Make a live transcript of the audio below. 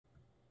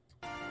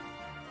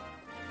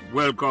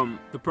Welcome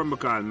to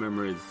Pembroke Hall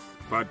Memories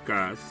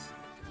podcast.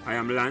 I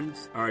am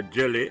Lance, or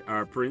Jelly,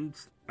 or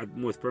Prince, as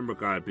most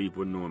Pembroke Hall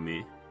people know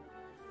me.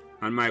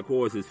 And my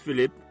co-host is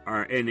Philip,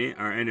 or Any,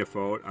 or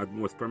NFL, as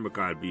most Pembroke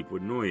Hall people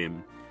know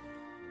him.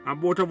 And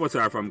both of us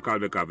are from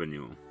Calbeck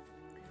Avenue.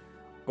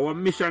 Our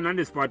mission on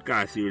this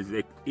podcast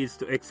series is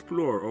to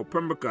explore how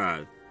Pembroke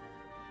Hall,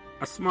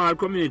 a small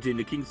community in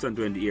the Kingston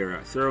 20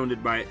 area,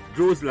 surrounded by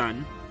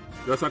Joesland,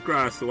 just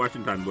across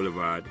Washington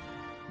Boulevard,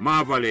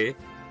 Marvalley,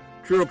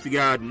 Trucks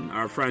Garden,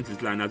 or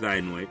Francis Land as I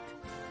know it,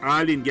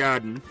 Arlene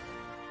Garden,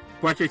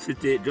 Patrick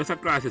City, just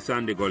across the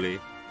Sandy Gully,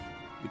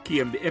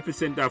 became the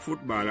epicenter of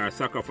football or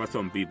soccer for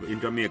some people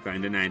in Jamaica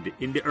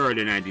in the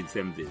early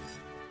 1970s.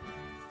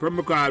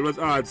 Pembroke Hall was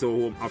also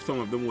home of some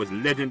of the most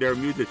legendary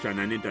musicians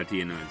and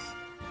entertainers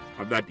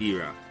of that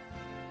era.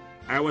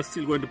 I was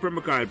still going to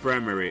Pembroke Hall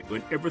Primary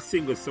when every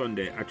single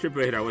Sunday a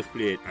triple header was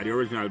played at the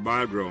original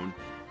ball ground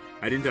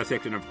at the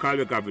intersection of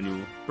Calbeck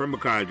Avenue,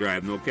 Pembroke Hall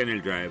Drive, now Kennel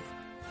Drive.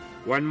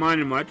 One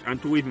morning match and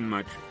two evening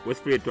match was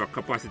played to a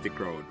capacity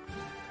crowd.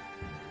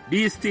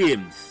 These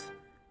teams,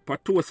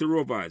 Patosi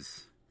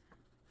Rovers,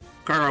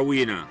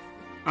 Carawina,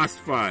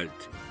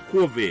 Asphalt,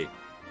 Covey,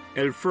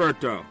 El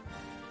Furto,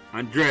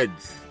 and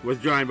Dreads, was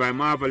joined by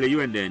Marvalley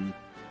Uenden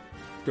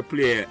to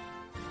play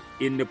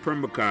in the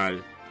Pembroke Hall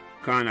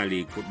Corner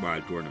League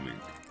football tournament.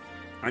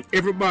 And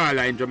every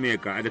baller in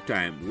Jamaica at the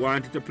time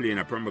wanted to play in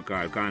a Pembroke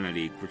Hall Corner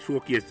League to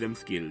showcase them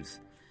skills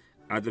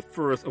as the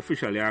first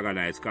officially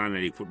organized Corner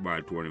League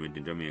football tournament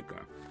in Jamaica.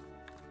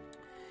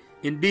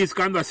 In this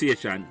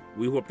conversation,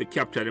 we hope to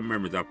capture the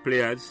memories of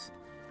players,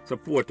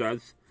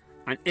 supporters,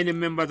 and any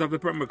members of the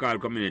Pembroke Hall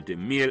community,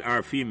 male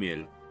or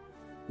female,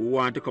 who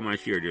want to come and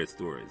share their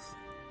stories.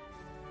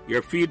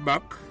 Your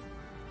feedback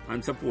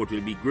and support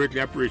will be greatly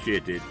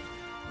appreciated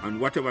on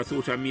whatever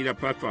social media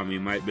platform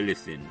you might be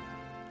listening,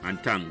 and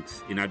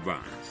thanks in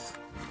advance.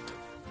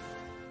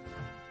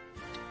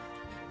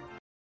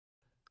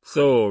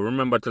 So,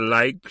 remember to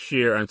like,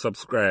 share, and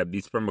subscribe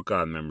these Pembroke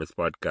Hall Members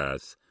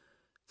podcasts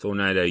so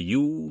neither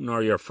you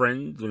nor your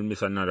friends will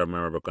miss another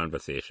memorable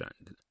conversation.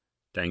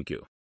 Thank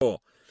you.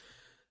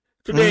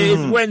 Today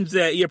is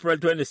Wednesday, April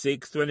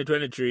 26,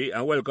 2023,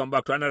 and welcome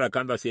back to another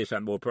conversation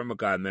about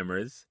Pembroke Hall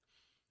Memories.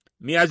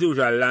 Me, as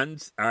usual,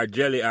 Lance, or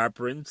Jelly, or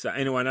Prince, or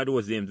any one of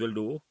those names will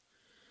do.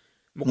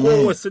 My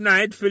co-host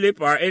tonight,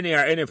 Philip, or any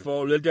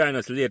NFL, will join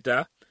us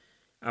later.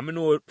 And we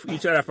know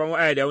each other from our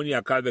idea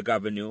near Calbeck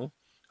Avenue.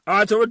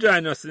 Also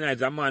joining us tonight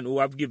is a man who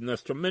have given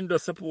us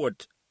tremendous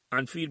support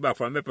and feedback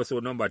from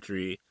episode number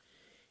 3,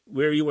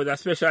 where he was a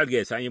special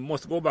guest, and you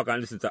must go back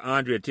and listen to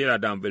Andre Taylor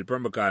Danville,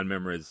 Pembroke Hall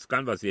Memories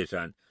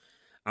conversation,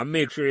 and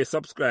make sure you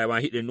subscribe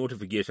and hit the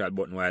notification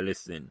button while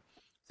listening,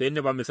 so you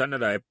never miss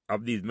another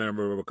of these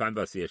memorable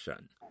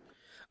conversations.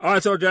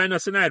 Also joining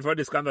us tonight for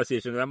this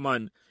conversation is a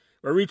man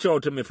who reached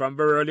out to me from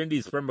very early in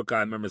this Pembroke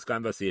Hall Memories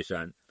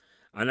conversation,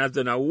 and has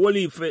done a whole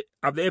heap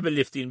of the heavy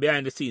lifting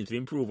behind the scenes to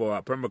improve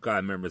our Pembroke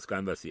Hall Memories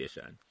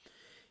conversation.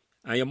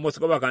 And you must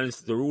go back and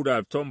listen to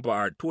Rudolph Thumper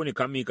or Tony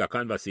Kamika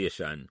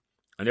conversation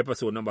on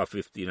episode number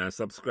 15 and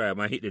subscribe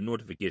and hit the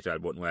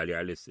notification button while you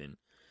are listening.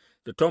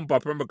 The Thumper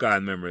Pembroke Hall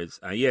Memories,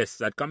 and yes,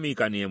 that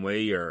Kamika name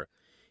we hear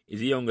is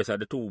the youngest of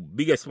the two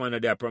biggest man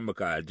of their Pembroke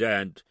Hall,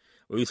 Giant,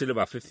 who used to live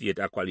at 58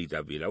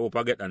 Aqualitaville. I hope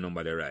I get that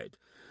number right.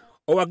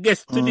 Our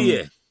guest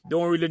today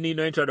don't really need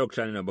no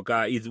introduction,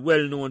 because he's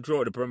well known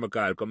throughout the Pembroke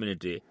Hall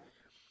community.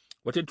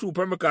 But in true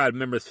Pembroke Hall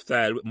Memories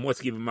style, we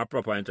must give him a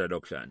proper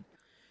introduction.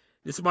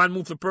 This man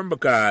moved to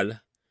Pembroke Hall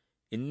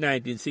in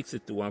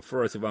 1962 and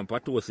first lived on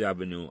Patosi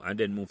Avenue, and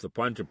then moved to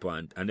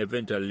Pontrypant, and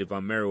eventually lived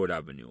on Merroad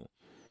Avenue.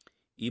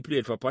 He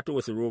played for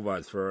Patosi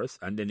Rovers first,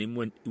 and then he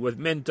was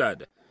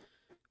mentored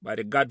by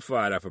the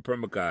godfather for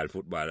Pembroke Hall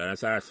football, and as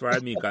far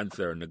as me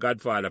concerned, the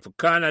godfather for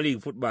Corner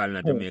League football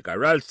in Jamaica,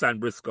 Ralston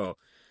Briscoe,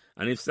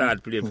 and he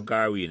started playing for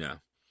Carawina.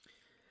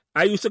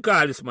 I used to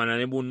call this man,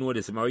 and I wouldn't know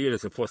this, I hear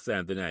this the first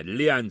time tonight,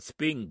 Leon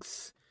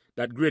Spinks,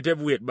 that great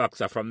heavyweight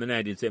boxer from the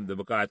 1970s,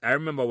 because I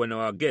remember when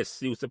our guests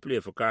used to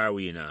play for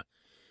Carawina,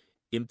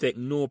 him take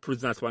no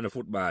prisoners from the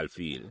football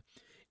field.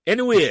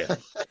 Anyway,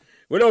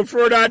 without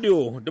further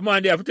ado, the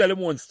man there to tell him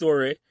one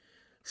story.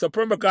 So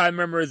Pembroke Hall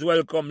Memories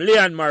welcome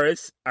Leon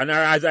Morris, and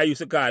as I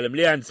used to call him,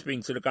 Leon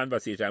Spinks, to the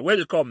conversation.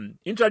 Welcome.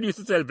 Introduce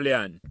yourself,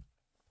 Leon.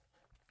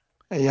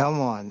 Yeah,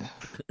 man.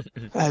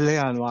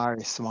 Leon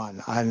Morris,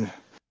 man. And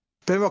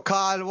Pembroke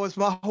Hall was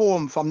my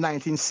home from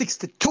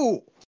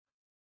 1962.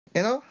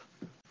 You know?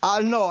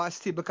 I know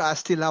because I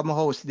still have my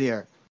house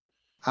there.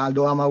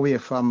 Although I'm away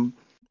from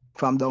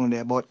down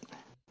there. But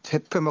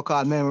Pembroke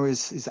Hall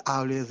Memories is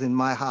always in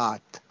my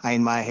heart and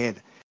in my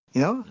head.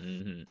 You know?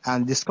 Mm-hmm.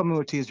 And this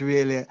community is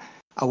really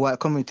a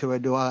wild community where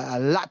do a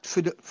lot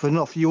for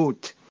enough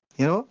youth.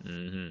 You know?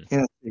 Mm-hmm.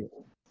 You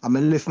know? I'm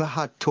going to lift my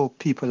hat to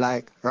people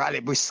like Raleigh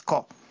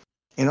Briscoe.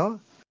 You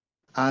know,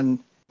 and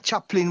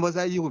Chaplin was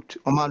a youth.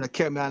 My man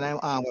carried me on my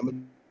arm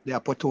when they are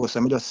put to us.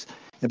 Because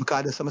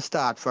that's my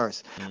start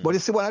first. But you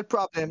see, one of the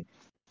problem,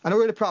 and the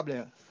real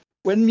problem,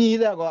 when me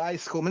there go high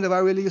school, I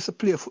never really used to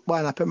play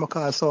football in Pembroke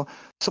Hall. So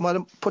some of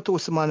the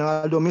Potosi man,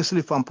 although I used to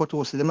live from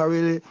Potosi, they don't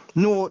really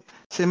know,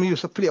 say me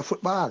used to play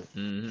football.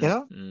 You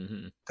know?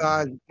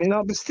 Because, you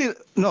know, but still,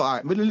 no, all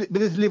right, we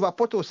live at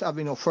Potosi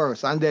Avenue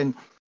first, and then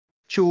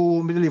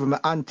me live with my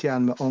auntie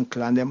and my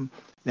uncle, and them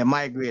they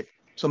migrate.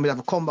 So me have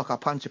to come back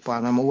at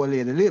Panchipan and my old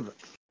lady live.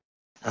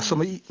 And so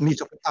me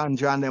meet up with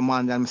Andrew and them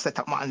man, and me set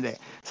up man there.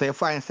 So you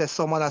find say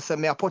someone that say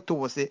me a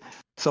Potosi,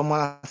 someone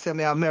that say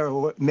me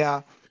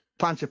a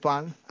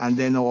Panchipan, and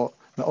then my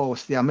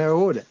house there, Mary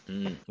Road.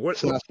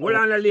 Well,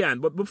 on Leon,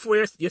 but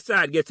before you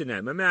start getting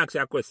there, let me ask you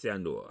a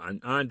question though.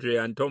 And Andre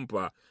and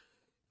Tompa,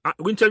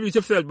 introduce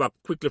yourself back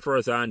quickly for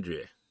us,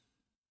 Andre.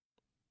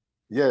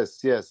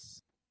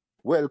 Yes.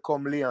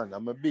 Welcome, Leon.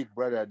 I'm a big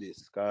brother of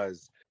this,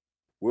 because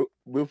we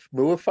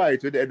will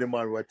fight with any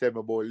man who tell me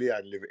about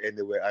Leon live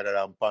anywhere other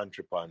than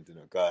Panchipan, you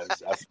know,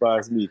 because as far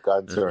as me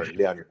concerned,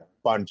 Leon is a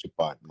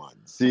Panchipan, man.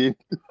 See?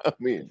 I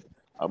mean,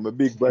 I'm a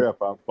big brother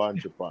from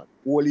Panchipan.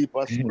 Whole heap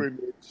of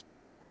scrimmage.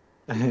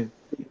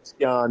 It's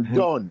done. You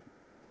know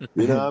what I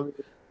mean?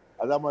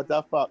 As a matter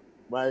of fact,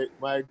 my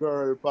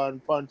girl from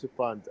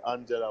Panchipan,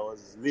 Angela,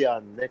 was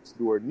Leon next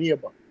door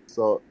neighbor.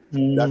 So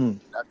that's the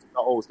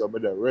house I'm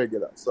the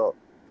regular. So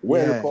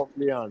welcome,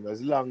 Leon.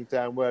 It's a long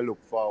time. We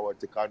look forward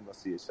to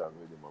conversation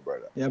with you, my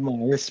brother. Yeah,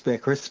 man.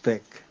 Respect.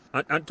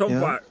 And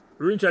Tompa,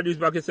 reintroduce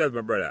back yourself,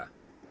 my brother.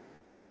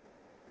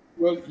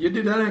 Well, you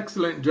did an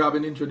excellent job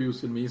in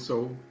introducing me.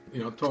 So,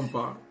 you know,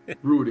 Tompa,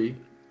 Rudy,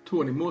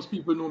 Tony. Most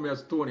people know me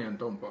as Tony and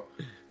Tompa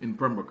in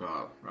Pembroke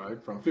Hall,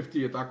 right? From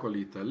 58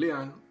 Acolita.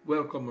 Leon,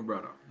 welcome, my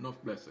brother.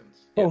 Enough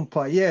blessings.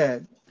 Tompa, yeah.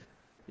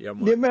 Yeah,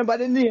 man. You remember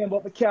the name,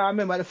 but we can't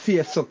remember the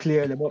face so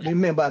clearly. But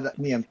remember that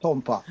name,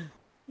 Tompa.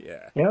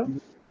 Yeah. Yeah?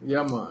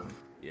 Yeah, man.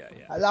 Yeah.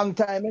 A long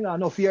time, you know,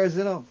 enough years,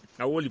 you know.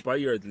 How old you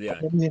years, Leon?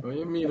 What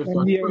you mean?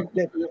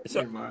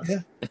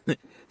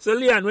 So,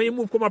 Leon, when you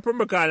moved from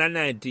Pembroke Hall in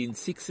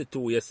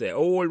 1962, you say, how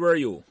old were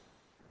you?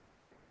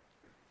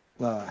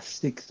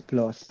 6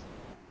 plus.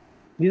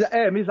 He's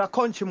a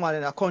countryman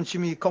in a country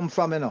me come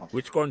from, you know.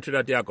 Which country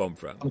that you come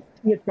from? I'm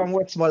straight from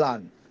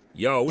Westmoreland.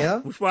 Yo,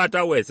 which part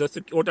of West? Just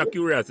out of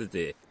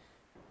curiosity.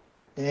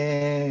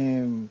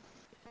 Petersfield.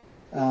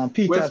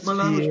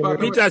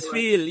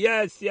 Petersfield,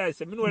 yes. I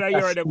know that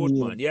you're the good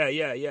man.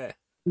 Yeah.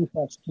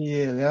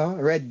 Petersfield, yeah.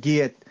 Red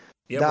Gate,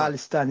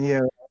 Darliston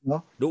here, you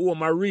know. The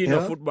home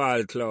arena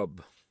football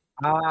club.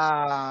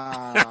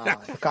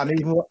 Come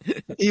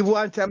even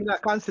one time I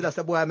consider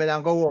the boy I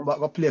go home but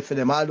go play for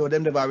them, although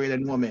them never really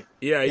know me.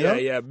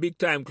 Yeah. Big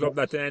time club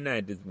that in the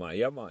 90s, man.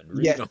 Yeah, man.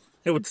 Really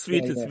with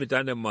Sweet Smith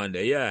and them man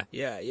there. Yeah.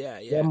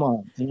 Yeah,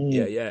 man.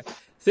 Yeah.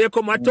 So you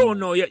come at town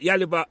now, you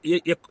live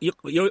you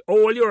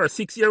old, you're a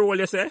 6-year-old,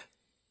 you say?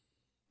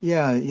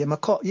 Yeah.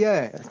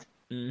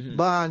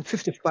 Born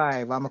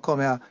 55, I'm come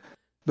here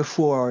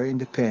before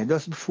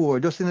independent,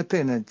 just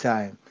independent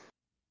time.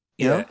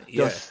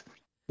 Just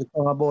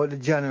about the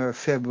January,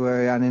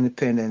 February, and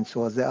independence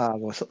was the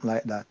August, something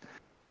like that.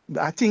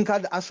 I think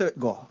I saw it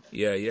go.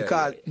 Yeah.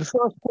 Because the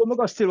first school I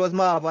got still was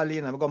Marvel,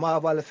 you know. I got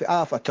Marvel for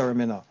half a term,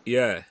 you know.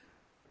 Yeah.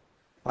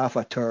 Half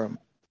a term,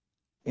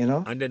 you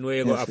know. And then where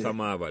you go after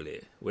Marvel?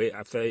 Where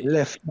after?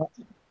 Left.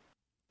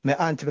 My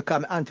auntie,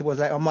 because my auntie was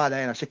like a mother,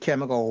 you know. She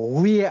came and go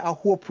way at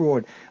Hope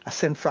Road at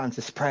St.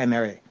 Francis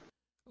Primary.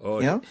 Oh,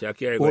 you know? She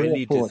carry go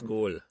elite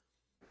school.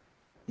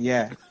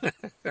 Yeah.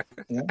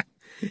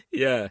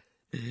 Yeah.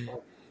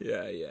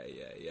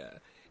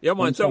 Yeah,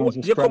 man. So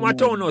you come at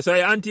town now. So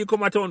your auntie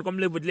come at town, come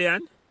live with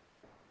Leon?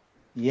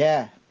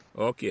 Yeah.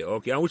 Okay.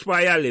 And which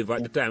part you live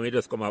at the time? You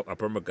just come out of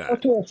Pembroke Hall?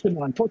 Potosi,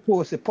 man.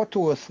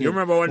 Potosi. You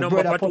remember what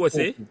number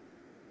Potosi?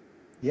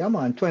 Yeah,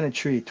 man.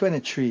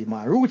 23,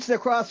 man. Roots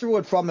across the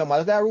road from them,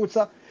 man. That roots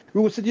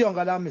is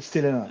younger than me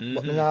still, you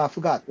know. But I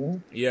forgot. You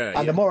know? Yeah.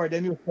 And the more of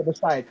them used to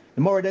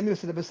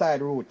the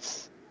beside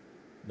roots.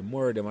 The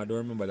more of them, I don't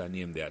remember the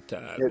name there at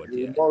all. Yeah, but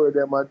the more of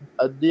them are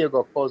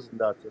Diego cousin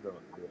that, you know.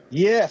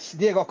 Yes,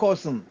 Diego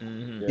cousin.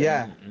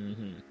 Yeah.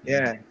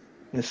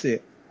 You see.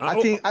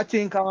 I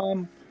think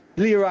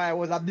Leroy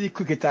was a big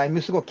cricketer. He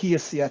used to go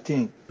KC, I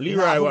think.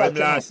 Leroy was his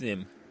last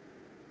name.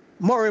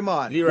 Murray,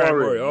 man. Leroy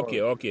Murray.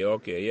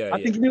 Okay. Yeah.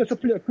 I think he used to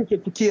play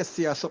cricket to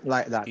KC or something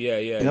like that.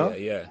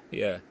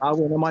 Yeah. I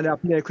when them man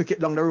play cricket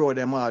down the road,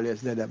 them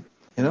always did them.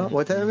 You know,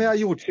 but I mean, a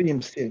youth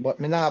film still, but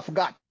me now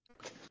forgot.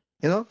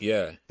 You know?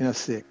 Yeah. You know,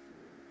 see.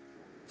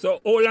 So,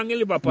 how long you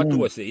live at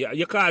Potosi?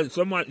 You call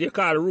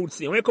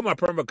roots. When you come to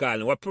Pembroke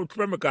Hall, what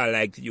Pembroke Hall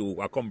like to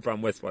you? I come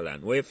from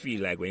Westmoreland. What you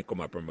feel like when you come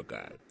to Pembroke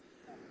Hall?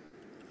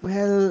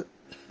 Well,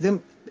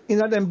 them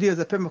days,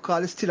 the Pembroke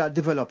Hall is still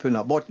developing, you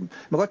know, but I'm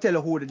going to tell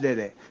you who they did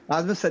it.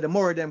 As I said, the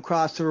more of them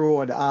cross the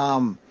road,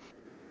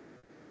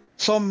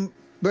 some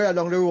very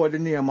along the road, the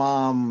name,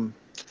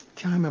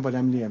 can't remember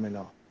them name,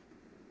 you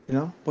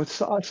know, but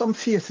some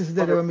faces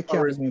there when I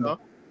can't remember.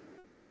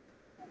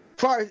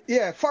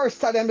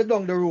 First of them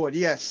down the road,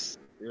 yes.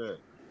 Yeah.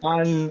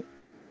 And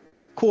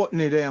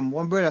Courtney them,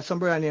 some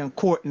brother named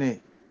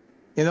Courtney,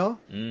 you know?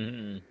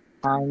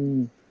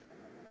 And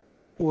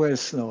who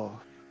else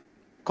now?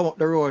 Come up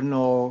the road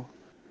now.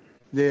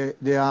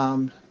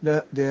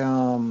 what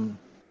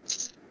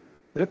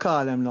do you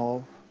call them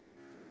now?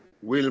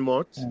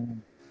 Wilmot.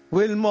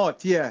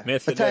 Wilmot, yeah.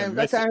 Messi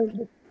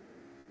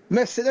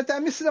That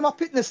time, me see them a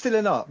fitness still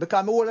enough because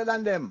I'm older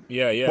than them.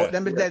 Yeah, yeah. But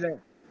them be dead.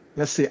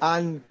 You see,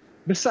 and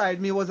beside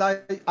me was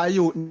a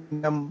youth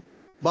named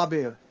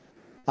Bobby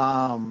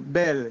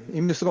Bell. He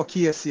used to go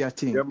KC, I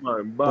think. Yeah,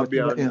 man. Bobby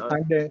and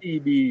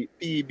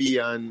PB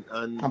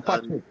and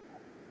Patrick.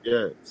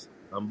 Yes,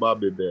 and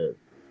Bobby Bell.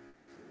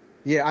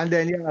 Yeah, and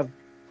then you have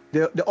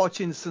the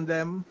Hutchinson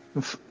them.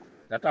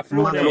 That a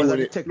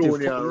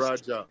Clooney and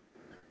Roger.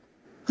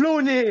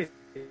 Clooney.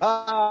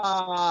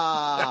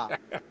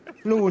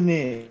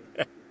 Clooney.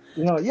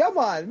 You know, yeah,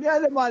 man. Me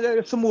and the man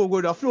there some more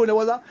good. Clooney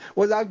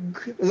was a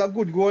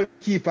good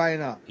goalkeeper, you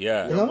know.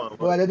 Yeah. You know, Man,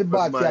 well, the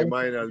bad my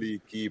minor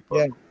league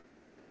keeper.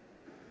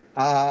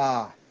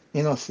 Yeah.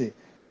 You know, see.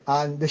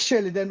 And the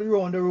Shelley then we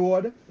round the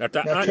road. That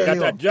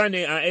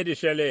Johnny and Eddie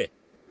Shelley.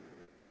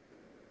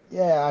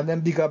 Yeah, and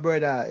them bigger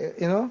brother,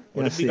 you know.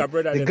 The bigger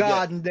brother. The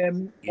garden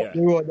them up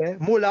the road there.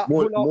 Mulla up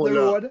the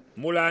road.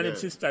 Mulla and his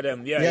sister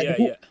them. Yeah.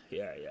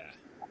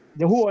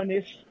 The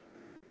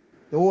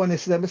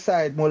Hornets them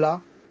beside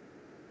Mulla.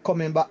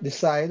 Coming back the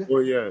side. Oh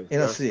yeah. You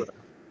know, see. Right.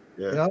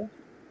 Yeah.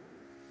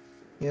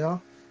 You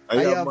know? I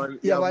have man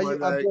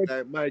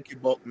like Mikey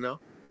Buckner.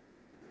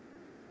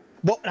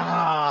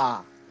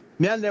 Buckner.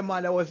 Me and them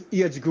man that was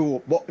age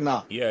group,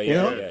 Buckner.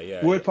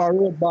 Yeah. Wait for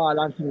road ball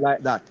and things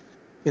like that.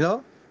 You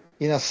know?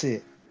 You know,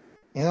 see.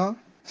 You know?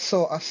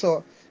 So I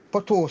saw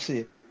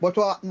Potosi. But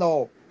what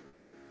now?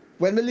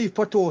 When we leave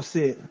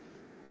Potosi,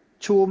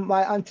 through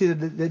my auntie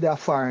they are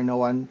foreign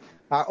now and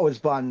her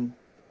husband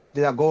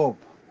they are go up.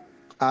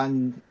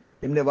 And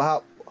they never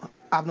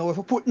have nowhere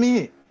to put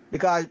me.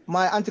 Because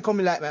my auntie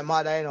coming like my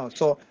mother, you know.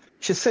 So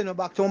she sent me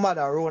back to my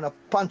mother around a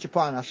punchy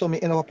pan. I saw me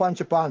in a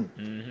punchy pan.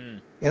 Mm-hmm.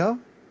 You know?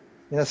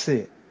 You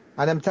see.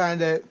 And them time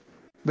they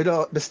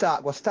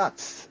start was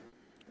stats.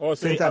 Oh,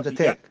 so time to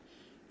take.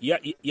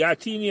 You're a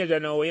teenager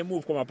now when you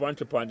move from a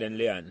punchy pan then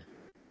Leon.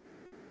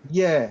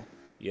 Yeah.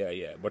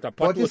 Yeah.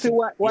 But you see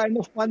why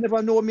enough man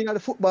never know me in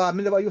the football. I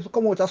never used to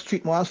come out of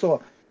street man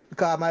so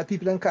because my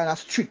people them kind of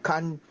strict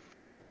and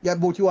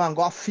but you want to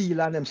go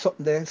feel and them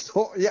something there.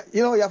 So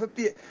you know you have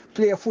to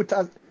play a foot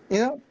as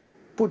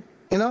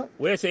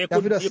Wait, so you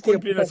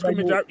couldn't play in a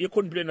scrimmage? You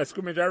couldn't play in a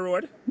scrimmage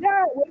road?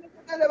 Yeah,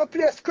 I never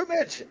play a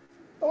scrimmage.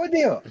 How do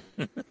you?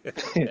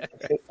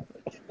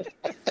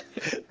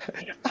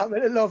 I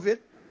really love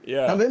it.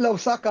 Yeah. I really love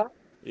soccer.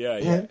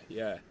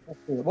 Yeah.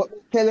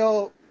 But tell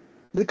you,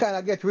 they kind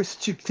of get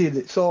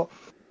restricted. So,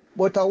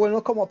 but when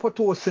we come up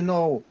Potosi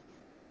now,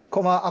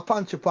 come a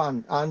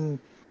Panchipan and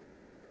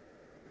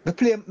me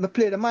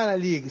play the minor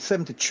league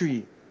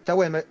 73. So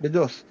when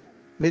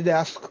me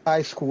there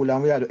high school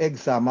and we had the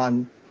exam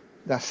and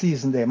the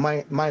season there,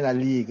 minor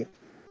league,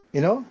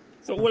 you know.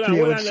 So who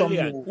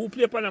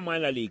play on a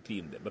minor league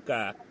team there?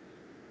 Because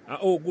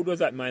how good was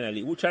that minor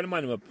league? Which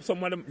man?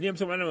 Name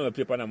someone who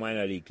play on a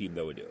minor league team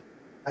there with you.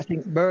 I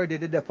think Birdie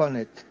did upon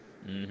it.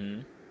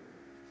 Mm-hmm.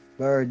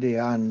 Birdie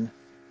and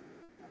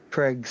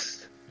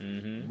Craig's.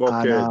 Mm-hmm.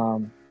 Bucket.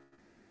 And,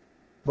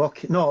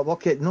 Bucket. No,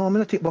 I'm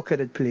not think Bucket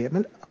did play.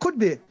 Could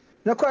be.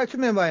 Not quite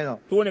remember, you know.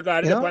 Tony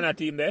God is on a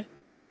team there?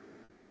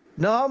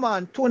 No,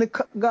 man. Tony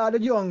God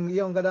is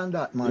younger than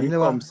that, man. He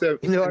never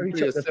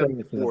reached up the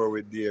 74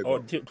 with Diego. Oh,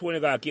 Tony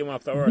God came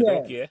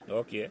afterwards. Yeah.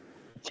 Okay.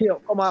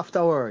 Come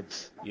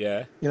afterwards.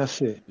 Yeah. You know,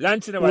 see.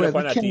 Lance never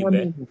on a team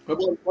there.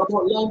 What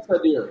about Lancer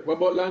there? What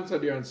about Lancer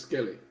there and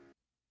Skelly?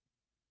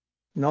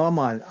 No,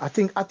 man. I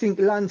think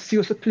Lance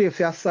used to play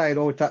for a side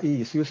out of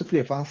East. He used to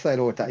play for a side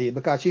out of East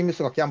because he used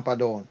to go camper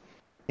down.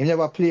 He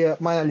never play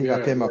minor league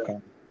at Pembroke. Yeah.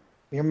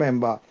 You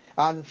remember?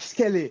 And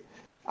Skelly,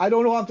 I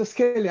don't know him to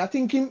Skelly. I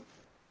think him,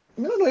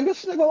 I don't know, he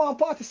just never want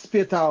to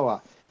participate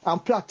hour.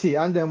 And Platty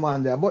and them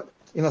one there. But,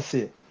 you know,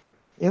 see.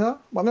 You know?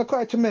 But I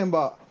quite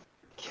remember.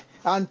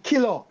 And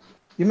Kilo.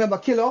 You remember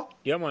Kilo?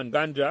 Yeah, man.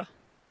 Ganja.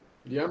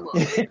 Yeah, man.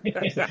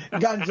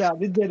 Ganja,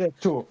 we did it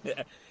too.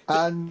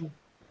 And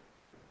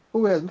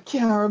who else? I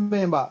can't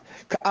remember.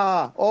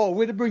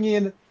 We bring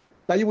in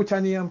the youth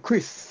named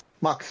Chris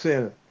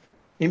Maxwell.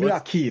 He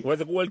was keep. Was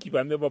the goalkeeper?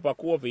 I remember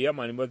Pakovi. Yeah,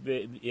 man. He must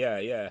be,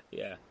 yeah.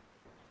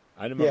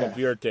 I remember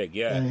Biertek.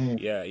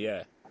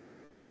 Yeah.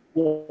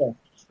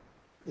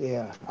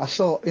 Yeah. I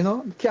saw, you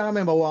know, can't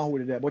remember one who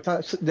did that, but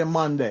the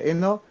man there, you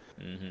know.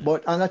 Mm-hmm.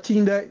 But and the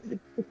team that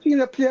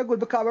play good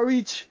because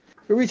we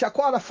reach a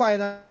quarter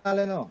final,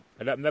 you know.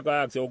 And that never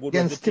ask you how good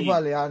against was the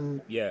Tivoli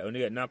and when they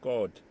get knocked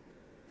out.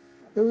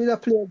 They really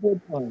play a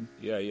good one.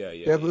 Yeah.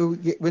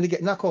 When they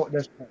get knocked out,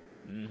 that's right.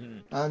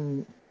 Mm-hmm.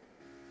 And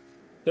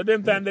so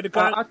them time that they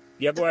can't.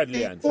 Go ahead,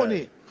 Leon.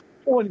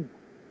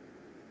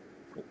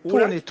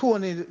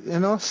 Tony, you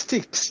know,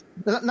 Sticks.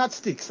 Not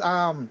Sticks.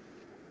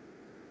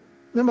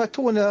 Remember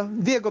Tony,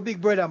 Diego big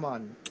brother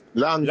man.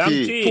 Long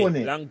T.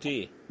 Long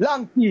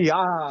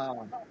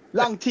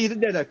T, the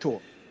dead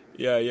too.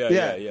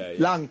 Yeah.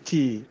 Long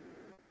T.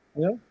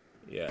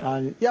 Yeah.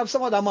 And you have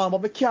some other man,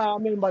 but we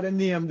can't remember the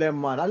name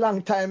them, man. A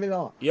long time, you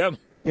know. Yeah.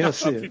 You know,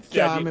 see,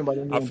 can't remember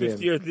the A name 50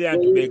 them. years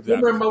Leon to be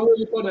exact. Remember what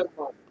you for them,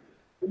 man.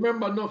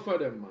 Remember enough for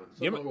them, man.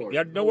 So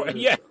don't worry.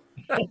 Yeah.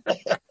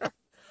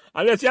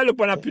 Unless you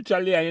look on a picture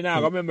Leon, you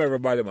know, remember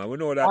everybody, man. We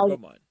know that,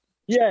 come on.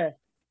 Yeah.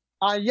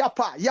 And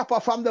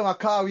Yappa from them a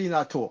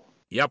Carina too.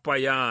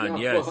 Yappa Yan,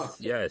 Yappa.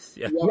 yes.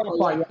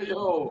 Yappa.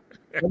 Yo.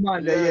 The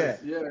man there,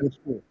 Yes.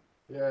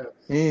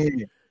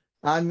 Yeah.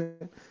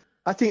 And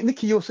I think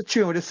Nicky used to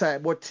tune with the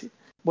side, but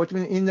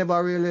he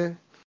never really.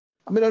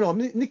 I don't know.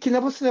 Nicky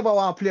never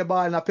want to play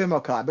ball in a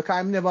Pembroke Hall because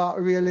I'm never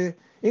really.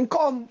 He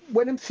come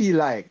when him feel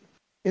like.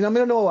 You know, I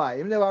don't know why.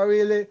 He never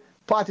really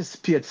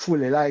participate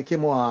fully like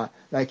him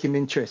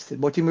interested.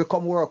 But he will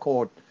come work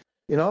out.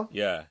 You know?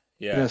 Yeah.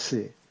 You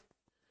see.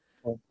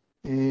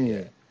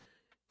 Yeah.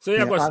 So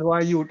yeah, and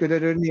why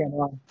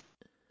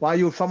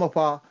you from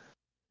up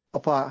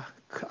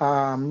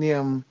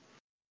name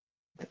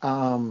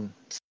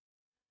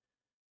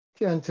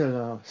can't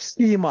tell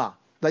Schema,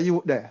 the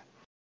youth there.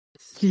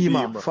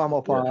 Schema from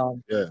up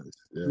yes.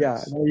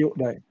 Yeah, the youth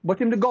there. But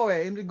him to go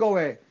away, him to go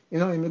away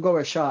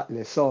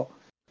shortly. So,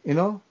 you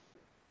know.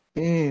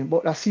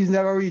 But the season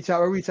never reached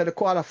the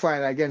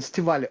quarterfinal against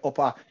Tivoli up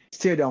a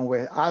stadium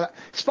where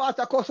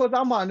Spartacus was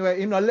a man where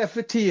him not left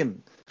the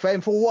team for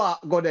him to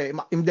walk go there,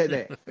 him dead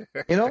there.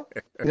 You know?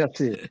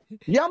 That's it.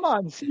 Yeah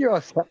man,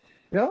 serious.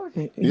 You know?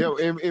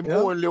 Him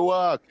only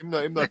walk,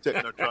 him not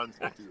take no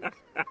transfer to you.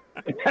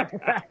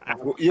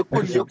 You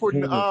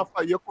couldn't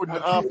offer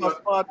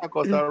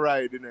Spartacus a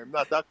ride, you know, him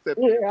not accept.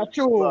 Yeah,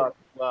 true.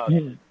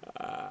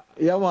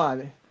 Yeah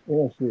man.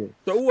 Yes,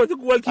 so who was the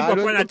goalkeeper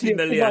for that team,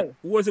 Leon?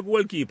 Who was the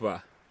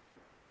goalkeeper?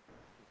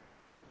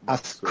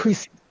 As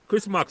Chris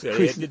Maxwell.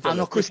 Chris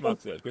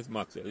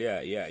Maxwell. Yeah.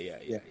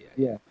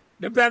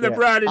 They play the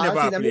Brad in the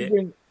back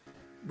play.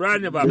 Brad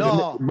in the back.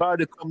 No.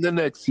 Brad come the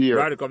next year.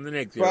 Brad come the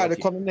next year.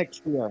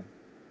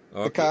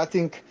 Okay. Because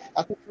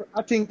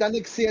I think the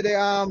next year they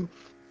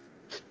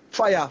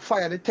Fire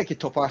they take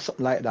it up or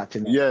something like that.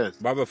 You know? Yes.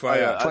 Baba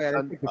Fire.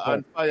 And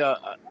Fire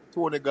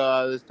Tony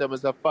Gall tell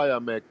us a Fire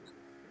make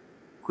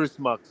Chris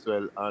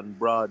Maxwell and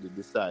Brady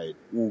decide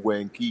who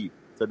going to keep.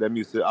 So them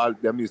used to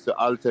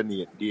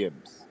alternate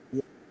games.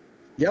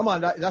 Yeah,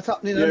 man, that's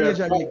happening in the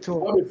Major League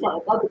too. I'll be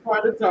talk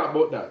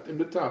about that. In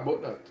the talk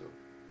about that too.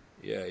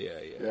 Yeah.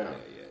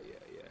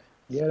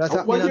 Yeah, that's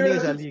happening in the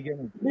Major League.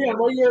 Yeah,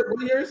 what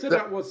year is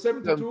that was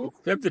 72?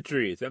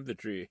 73.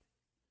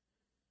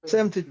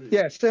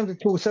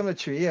 72,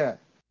 73, yeah.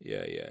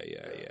 Yeah.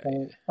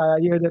 I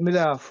hear them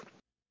have,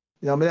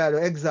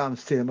 the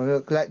exams still,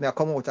 like they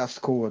come out of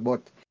school,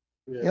 but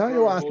you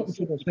want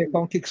something to say,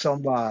 come kick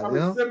some ball,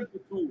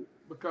 72,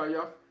 because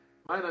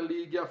minor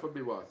league, you have to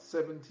be what,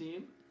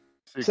 17?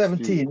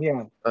 17,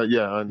 yeah. So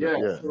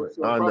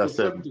under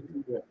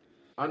 17.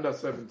 Under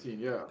 17,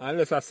 yeah.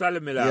 Unless a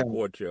Salimila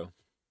coach you.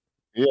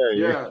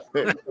 Yeah.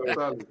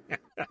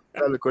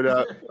 Sally could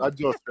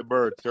adjust the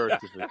birth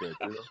certificate,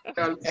 you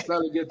know.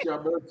 Sally get your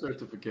birth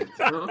certificate.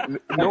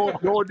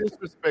 No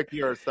disrespect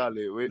here,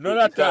 Sally. Not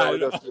at all.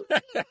 Love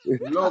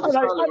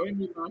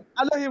Sally.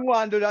 I know him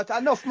want to do that.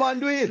 Enough man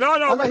do it. No, we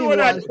know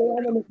that.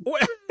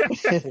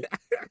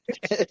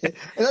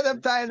 Another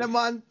time the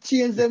man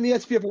change the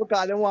newspaper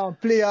because they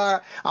want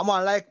player. I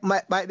want like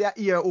might their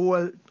ear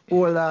old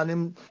on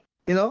him.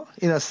 You know,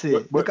 see.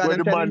 But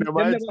the man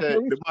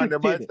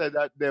might say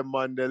that them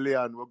man the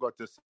Leon we got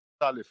to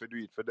Sally for do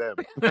it for them.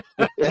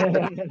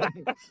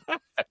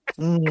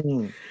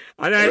 And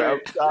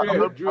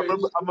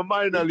I'm a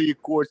minor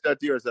league coach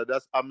that year, so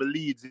I'm a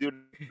Leeds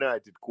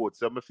United coach,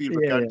 so I feel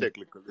we can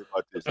technically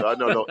about this. So I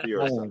know not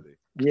here, Sally.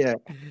 Yeah.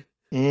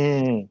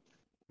 Man,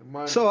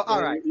 so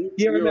all right,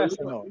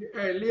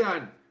 hey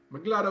Leon,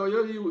 I'm glad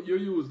you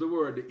use the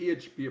word the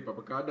H paper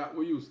because that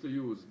we used to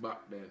use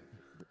back then.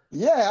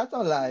 Yeah, I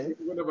don't lie.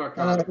 Whatever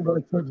call it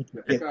H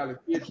paper.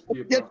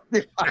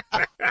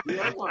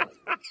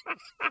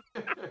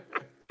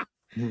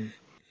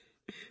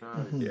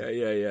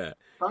 Yeah.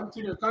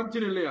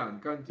 Continue, Leon.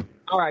 Continue.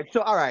 All right.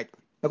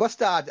 I'm gonna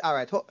start. All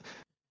right.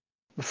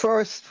 The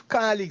first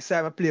kind of league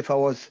side I played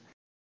for was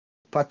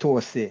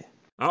Patosi.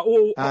 How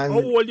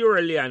old you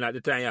were, Leon, at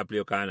the time you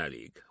played Kana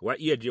League? What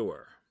age you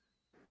were?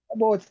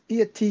 About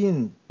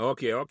 18.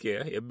 Okay.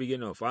 You're big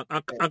enough. And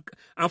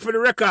for the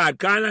record,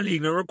 Kana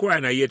League no require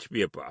an H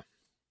paper.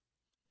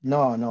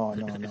 No.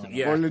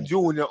 Yeah. Only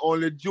junior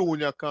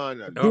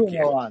Kana. Okay.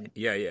 Junior one.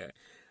 Yeah.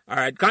 All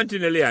right,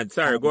 continue, Leon.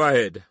 Sorry, go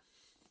ahead.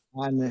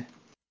 And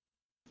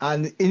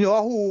you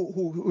know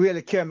who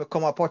really came to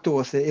come up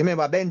Patosi? You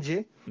remember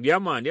Benji? Yeah,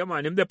 man. Him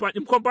come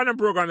on the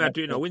program that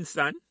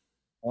Winston.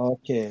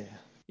 Okay.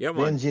 Yeah,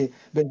 man.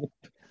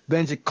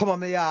 Benji come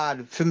on my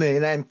yard for me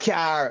in him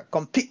car,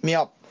 come pick me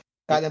up.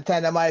 At them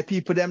time my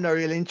people, them not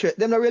really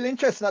interested in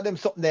them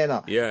something there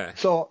now. Yeah.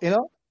 So,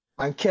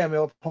 and came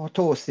up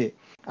Patosi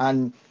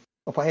and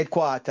up at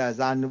headquarters,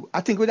 and I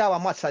think we'd have a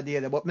match a day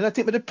there, but I don't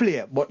think we the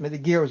play, but me the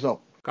gears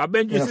up. Because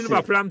Benji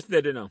Silva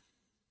Flamstead,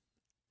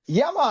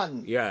 Yeah,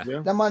 man. Yeah.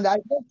 The man, I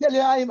tell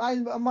you, I'm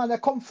man,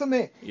 that come for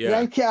me. Yeah.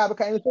 I'm care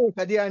because I'm so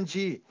for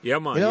D&G. Yeah,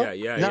 man.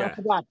 Yeah. Not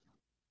for that.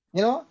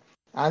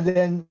 And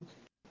then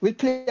we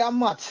play a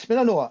match. We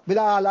don't know. With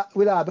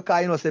all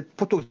because you know the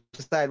Portuguese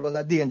side was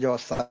a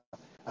dangerous side.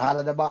 All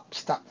of the back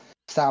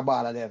star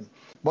ball of them.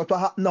 But what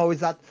happened now is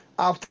that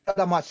after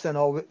the match, you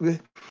know,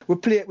 we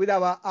play with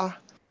a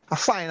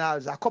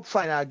finals, a cup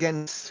final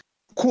against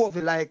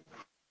COVID like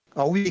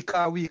a week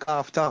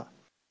after,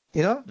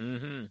 you know?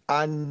 Mm-hmm.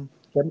 And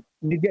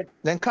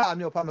then call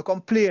me up and I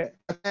come play.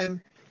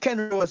 And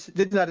Ken Rose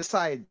did not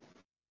decide.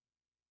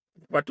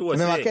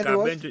 Patosi, Ken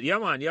Rose?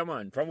 Yeah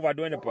man, from over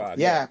doing the park.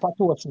 Yeah,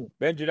 Patosi.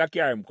 Benji that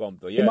carry him come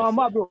to, yes.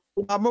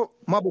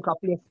 Mabuka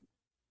play.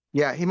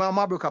 Yeah, him and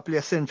Mabuka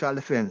play central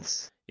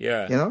defense.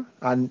 Yeah. You know,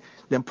 and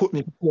then put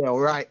me to play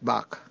right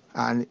back.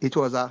 And it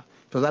was a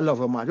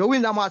lovely match. We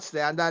win the match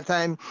there, and that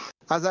time,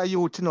 as a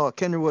youth, you know,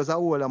 Kenny was a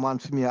older man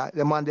for me.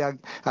 The man there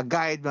a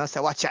guide me and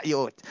say, watch out,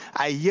 youth.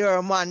 I hear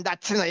man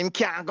that you know him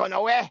can't go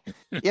nowhere.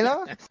 You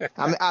know?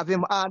 I have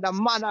him on the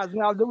manners.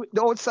 I have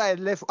the outside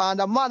left on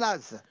the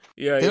manners.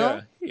 Yeah, you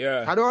know?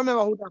 Yeah. I don't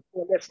remember who that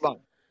was left back.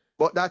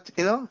 But that,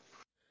 you know,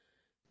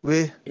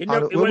 we win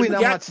the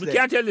match there. We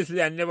can't tell this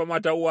land never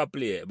matter who I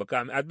play.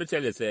 Because as I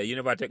tell you, say, you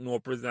never take no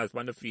prisoners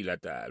from the field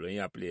at all when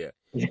you play.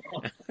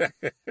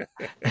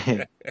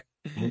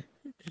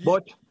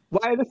 But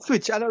why the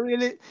switch? I don't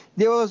really,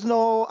 there was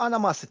no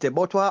animosity.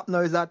 But what happened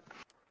now is that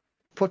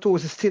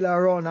Portos is still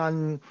around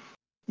and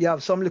you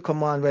have some little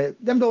man where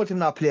them don't even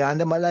not play and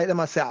them like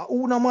them and say,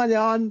 oh no man,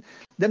 and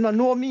them don't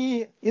know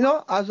me, you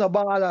know, as a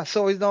baller.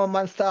 So it's no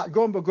man start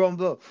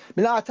grumble.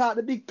 Me not talk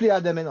the big player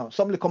them, you know,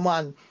 some little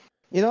man,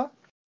 you know.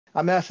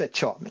 And I said,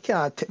 sure, me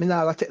not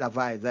gonna take the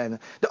vibes. You know.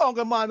 The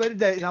younger man where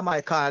they in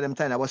my car them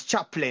time was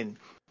Chaplin,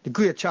 the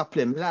great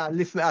Chaplin. Me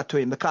lift me out to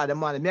him because the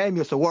man, me and him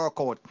used to work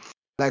out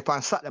like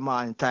on Saturday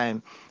morning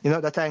time. You know,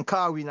 that time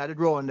car we had the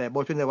ground there,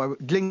 but we never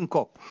link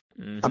up.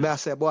 Mm-hmm. And I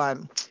said, boy,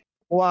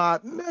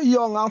 me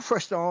young and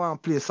fresh, I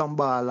want to play some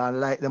ball and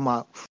like them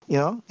out. You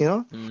know,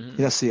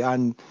 mm-hmm. You see,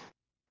 and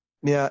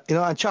me, you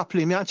know, and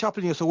Chaplin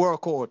used to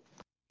work out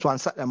so on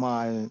Saturday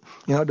morning,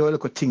 you know, do a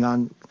little thing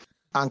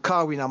and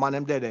Carwin a man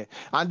them dead.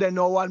 And then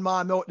no one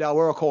man out there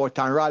work out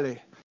and rally.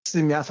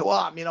 See me and say,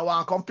 what? Me no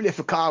want to come play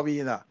for Carwin,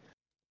 you know.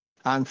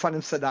 And for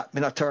him said that,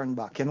 me not turn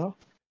back, you know.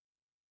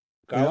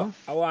 I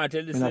want to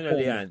tell this thing,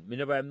 Leon. Me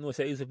never know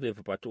say he used to play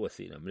for Patosi,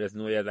 you know. Me just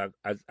know he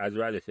as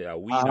Raleigh said, as a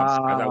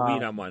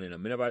winner man, you know.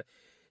 Me never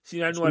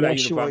see I know that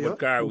uniform with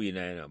Carwin, you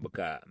know,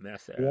 because me I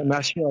say. Yeah,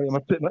 I'm sure you.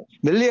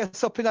 Me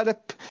lace up in the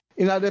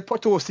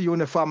Patosi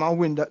uniform and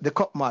win the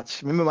cup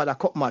match. Remember the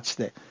cup match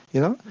there,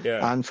 you know?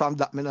 Yeah. And from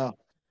that, me not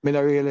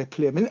really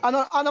play. I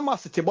know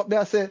animosity, but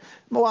they say,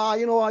 no,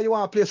 you know, you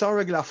want to play some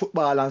regular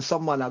football and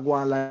some man are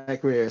going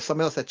like where.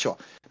 Some else say, sure,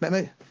 let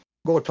me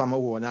go to my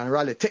own and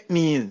Raleigh take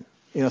me in,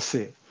 you know,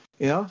 see,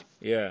 you know?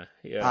 Yeah.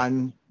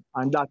 And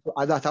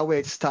that's how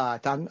it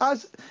start. And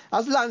as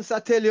Lance I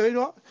tell you, you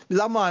know, this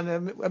a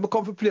man, I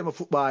come to play my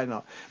football, you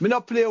know. Me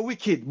not play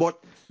wicked, but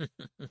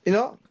you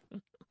know,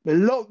 me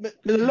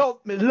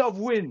love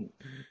win.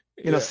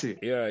 You know, see.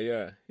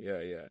 Yeah.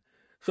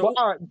 So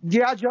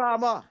Gia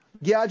Drama,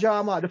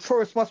 the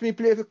first match me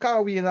play for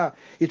Carwin,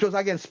 it was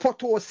against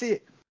Patosi.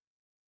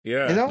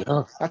 Yeah. You know?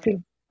 Yeah.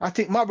 I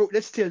think Pembroke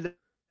is still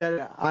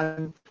there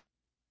and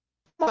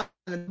man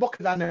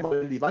bucket and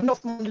them leave.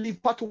 Enough man leave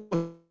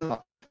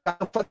Patosi.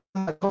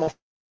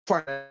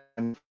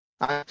 And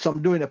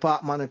some doing the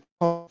part man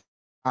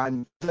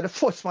and the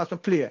first match we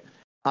play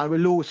and we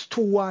lose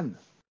 2-1.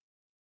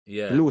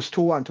 Yeah. Lose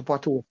 2-1 to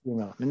Patosi, you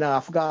know. I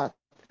forgot.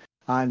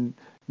 And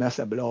I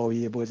said, blow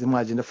yeah, boys,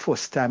 imagine the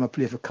first time I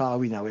play for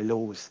Carwin and we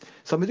lose.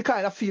 So I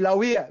kind of feel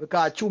away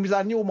because Chum is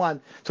a new man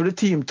to the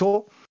team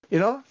too, you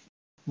know.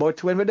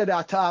 But when we did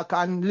that talk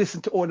and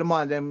listen to all the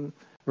man, them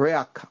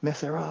react, I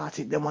say, I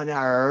think the man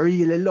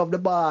really love the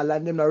ball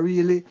and them are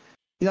really,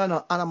 you know,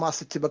 no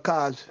animosity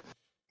because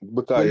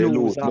you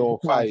lose, no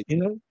fight. You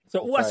know?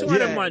 So what's some of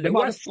the man?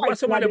 What's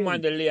some of the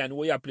man the land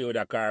where you play with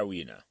a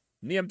Carwin?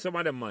 Name some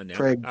of the man.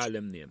 All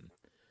them name.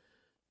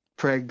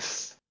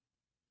 Pregs,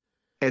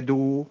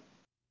 Edu,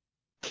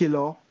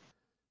 Kilo,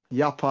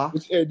 Yappa.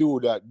 Which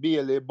Edu that?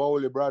 Bailey,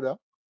 Bowley, brother?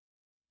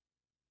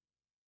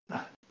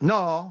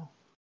 No.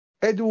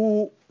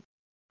 Edu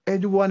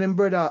and him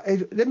brother.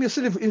 Them used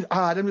to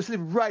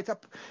live right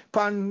up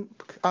on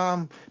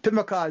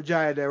Pembroke Hall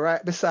there,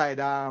 right beside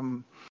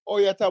Oh,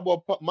 you're talking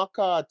about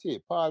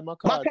McCarthy, Paul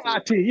McCarthy.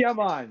 McCarthy, yeah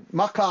man.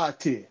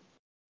 McCarthy.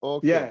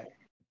 Okay.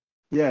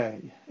 Yeah.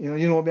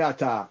 You know me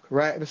talk.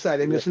 Right beside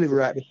them used to live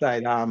right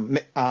beside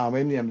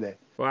my name there.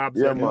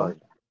 Yeah, man.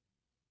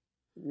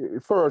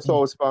 First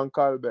house from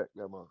Calbeck,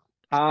 yeah, man.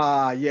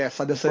 Yes,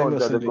 I just say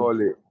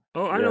the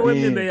oh, I know when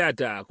name they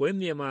attack. When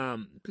name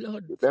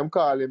blood. Them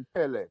call him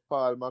Pele,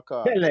 Paul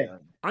McCarthy. Pele.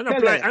 And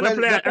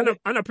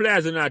a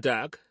players in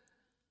attack.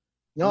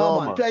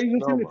 No man. Players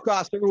used to live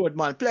across the road,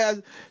 man.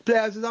 Players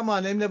is a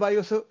man, him never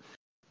used to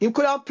him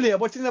could have play,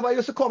 but he never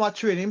used to come at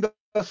training. Him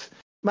just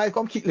might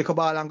come kick like a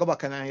ball and go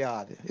back in the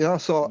yard. You know,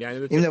 so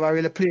he never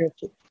really played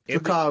for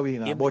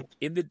Carwin. But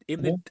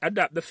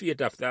adapt the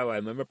fate after a while.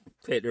 Remember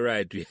take the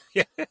right way.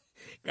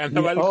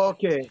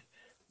 Okay.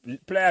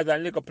 players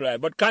and liquor players.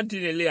 But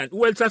continue, Leon.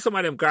 Who else are some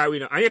of them call,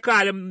 and you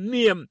call them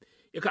name,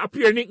 you can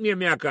appear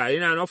nickname you call,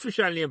 an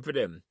official name for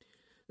them.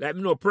 Like,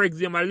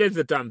 Pregs or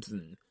Leslie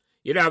Thompson.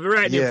 You'd have the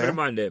right name for them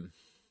on them.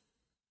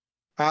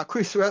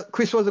 Chris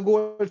was a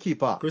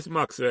goalkeeper. Chris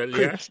Maxwell,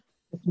 yeah. Chris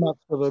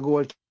Maxwell was a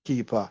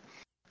goalkeeper.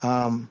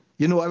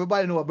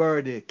 Everybody know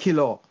Birdie,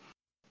 Kilo,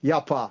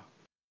 Yappa.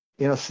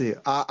 See.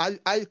 I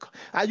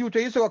used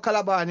to go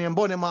Calabar and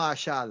Bonnie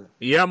Marshall.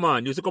 Yeah,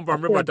 man. Used to come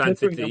from Riverton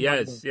City.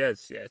 Yes. Yeah.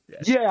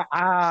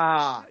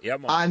 Yeah,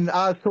 man. And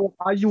also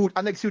I used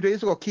to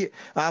go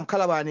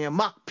Calabar and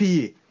Mac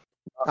P.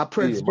 A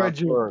Prince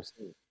Bridget.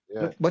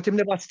 Yeah. But him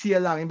never stay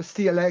long. Him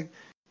stay like,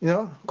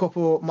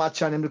 couple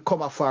match and him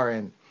come a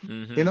foreign.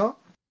 Mm-hmm.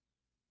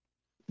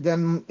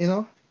 Then,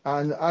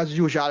 and as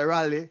usual,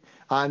 Raleigh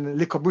and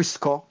Lico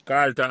Briscoe.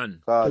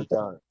 Carlton.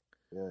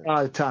 Yeah.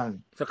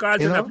 Carlton. So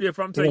Carlton play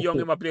from so young,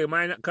 him play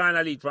minor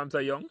Carna League from so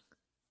young?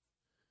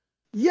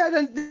 Yeah,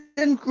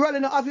 then Raleigh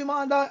not have him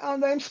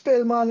under him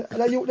spell, man.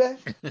 The youth there.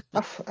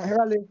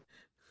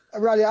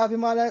 Raleigh have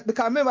him under,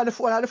 because I remember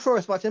the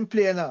first match him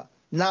playing now.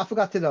 Now I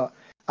forgot it now.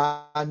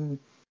 And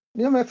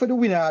for the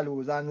winner or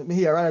lose, and me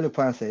hear Raleigh look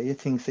and say, you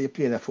think so you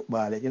playing a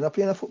football yet? You're not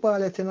playing a football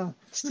yet,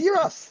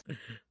 Serious.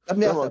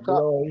 Carlton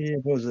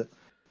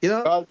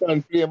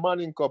play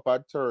Manning Cup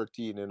at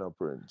 13,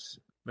 Prince.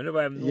 I know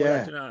him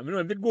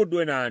did good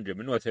doing Andre.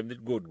 I know him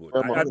did good.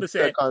 I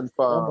say, I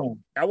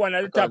one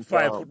of the top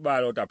 5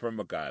 football out of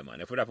Pembroke Hall, man.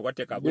 If we have to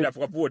take we'd have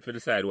to vote for the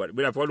side what.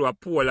 We'd have to do a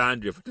poll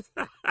Andre.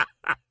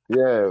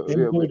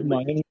 Good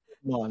man.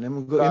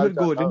 Him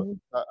good.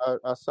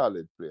 A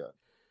solid player.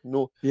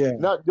 No,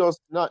 not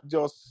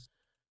just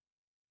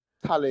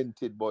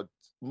talented, but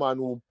man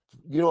who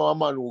a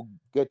man who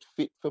get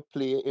fit for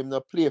play. Him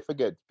not play for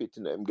get fit,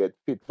 him get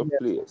fit for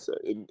play. So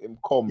him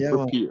come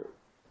prepared.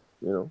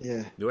 Yeah.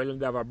 Him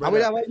have a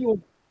brother.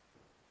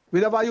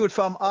 We have a youth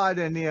from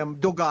Arden named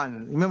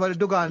Dugan. Remember the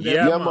Dugan?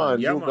 Yeah, man.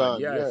 Dugan.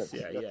 Yes.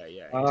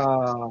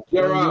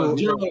 Gerald.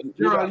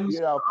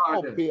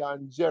 Poppy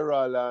and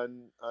Gerald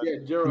and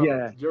Gerald.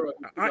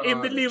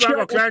 Him did leave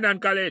at Clarendon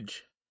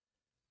College.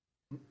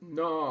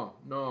 No.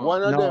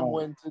 One of them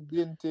went to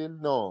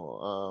Dintil.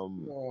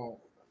 No.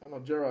 I know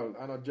Gerald.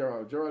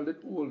 Gerald did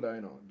older,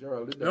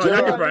 Gerald did that.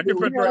 No,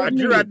 different.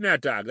 Gerard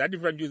Natak. That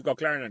different use got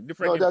Clarendon.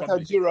 Different. No, that's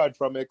a Gerard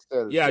from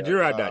Excel. Yeah,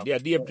 Gerard that. Yeah,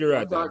 Dave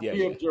Gerard that.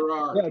 Dave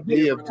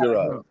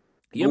Gerard.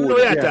 You know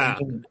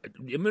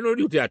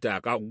you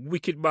attack. A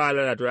wicked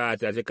baller that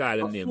right as you call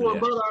him name.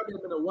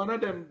 One of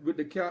them with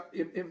the cat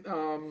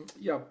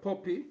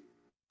Poppy.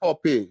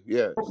 Poppy,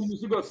 yes. Poppy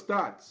used to go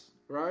stats,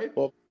 right?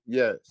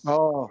 Yes.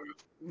 Oh.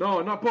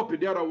 No, not Poppy,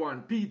 the other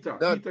one. Peter.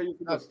 Peter used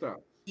to go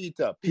stats.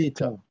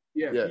 Peter.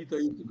 Yeah, yes. Peter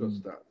used to go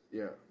start.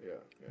 Yeah.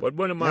 But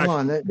Bonnie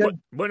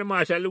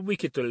Marshall look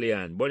wicked to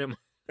Leon. In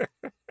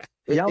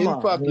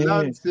fact,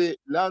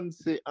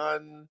 Lancy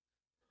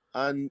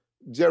and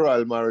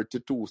Gerald married to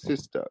 2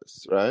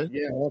 sisters, right?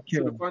 Yeah. Okay.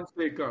 So the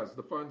Fonseca's.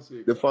 The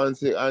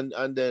Fonseca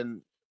and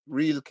then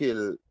Real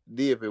Kill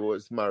Davey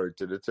was married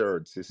to the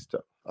 3rd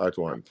sister at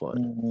one point.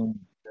 Mm-hmm.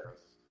 Yes.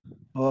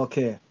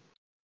 Okay.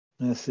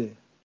 Let's see.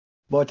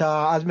 But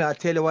as I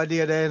tell you what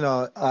they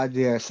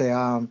say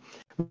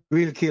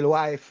Real Kill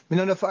wife. I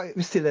don't know if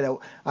we still there.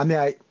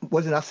 I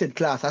was in a said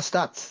class at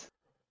stats.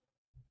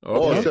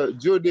 Okay. So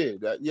Judy,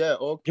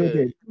 okay.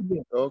 Judy.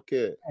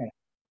 Okay.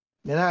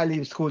 Then I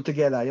leave school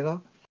together,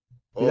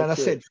 We're on a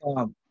said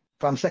farm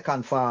from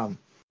second farm.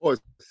 Oh,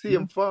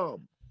 same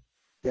farm.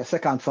 Yeah,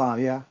 second farm,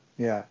 yeah.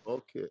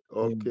 Okay.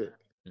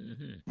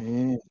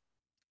 Mm-hmm.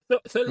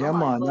 So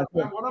man.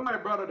 One of my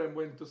brother them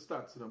went to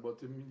stats,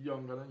 but him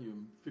younger than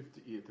you,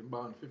 58, him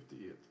born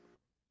 58.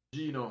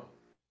 Gino.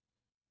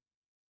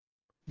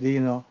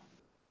 Yeah,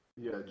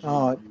 Gino.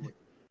 Oh. Him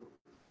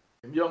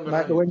younger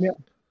than you.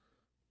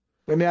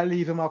 When I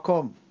leave him, I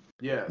come.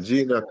 Yeah.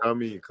 Gina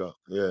Kamika,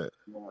 yeah.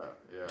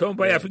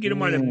 Tompa, you forget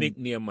him on them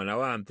nickname, man. I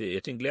want to.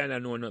 You think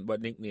Leon know nothing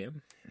but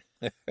nickname?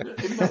 He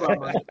never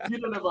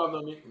have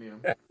no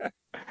nickname.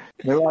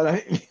 Tompa,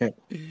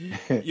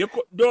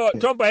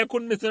 you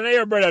couldn't miss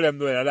your brother them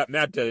doing that.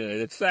 I tell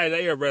you, the size of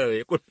your brother,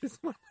 you couldn't miss.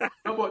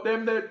 No, but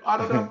them,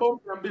 other than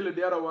Bumpy and Billy,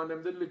 the other one,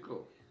 them did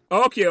little.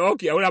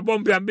 Okay. Well,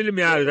 Bumpy and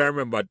Billy, I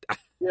remember.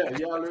 Yeah,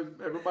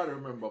 everybody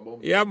remember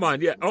Bumpy. Yeah,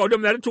 man. Yeah. Oh,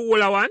 them are the 2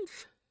 older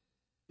ones?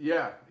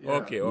 Yeah.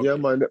 Okay. Yeah,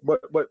 man.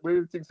 But what do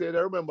you think? Say, I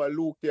remember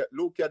Luke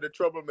had the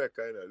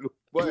troublemaker. Luke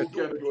had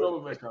the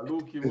troublemaker.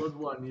 Luke, he was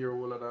 1 year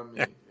older than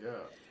me.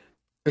 Yeah.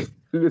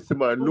 Listen,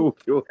 man, Luke.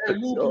 Luke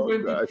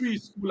went to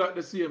preschool at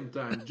the same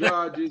time.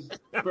 George is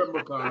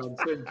Pembroke Hall and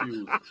St.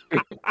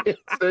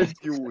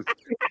 Hughes.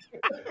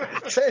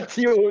 St.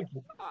 Hughes.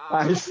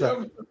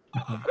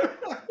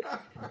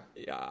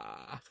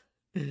 Yeah.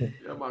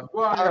 Yeah, man.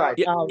 All right.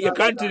 You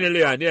continue,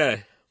 Leon, yeah.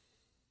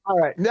 All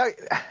right.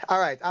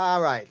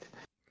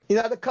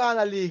 The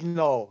corner league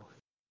now,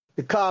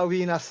 the car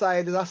we in a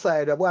side is a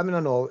side, but I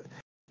don't know.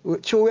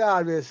 We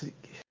always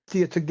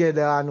stay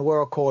together and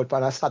work out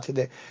on a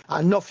Saturday.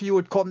 Enough you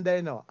would come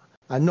there now.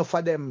 Enough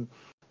of them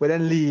will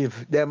then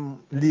leave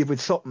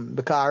with something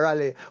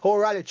because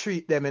Raleigh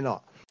treat them,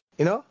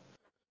 you know.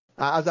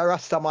 As a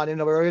Rasta man, you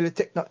know, we really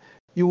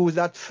use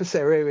that for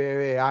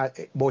say,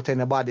 about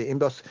anybody. Him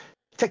just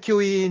take you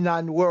in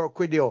and work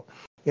with you,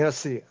 you know,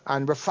 see,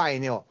 and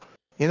refine you,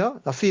 you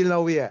know, I feel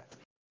no way,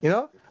 you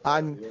know.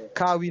 And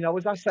Carwina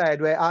was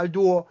aside where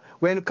although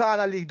when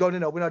Corner League done, you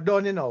know, we're not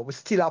done, you know, we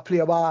still a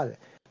play ball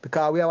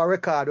because we have a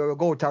record where we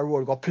go to a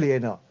road, go play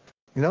now,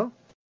 you know,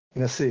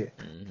 see.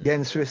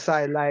 Against we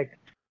side like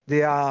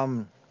the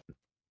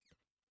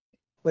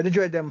where they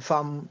dread them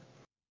from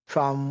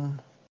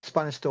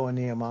Spanish Town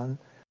here, man.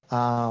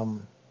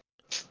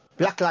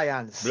 Black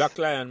Lions. Black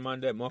Lion,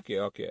 man, them. Okay,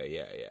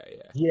 yeah.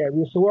 Yeah,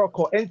 we used to work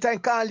out. Anytime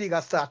Can League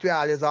start, we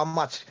always have a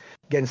match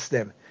against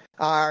them.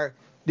 Or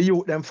the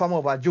youth them from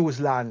over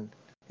Jewsland,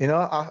 you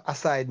know,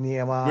 aside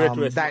name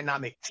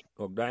Dynamic.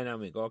 Oh,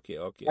 Dynamic, okay.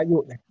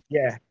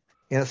 Yeah,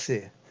 you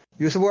see.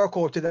 We used to work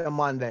out to them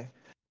Monday.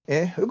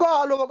 We go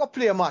all over, go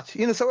play a match.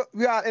 You know, so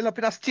we all end up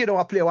in a stadium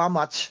and play one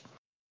match.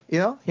 You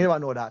know, you never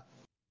know that.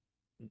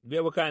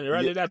 Yeah, we kind of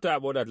really talk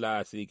about that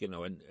last week, you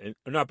know, and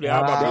not play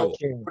Harbour View.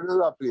 Who did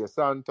that play?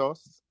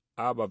 Santos?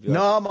 Harbour View.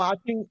 No, man, I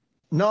think,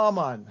 no,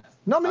 man.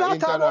 No, me not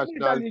talk about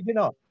Major League, you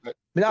know. Me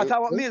not talk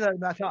about Major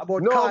League, I talk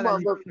about No,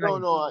 man, it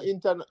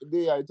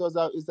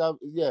was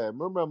yeah,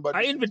 remember.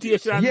 An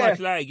invitation match,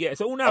 like, yeah.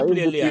 So who not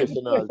play later?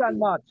 Invitation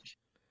match.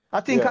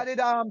 I think I did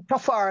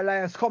Tafar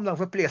Alliance come down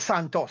for play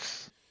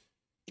Santos.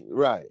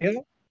 Right. You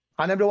know?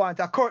 And them they want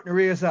a curtain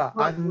raiser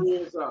and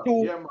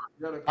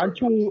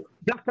two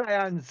Black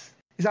Lions.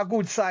 It's a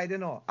good side, you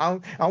know,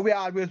 and we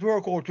always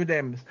work out with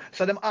them.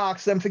 So them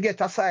ask them to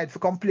get aside to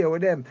come play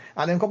with them,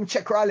 and then come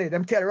check Raleigh.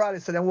 Them tell Raleigh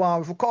so them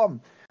want to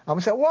come, and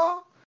we say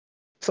what?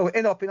 So we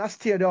end up in a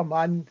stadium,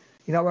 and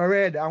you know we're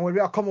red, and when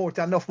we come out,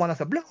 enough man I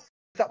say, "Blood,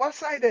 that what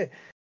side there?"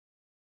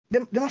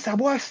 Them must say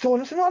Boy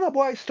Stone. I say, "No,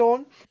 Boy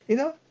Stone," you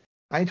know,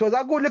 and it was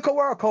a good little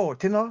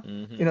workout, you know,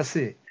 you know,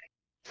 see.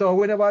 So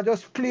whenever I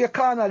just play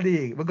Corner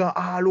League, we go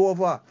all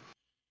over,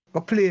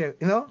 go play,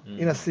 you know,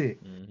 see,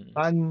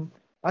 and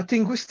I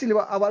think we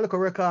still have a little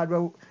record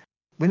where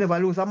we never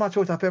lose a match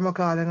out of Pembroke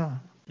Hall, you know,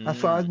 as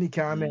far as me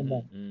can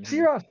remember.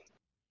 Serious.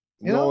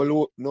 No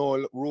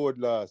road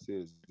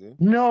losses. Eh?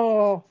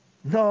 No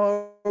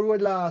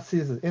road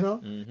losses, you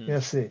know. You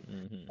see.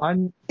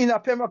 And in a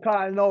Pembroke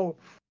Hall now,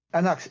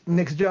 and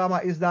next drama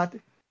is that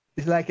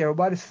it's like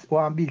everybody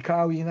want to beat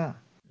Carwina.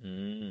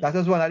 That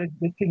is one of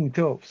the things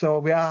too. So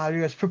we are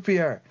always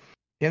prepared,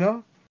 you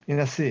know.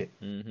 See.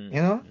 You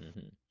know.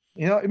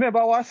 You know,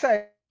 remember what I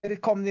said? They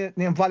come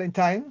named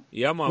Valentine.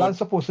 Yeah, man. I'm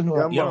supposed to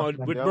know. Yeah, man.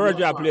 With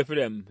Virgin play for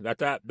them.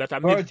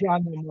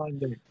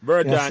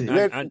 Virgin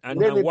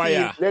and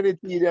Wire. Lenny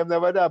T, them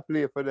never that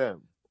play for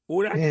them.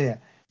 Who that? Yeah.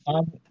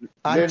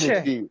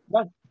 Lenny T.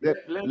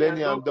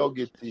 Lenny and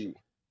Dougie T.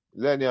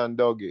 Lenny and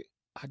Dougie.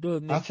 I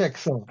don't know. I check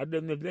so. I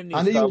don't know if Lenny.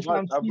 And they use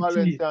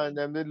Valentine,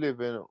 them they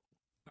live, you know.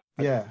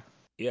 Yeah.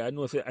 Yeah, I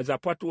know. So as a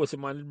Patosi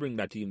man, bring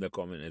that team that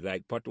come in. It's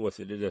like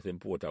Patosi, they just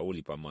import a whole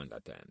heap of man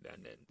that time.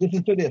 And then.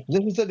 Listen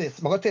to this.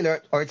 I'm gonna tell you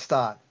how it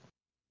start.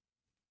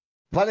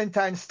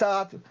 Valentine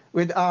start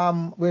with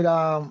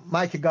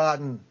Mikey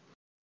Garden.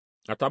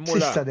 At a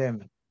Muller. Sister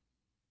them.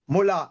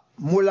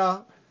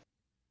 Muller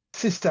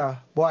sister,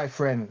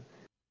 boyfriend,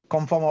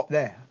 come from up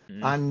there.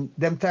 And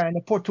them time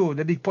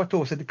the big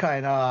Patosi, the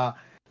kind of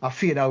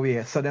fade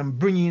away. So them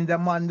bringing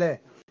them man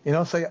there. You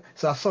know, so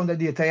Sunday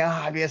day, you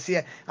always see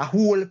a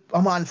whole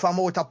man from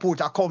out of port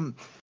come.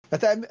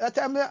 That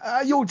time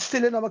a youth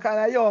still, you know, I'm kind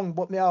of young,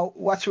 but me I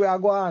watch where I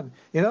go on,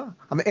 you know.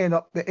 I end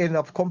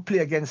up come play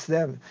against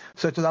them.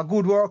 So it was a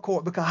good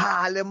workout because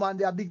all them man,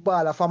 they are big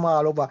baller from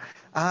all over.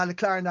 All the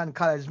Clarendon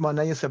College man,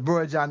 and you say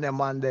Virgin and them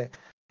man there,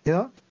 you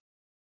know.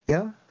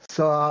 Yeah.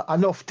 So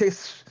enough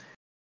tests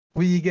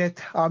we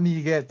get or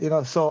me get, you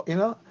know. So, you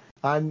know,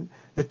 and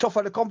the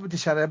tougher the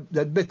competition,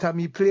 the better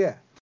me play.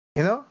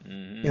 You know?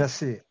 You know,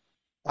 see.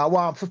 I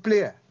want to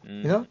play.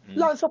 You know?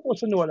 I'm supposed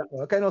to know that.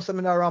 Okay, no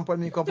seminar ramp when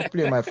me come to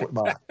play my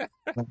football.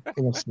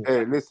 You know, see.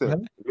 Hey,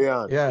 listen,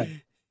 Leon. Yeah.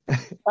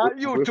 And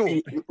you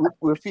too.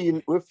 We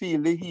feel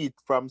the heat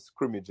from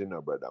scrimmage, you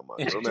know, brother,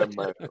 man.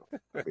 Remember,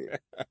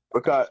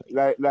 because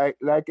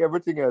like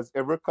everything else,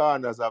 every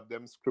corners have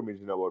them scrimmage,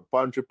 you know, but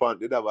Pantry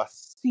Pant did have a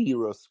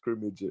serious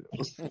scrimmage, you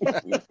know.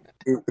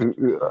 You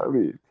know what I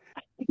mean?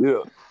 You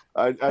know,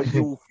 and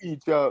you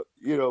feature,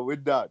 you know,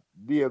 with that,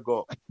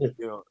 Diego, you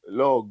know,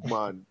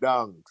 Logman,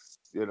 Danks,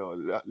 you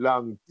know,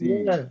 Lang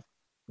T,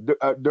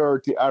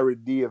 Dirty Harry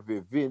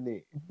Davy,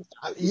 Vinny.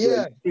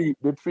 Yeah.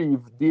 The three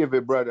Davy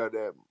brother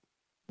them.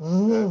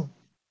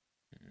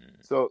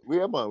 So we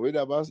have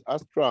a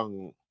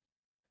strong.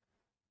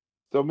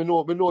 So we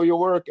know your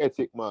work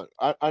ethic, man.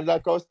 And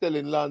like I was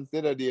telling Lance the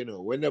other day, you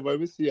know, whenever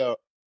we see her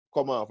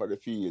come off of the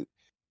field,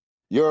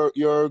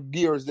 your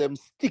gears them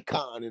stick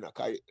on, you know,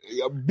 cause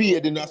you're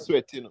bathed in a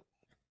sweat, you know.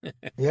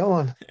 Yeah,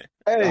 man.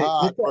 Hey,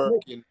 hard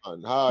working,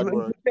 man. Hard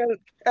work.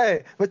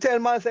 We tell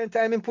man same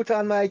time and put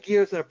on my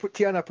gears or put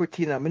on.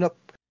 Me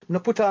no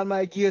put on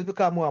my gears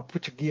because I want to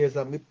put your gears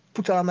on. Me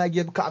put on my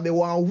gears because I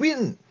want to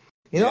win.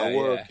 You know?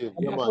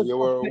 You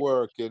were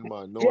working,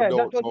 man. No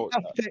doubt about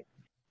that.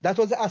 That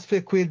was the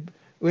aspect with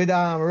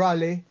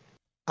Raleigh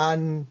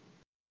and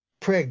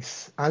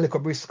Pregs and Lico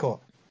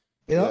Briscoe.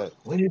 You know,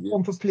 when you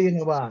come for playing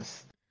the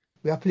boss,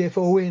 we are playing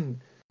for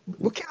win.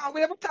 We can't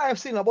win every time,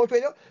 see, but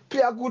when you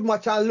play a good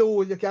match and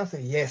lose, you can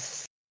say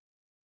yes.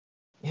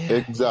 Yeah,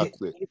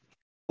 Exactly.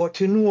 but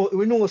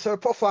we know sir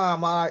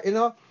performer, you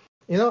know,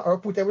 or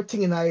put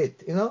everything in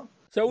it, you know.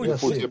 So which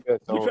one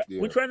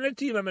of the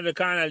team in the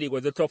Canada League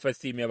was the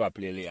toughest team you ever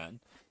played, Leon?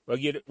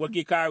 What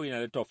get carrying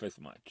the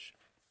toughest match?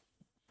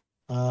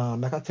 I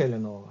can tell you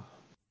now.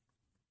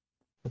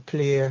 The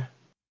player,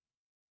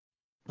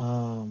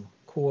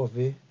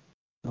 Covey,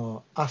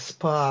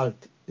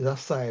 Asphalt is a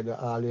side that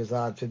always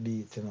hard to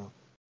beat, you know.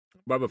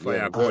 Baba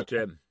Fire coach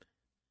him.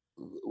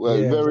 Well,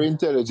 very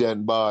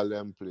intelligent ball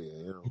them play,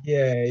 you know.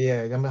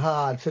 Yeah, them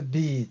hard to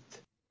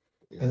beat.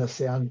 You know,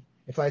 say, and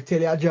if I tell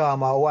you a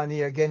drama 1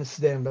 year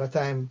against them, by the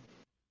time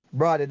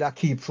brother that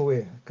keep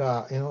away,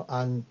 you know,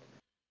 and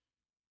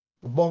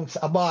bunks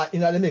about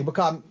in the league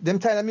because them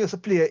time I used to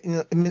play in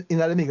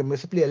the league, I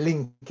used to play a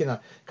link, you know,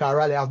 because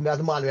Raleigh have me as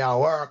the man where I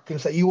work, and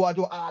say you want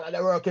to do all of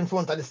the work in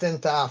front of the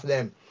centre of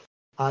them.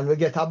 And we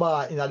get a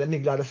ball in the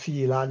middle of the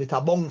field and it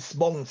a bounce,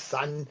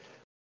 and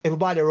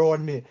everybody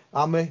around me.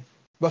 And me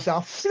go say,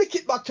 I flick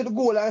it back to the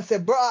goal and I say,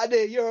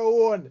 brother, you're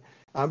on.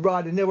 And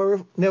brother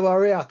never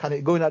react and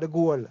it go into the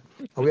goal. And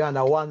we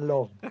under one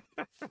love.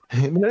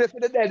 Me not for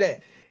the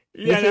dead.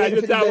 Yeah,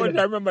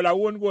 I remember that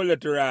one goal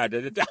at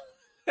the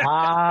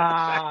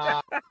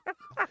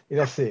you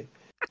know, see.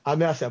 I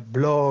mean, I said,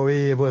 blow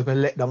away, but me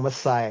let down my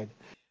side.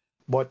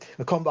 But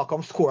we come back,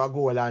 come score a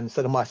goal and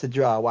so the match to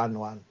draw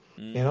 1-1.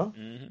 You know?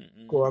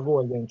 Score a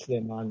goal against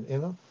them and, you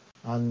know?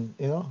 And,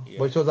 you know? Yeah.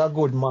 But it was a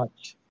good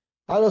match.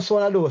 I just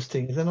one of those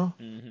things, you know?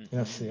 You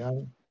know, see.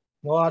 And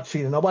no hard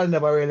feeling. Nobody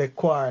never really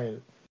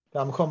quarrel.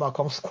 Come back,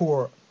 come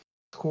score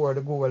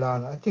the goal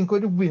and I think we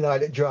win or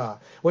the draw.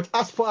 But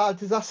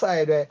Asphalt is a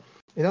side where,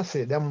 you know,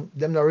 see, them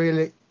not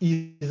really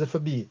easy for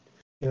beat.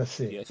 You know,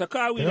 see. Yeah. So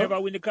can we never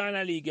win the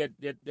Canada League at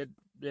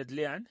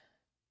Leon?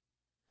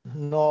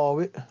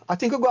 No, I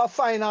think we got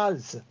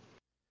finals.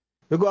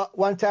 We got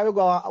one time we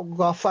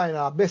got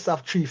final, best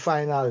of 3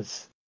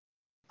 finals,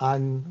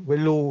 and we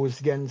lose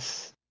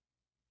against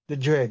the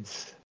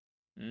Dreads.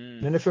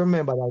 And if you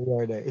remember that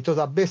year there, it was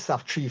a best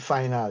of 3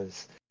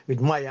 finals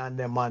with Maya and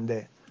them on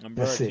there. And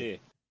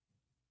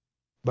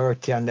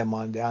Bertie and them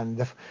on there, and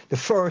the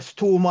first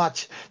 2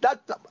 match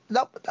that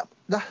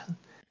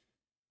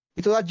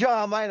it was a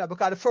drama, you know,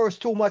 because the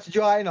first 2 match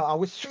draw, you know, and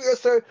we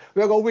seriously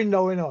we're gonna win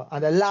now, you know,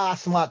 and the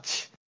last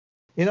match,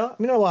 you know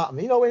what?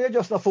 You know when you're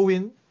just not for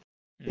win,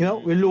 you know,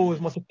 we lose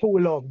must be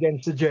 2-love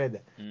against the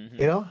Dread,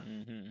 you know,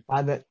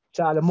 and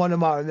so the Monday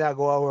morning I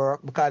go to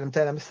work because I'm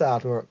telling them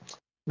start work.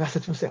 And I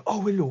said to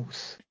myself, we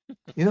lose.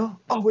 You know,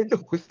 we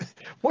lose.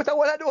 But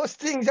one of those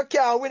things you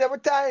can't win every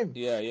time.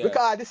 Yeah.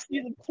 Because the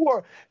season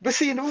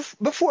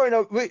before, you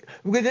know,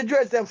 we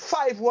address them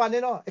 5-1,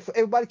 you know. If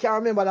everybody can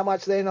remember the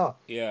match there, you know.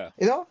 Yeah.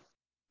 You know?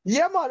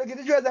 Yeah, man, we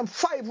address them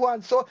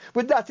 5-1. So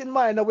with that in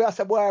mind, we are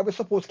saying, boy, we're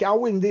supposed to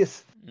win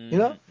this. You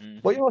know?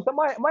 But you know, so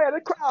my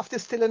the craft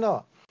is still, you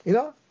know. You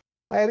know?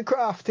 I had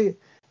crafty.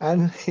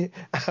 And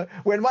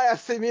when Maya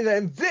see me,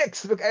 I'm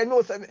vexed because I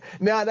know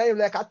me and him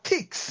like a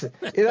ticks,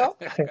 you know.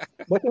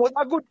 But he was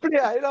a good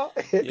player, you know.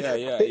 Yeah.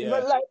 You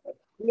know,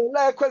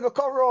 like when we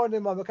come around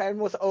him, because I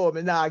must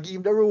me now give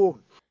him the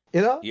room,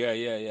 you know.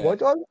 Yeah.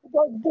 But it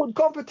was good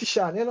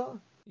competition, you know.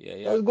 Yeah.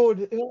 It was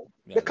good, you know.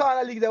 Yeah, the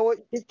Canada League,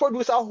 it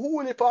produced a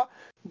whole heap of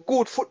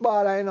good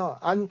footballer, you know,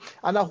 and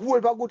a whole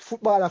heap of good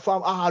footballer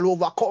from all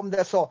over come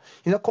there, so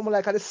you know, coming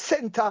like at the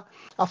center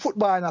of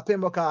football in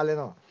Pembroke Hall, you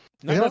know.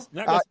 Not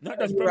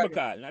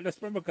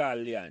just Pembroke Hall,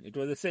 Leon. It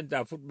was the centre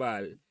of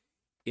football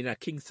in a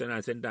Kingston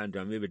and St.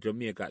 Andrew, maybe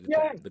Jamaica at the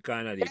time, the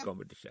Canada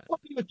competition.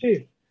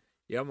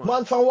 Yeah,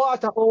 man from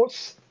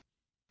Waterhouse,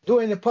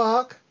 doing the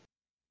park,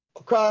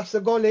 across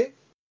the gully,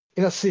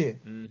 you know, see,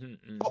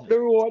 up the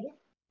road,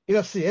 you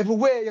know, see,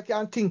 everywhere you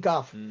can think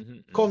of,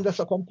 come just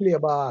to come play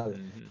ball,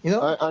 you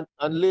know.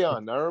 And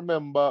Leon, I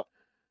remember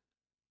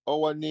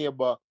our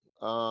neighbor,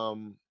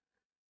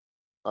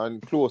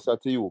 and closer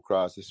to you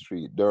across the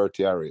street,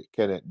 Dirty Harry,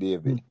 Kenneth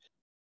David.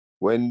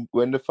 When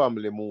the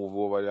family moved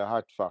over the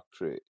hat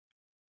factory,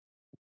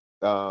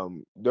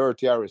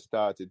 Dirty Harry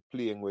started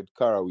playing with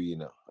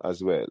Carawina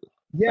as well.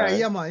 Yeah, right?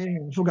 Yeah,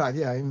 man. I forgot.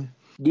 Yeah.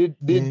 Did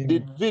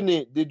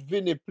Vinny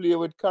play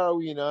with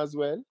Carawina as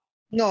well?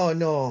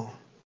 No.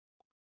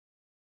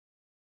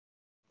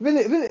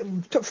 Vinny,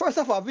 first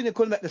of all, Vinny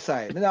couldn't make the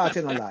side. I'm not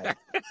telling a lie.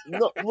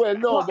 No,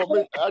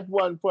 but at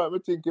one point, I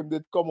think him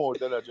did come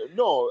out and I said,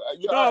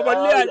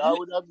 I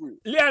would agree.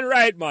 Leon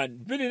right, man.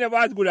 Vinny never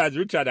as good as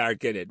Richard or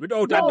Kenneth,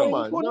 without a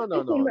doubt. No, not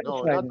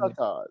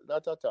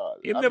at all.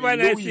 He never in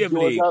the same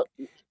league.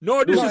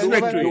 No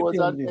disrespect to him. He was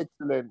an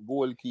excellent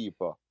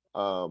goalkeeper.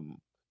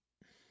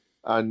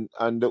 And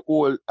the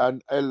old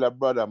and elder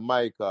brother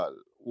Michael,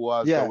 who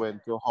also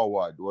went to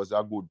Howard, was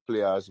a good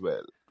player as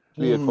well.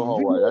 Played for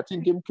Howard. I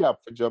think him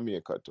capped for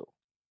Jamaica too.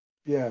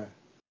 Yeah.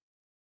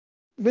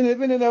 Vinny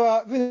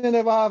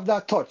never have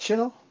that touch, you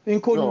know.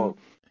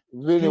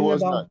 Vinny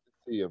was not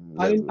the same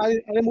And level.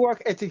 him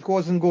work ethic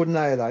wasn't good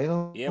neither, you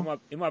know.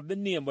 Him have the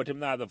name, but him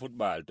not the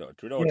football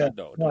touch, without Yeah, a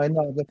doubt. no,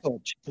 not the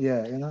touch.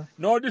 Yeah, you know.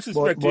 No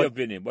disrespect to But your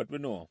Vinny, but we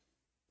know.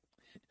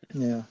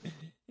 yeah.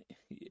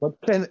 But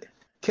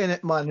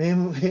Kenneth, man,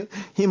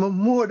 him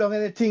more than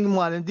anything,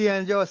 man,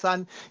 dangerous,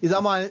 and he's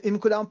a man, him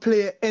could have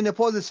play any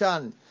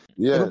position.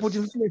 If you put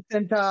him Yes. play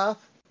centre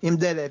half, him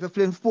dead. If you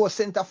play him post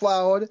centre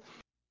forward,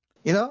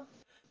 you know,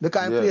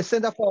 because he play Yeah.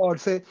 centre forward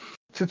for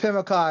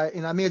Pembroke Hall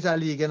in a major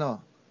league, you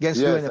know,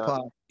 against Yes. Dwayne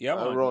Park. Yeah,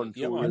 I man. run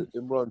Yeah, through man.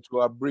 him run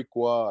through a brick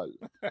wall.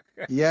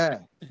 Yeah.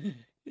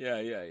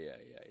 Yeah.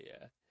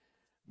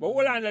 But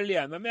hold on,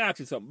 Leon, let me ask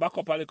you something. Back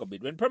up a little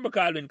bit. When Pembroke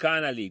Hall win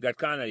Corner League,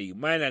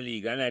 minor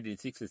league in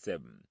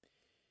 1967,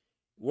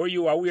 were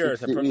you aware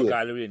that Pembroke 68.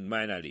 Hall win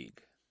minor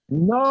league?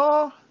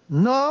 No,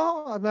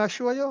 I'm not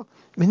sure you.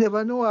 Me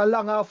never know how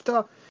long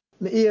after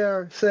me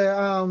hear say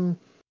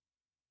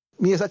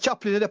me is a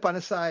chaplain up on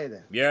the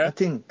side. Yeah? I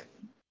think.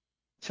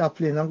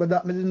 Chaplain, I'm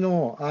that me didn't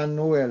know, and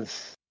who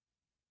else?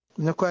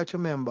 I don't quite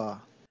remember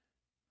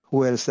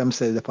who else them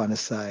said up on the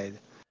side.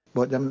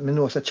 But them me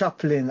know it's a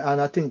chaplain,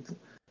 and I think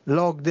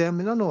log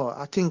them, I don't know.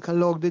 I think I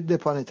logged it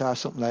up on it or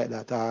something like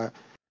that. Or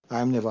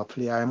I'm never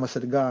play. I must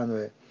have gone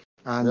away.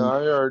 And Yeah,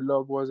 I heard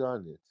Log was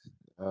on it.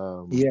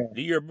 yeah.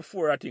 The year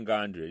before, I think,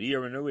 Andre. The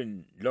year when they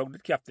win, Log the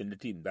captain the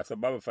team. That's a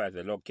Baba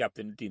Fighter. Log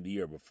captain the team the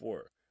year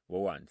before. We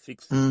won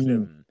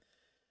 67.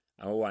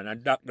 And we won.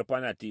 And docked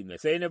upon that team.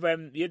 So you never,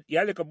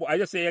 I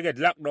just say you get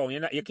locked down.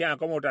 You can't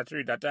come out of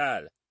street at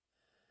all.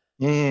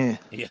 Yeah.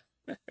 Yeah.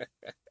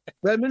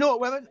 Well, me know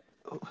when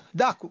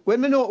Doc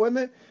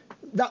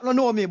Doc don't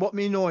know me, but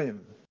me know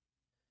him.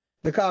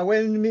 Because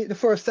when the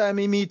first time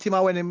me meet him,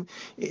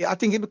 I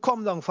think he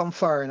come down from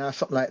foreign or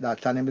something like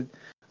that, and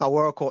I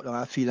work out and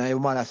I feel, and every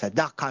man I said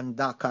Doc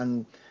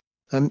and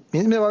me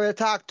never really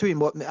talk to him,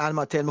 but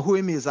I tell me who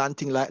him is and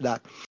things like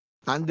that.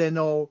 And then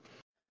now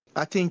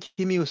I think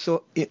him used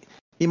to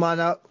him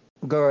and a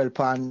girl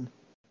pan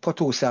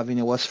Potosi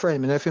Avenue was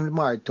friend. I don't know if he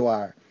married to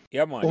her.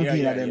 Yeah, man.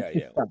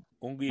 Yeah.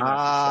 Ungina,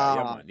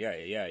 yeah, man.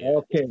 Yeah.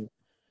 Okay.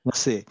 Let's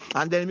see.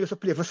 And then he used to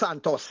play for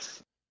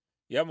Santos.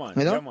 Yeah, man.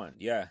 You know? Yeah, man.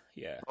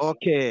 Yeah.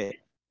 Okay.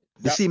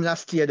 You see him in a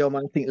stadium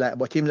and things like that,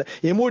 but he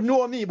would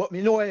know me, but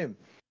me know him.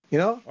 You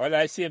know? Well,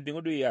 I same thing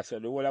we do here, so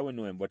the whole I will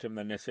know him, but him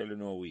not necessarily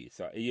know we.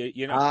 So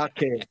you know.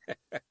 Okay.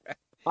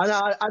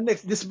 and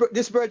next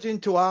this virgin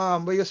to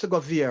we used to go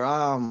there,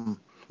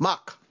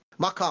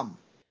 Macam.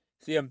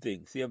 Same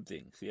thing.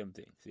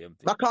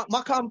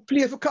 Macam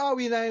play for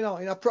Carwin, you know,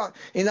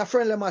 in a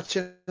friendly match,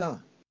 you know.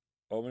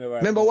 Oh,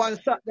 Remember one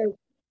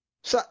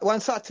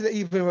Saturday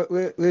evening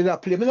we play. I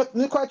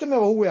don't quite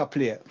remember who we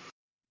play.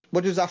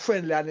 But it was a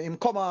friendly and him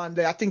come on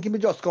there. I think he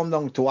just come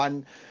down to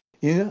and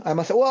you know, I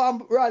must say, well,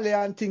 I'm rally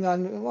and thing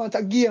and want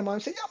a game. And I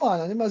say, yeah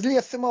man, and he must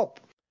lace him up.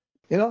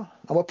 You know,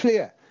 I'm a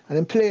player. And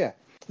then player.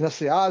 You know,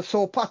 say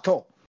also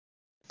Pato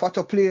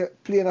play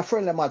in a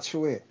friendly match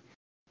away.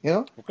 You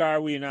know? Okay,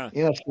 we now.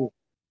 You know, so,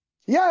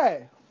 yeah.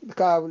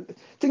 Because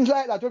things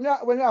like that,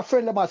 when you're a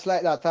friendly match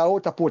like that, I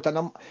out of put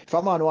and if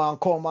a man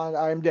want to come and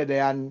I'm dead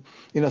there and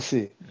you know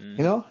see.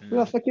 You know? You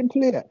know, fucking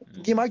play.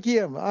 Give him a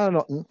game. I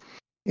don't know.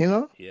 You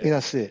know? Yeah, you know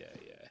see.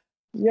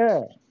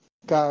 Yeah.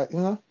 Cause, you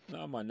know?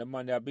 No man, the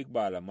man they a big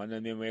baller, man.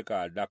 The name we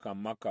call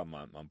Dakam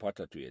Makam and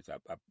Potter to it. A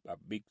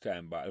big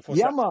time ball.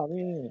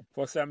 Man.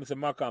 First time Mr.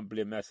 Makam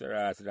play Mr.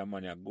 Ross, that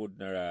man a good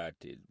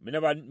narrative. Me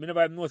never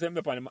know him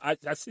upon him. I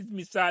since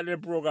me started the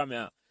program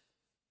here,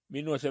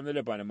 me know him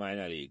upon the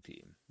minor league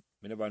team.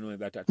 Me never know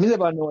that. Me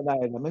never know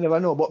neither. Me never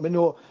know, but me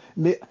know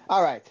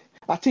all right.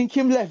 I think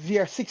him left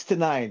Veer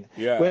 69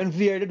 when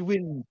Veer did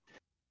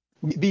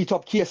beat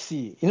up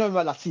KC. You know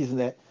remember that season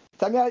there?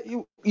 So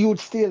me you would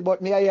still,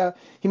 but me I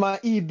him and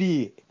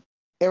EB,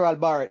 Errol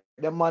Barrett,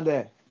 them man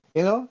there.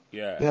 You know?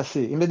 Yeah. You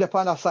see, him the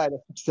on the side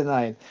of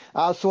 69.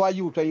 Also a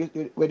youth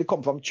where they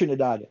come from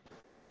Trinidad.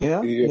 You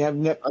know? Yeah.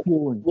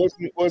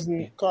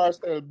 Wasn't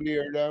Carcel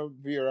Blair down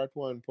Veer at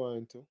one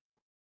point too?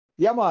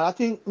 Yeah man, I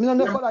think me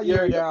know for that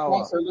year there.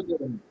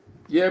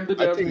 Yeah,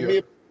 I think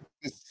maybe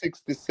the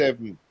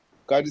 67.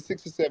 Because the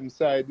 67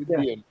 side is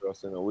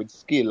dangerous, you know, with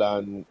Skill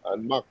and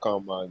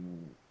Macam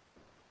and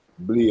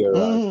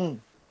Blair.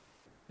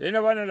 You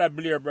never know that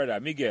Blair brother,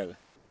 Miguel.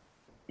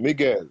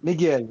 Yeah.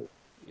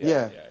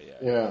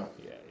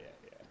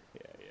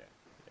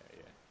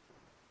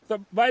 So,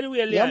 by the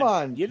way, Leon,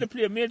 man. you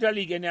play Major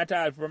League any at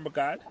all from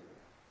Bacard?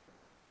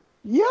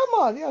 Yeah,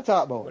 man. Yeah,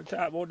 talk about. Well,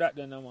 talk about that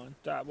then, man.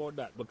 Talk about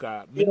that.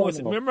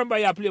 Because remember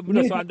you play with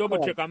us and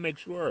double check and make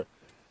sure.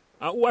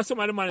 And who was some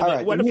of the man?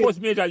 Right. What the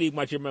first Major League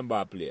match you remember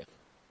I play?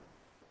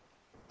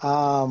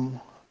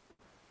 The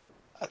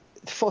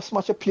first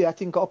match I play, I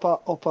think, up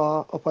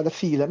the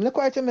field. I don't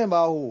quite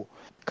remember who.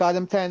 Because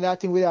them time that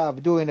thing we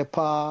have doing the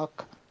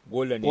park.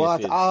 Golden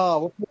Aces.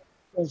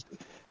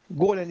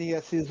 Golden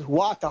Aces,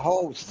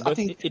 Waterhouse. I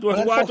think it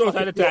was Waterhouse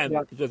at the time.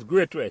 It was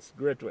Great West.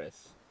 Great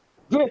West.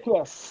 Hill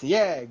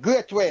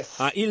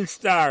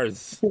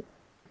Stars.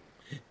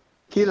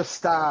 Hill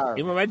Stars.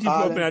 You remember I did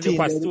open at the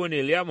Pastone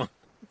Hill, yeah,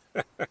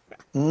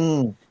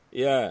 man?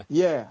 Yeah.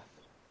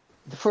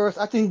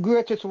 I think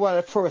greatest one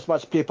of the first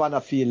match play on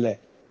the field there.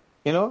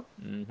 You know?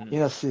 Mm-hmm. You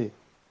know, see.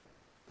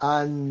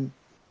 And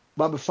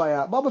Bobby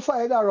Fire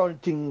that run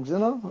things, you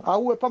know. I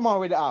hope I'm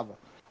already have.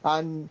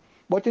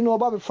 But you know,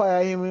 Bobby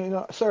Fire, him, you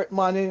know, certain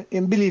man,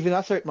 him believe in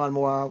a certain man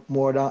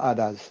more than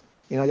others.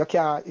 You know, you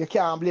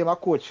can't blame a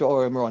coach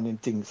for him running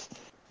things.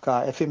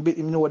 Cause if him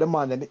know the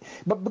man, then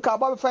but because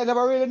Bobby Fire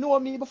never really know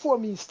me before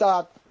me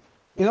start,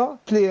 you know,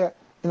 play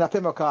in a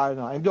Pembroke Hall, you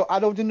know. I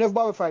don't think if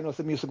Bobby Fire knows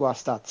me used to go at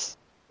stats.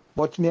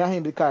 But me and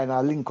him the kind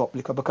of link up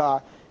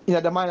because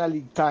in the minor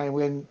league time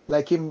when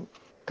like him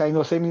kind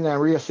of say me in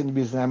racing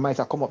business, I might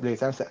have come up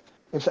later and say,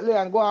 if say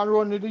Leon go and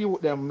run with the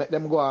youth them, make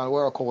them go and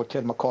work out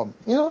till me come.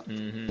 You know?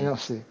 Mm-hmm. You know,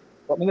 see.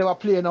 But me never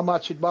play no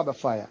match with Bobby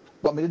Fire.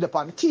 But me did up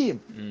on the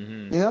team.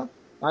 Mm-hmm. You know?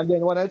 And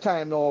then one at a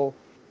time now,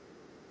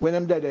 when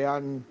them dead there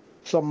and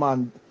some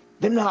man,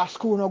 them not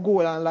score no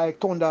goal and like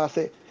Thunder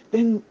say,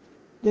 then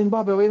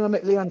Bobby, we don't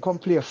make Leon come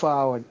play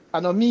forward.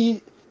 And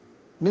me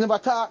never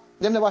talk,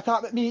 them never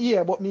talk with me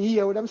here, but me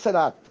hear with them say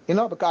that, you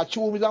know, because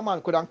Chu with a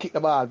man couldn't kick the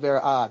ball very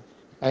hard.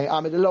 And I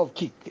made the love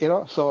kick, you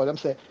know, so them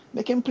say,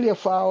 make him play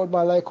forward,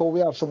 but like how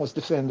we have so much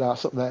defender or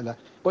something like that.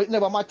 But it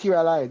never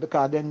materialized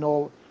because then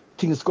now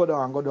things go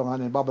down,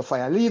 and then Bobby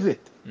Fire leave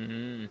it,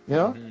 Mm-hmm. you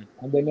know,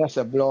 Mm-hmm. and then there's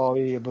a blow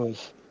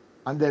Abels.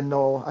 And then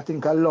now, I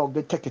think a log,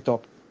 they take it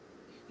up.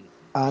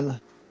 And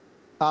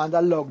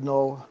the log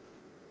now,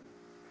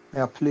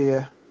 I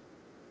play,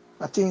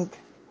 I think,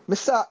 me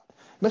start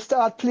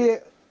play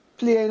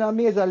in a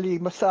major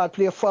league, I start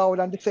play forward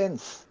and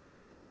defense.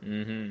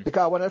 Mm-hmm.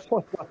 Because when I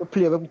first got to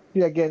play, we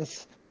play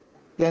against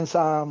we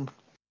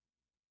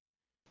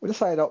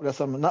decided out there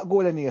something, not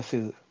Golden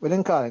Aces. We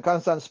didn't call it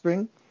Kingston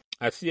Spring.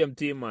 A CM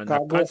team, man.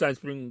 Kingston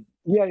Spring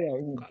Yeah.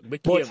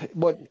 became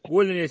But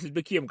Golden Aces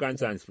became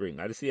Kingston Spring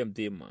at the same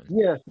team, man.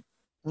 yeah.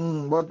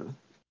 But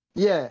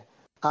yeah.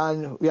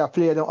 And we are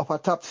playing them up a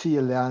top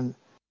field and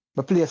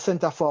we play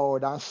centre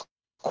forward and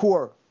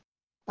score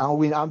and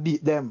win and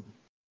beat them.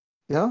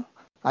 You know?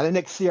 And the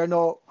next year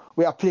now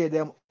we are playing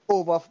them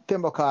over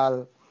Pembroke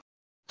Hall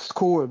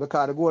school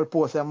because the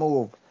goalpost they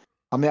move.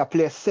 And we are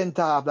play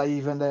centre half that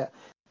even there.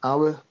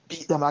 And we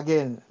beat them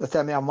again. That's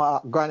time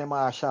I'm Granny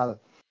Marshall.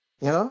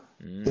 You know?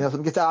 Mm. You know, so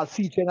we get all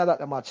feature in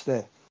that match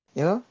there.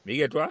 You know? Me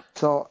get what?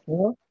 So, you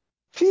know,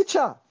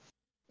 feature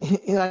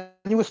in a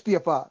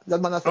newspaper.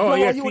 That man has said, Oh,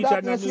 yes, you feature that,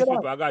 in the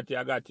newspaper. I got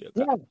you.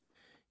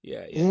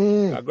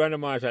 Yeah. Grandma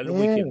Marshall, the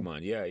wicked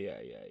man. Yeah.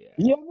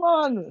 Yeah,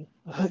 man.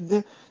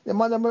 The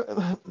man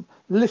that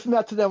lift me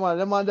up to them, man.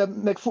 The man that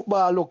make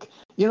football look,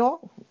 you know?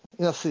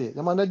 You see,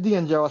 the man that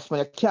dangerous, man.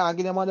 You can't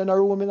get the man in a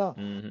room, you know?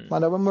 Mm-hmm.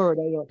 Man that will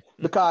murder you.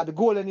 Because the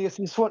Golden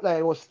Aces front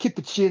line was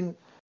Kipichin,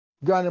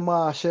 Granny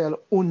Marshall,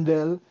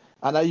 Undel,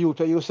 and a youth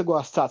who used to go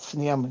to stats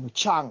name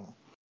Chang.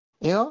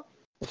 You know?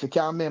 If you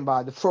can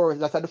remember, that's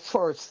the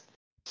first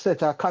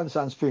set of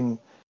Kingston Spring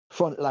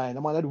front line.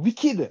 The man that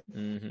wicked.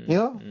 Mm-hmm. You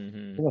know?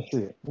 Mm-hmm. You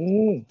see.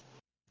 Mm.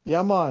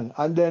 Yeah, man.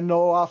 And then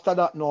now, after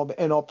that, now, we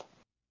end up.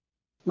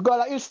 We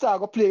got a Hillstar,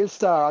 go play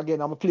Hillstar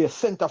again, and we play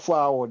centre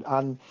forward.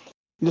 And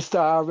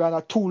Hillstar, we are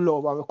not too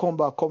low, and we come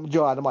back,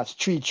 draw the match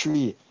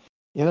 3-3.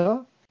 You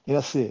know?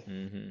 You see.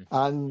 Mm-hmm.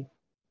 And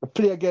we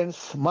play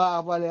against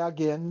Marvally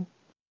again,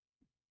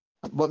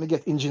 but we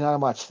get injured in the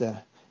match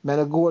there. Man,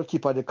 the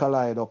goalkeeper, they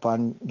collide up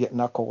and get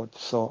knocked out.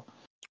 So,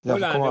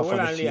 Hold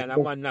on, Leon.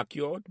 I'm going to knock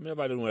you out. I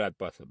never know that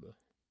possible.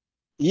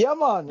 Yeah,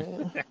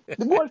 man.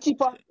 The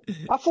goalkeeper,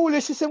 a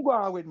foolish system go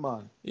on with,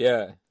 man.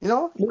 Yeah. You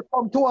know, you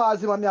come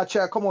towards him and I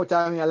try to come out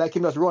and like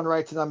him just run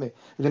right in me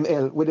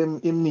with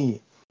him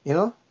knee. You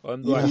know?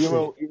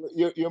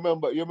 You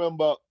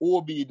remember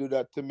OB do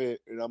that to me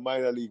in a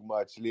minor league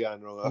match,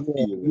 Leon on a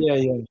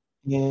field.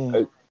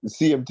 Yeah.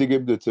 See him take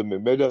him to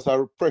me. I just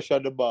pressure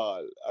the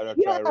ball and I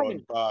try to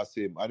run past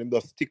him and him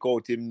just stick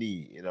out him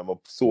knee and I'm a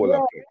soul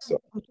of it.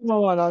 So. You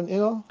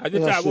know? I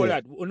just talk about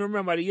that. You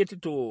remember the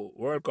 82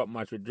 World Cup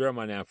match with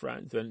Germany and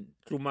France when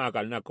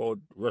Schumacher knocked out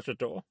Russia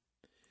too?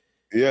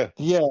 Yeah.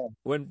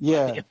 And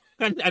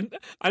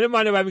the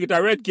man never get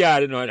a red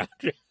card, you know that.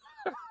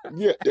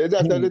 Yeah,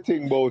 that's the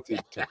thing about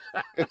it.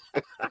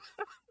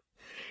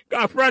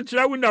 Because France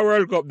should win the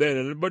World Cup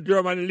then, but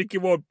Germany lick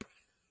him up.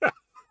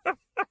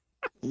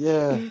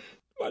 Yeah.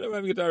 But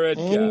never get a red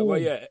card.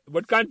 But yeah,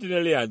 but continue,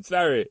 Leon.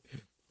 Sorry.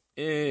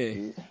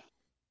 Yeah.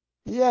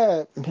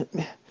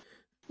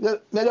 They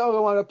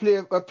don't want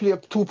to play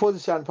two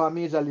positions for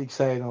major league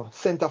side, you know,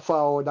 centre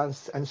forward and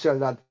shell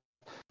that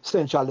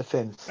central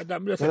defense.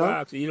 I'm just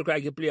asking, you look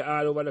like you play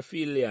all over the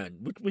field,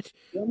 Leon. Which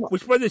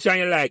position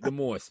you like the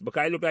most?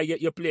 Because you look like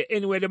you play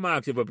anywhere the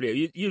marks you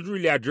play. You're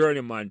really a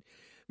journeyman.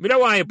 I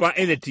don't want you on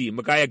any team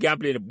because you can't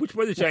play. Which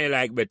position you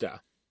like better?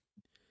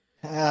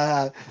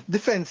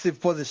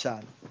 Defensive position.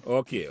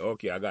 Okay,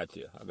 I got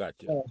you.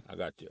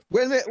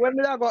 When they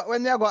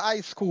go high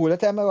school, the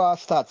time I go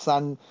stats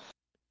and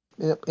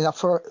in a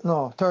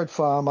third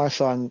form or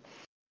so, and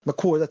my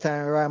coach at the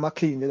time Ryan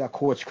McLean did a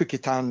coach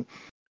cricket and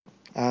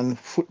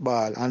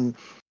football and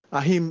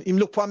him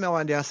look for me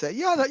one day and say,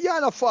 you're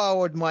not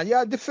forward, man,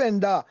 you're a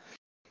defender.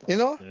 You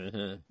know?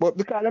 Mm-hmm. But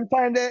because them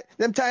time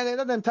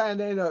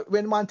they, you know,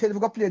 when man tell you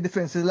go play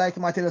defense, it's like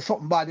man tell you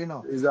something bad, you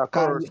know. It's a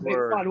Because curse they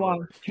word, man man.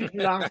 want kick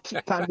and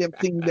kick and them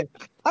thing there.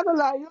 I don't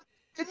lie,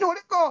 you know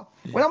they go.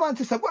 When a man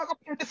say, go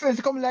play defense,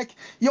 you come like,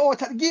 you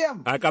out of the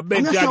game. Like a And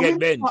bench, that's I how we get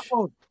bench. talk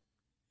about.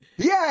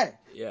 Yeah.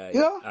 Yeah, You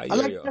know? I And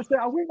hear like you. I say,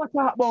 we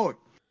talk about.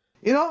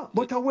 You know?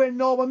 But when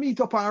now we meet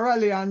up and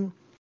rally and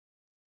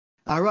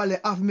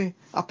have me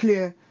I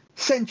play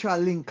central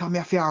link and me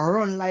have to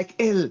run like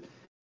hell.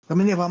 I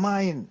me never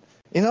mind.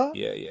 You know?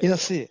 Yeah. You know,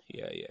 see.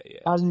 Yeah.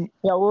 And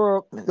the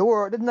work,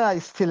 the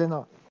nice still, you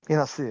know. You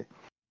know, see.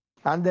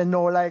 And then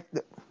now, like,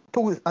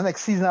 the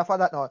next season after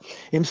that now,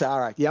 him say,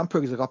 all right, Ian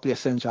Priggs going to play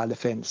central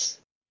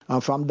defense.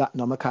 And from that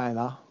now, I kind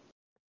of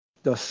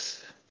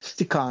just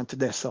stick on to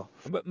this, so.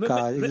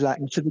 Because it's like,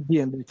 into the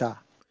game better.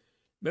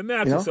 Let me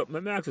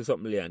ask you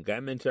something, Leon. I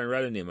mentioned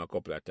Raleigh name a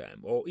couple of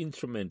times. Or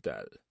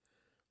instrumental.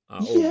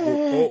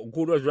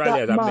 Good was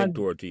Raleigh as a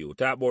mentor to you.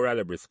 Talk about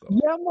Raleigh Briscoe.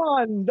 Yeah,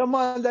 man. The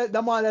man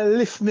that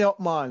lift me up,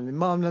 man. The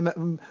man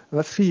that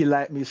I feel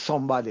like me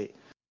somebody.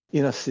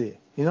 You know, see.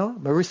 You know?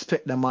 I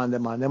respect the man. The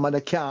man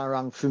that can't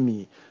rank for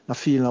me. I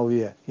feel no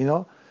way. You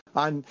know?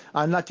 And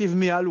not even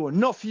me alone.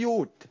 Enough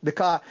youth.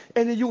 Because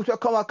any youth will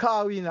come a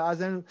car, you know,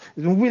 as in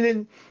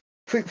willing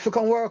to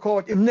come work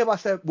out. Him never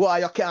say, boy,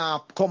 you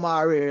can't come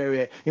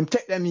here. Him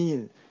take them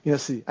in. You know,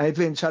 see. And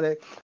eventually,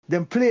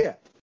 them play.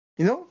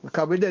 You know,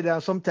 because we did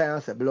that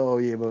sometimes, I say, blow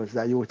away, but it's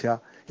that youth here,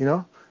 you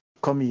know,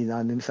 come in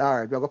and him say, all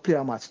right, we're going to play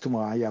a match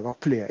tomorrow, you're going to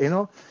play, you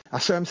know. I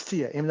saw him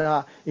stay. Him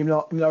not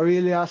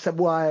really say,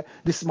 boy,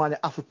 this man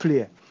have to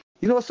play.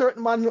 You know,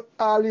 certain man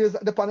always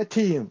upon the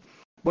team,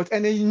 but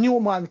any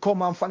new man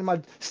come and find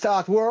him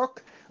start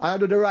work and I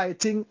do the right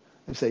thing,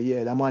 him say,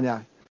 yeah, the man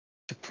here,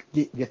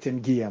 get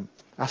him game.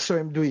 I saw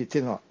him do it,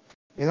 you know.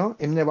 You know,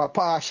 him never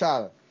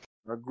partial.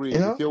 Agree. You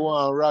know? If you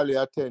want to rally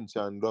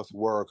attention, just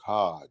work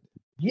hard.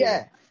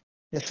 Yeah.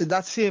 Yes,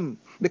 that's him.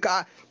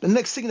 Because the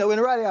next thing that when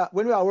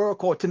we are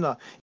work out, you know,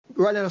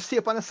 rather than stay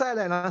up on the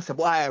sideline and say,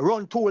 boy, I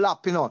run 2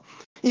 lap, you know.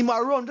 He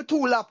might run the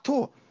 2 lap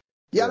too.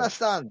 You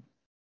understand?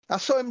 I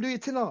saw him do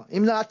it, you know.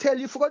 Him not tell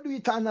you if you do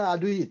it and not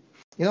do it.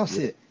 You know,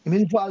 see. Him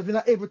involved in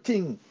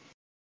everything.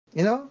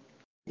 You know?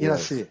 You know,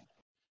 see.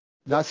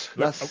 That's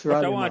But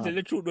Raleigh, I want to man.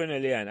 tell the truth when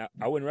Leon.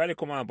 I when Raleigh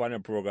come on the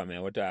program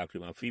and what I ask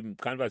him, and film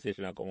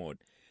conversation I come out.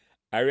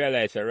 I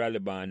realized that Raleigh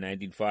born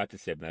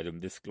 1947, I don't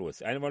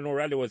disclose. I never know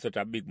Raleigh was such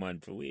a big man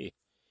for we.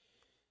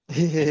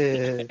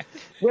 Yeah.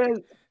 Well,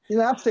 you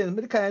know, I'm saying,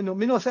 but kind of,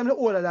 me know say I'm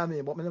older than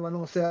me, but me never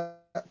know say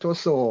it was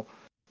so,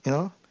 you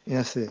know,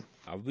 see.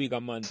 A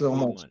bigger man So for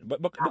you, much. man.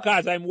 But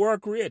because I'm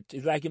work rate,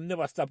 it's like him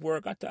never stop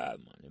work at all,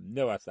 man. Him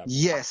never stop.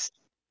 Yes.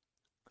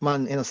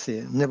 Man, you know,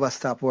 see, never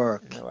stop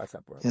work. Never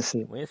stop work. You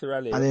see. When you see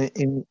Raleigh,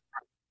 And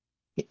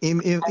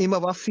him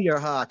have a fear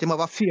heart. Him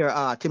have a fear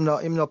heart. Him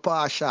no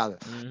partial.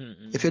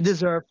 If you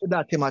deserve for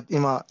that,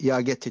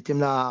 you get it. Him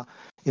not,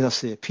 you know,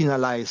 see,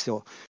 penalize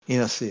you. You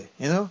know, see.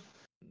 You know?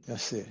 You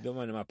see. the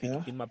man him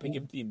pick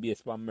him team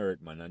based on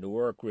merit, man, and the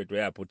work rate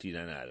where I put in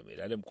and all of it.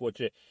 And them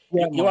coach, you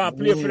want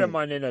to play for them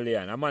man in the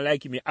lane. A man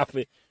like him, you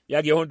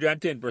give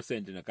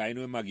 110%, you know, because I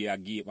know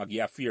him give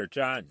a fair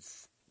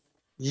chance.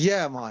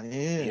 Yeah, man.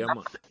 Yeah,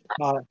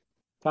 man.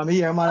 From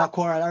here, man, I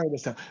quarrel already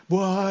say,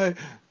 boy,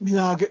 me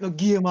not get no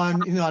game,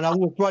 man. You know, and I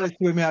will probably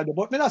say me,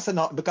 but me not say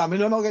nothing because me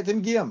don't get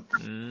him game.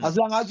 As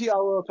long as you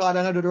work hard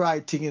and do the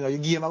right thing, you know, your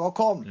game will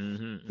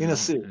come. You know,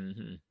 see.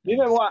 You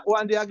know,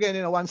 one day again,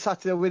 you know, one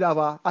Saturday we'd have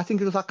I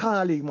think it was a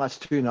Canada League match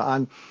too, you know,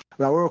 and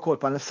we work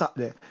out on a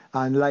Saturday,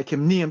 and like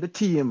him named the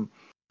team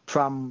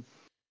from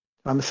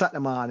Saturday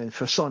morning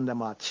for Sunday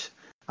match,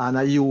 and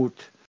a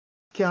youth.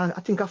 I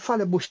think I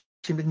follow Bush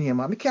in the name,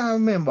 I can't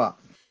remember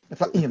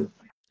if I him.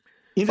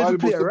 He didn't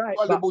play right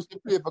back. Bush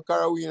play for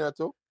Carolina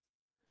too?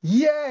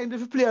 Yeah, he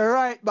didn't play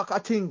right back, I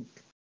think.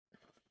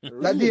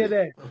 That day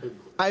there.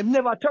 I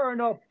never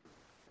turn up.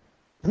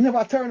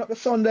 The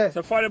Sunday.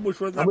 So Folly Bush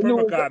was a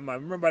Pembroke Hall,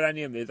 man. Remember that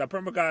name? It's a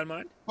Pembroke Hall,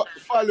 man.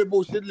 Folly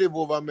Bush did live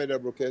over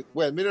Meadowbrook.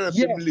 Well, me don't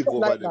live over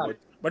like there,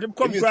 but him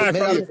come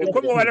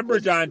over the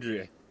bridge,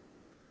 Andre.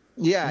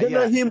 Yeah.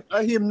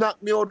 Him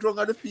knock me out wrong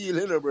at the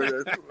field, you know,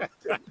 brother.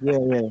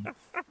 Yeah.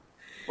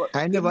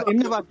 He never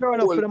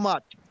turn up for the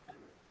match.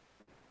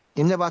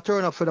 He never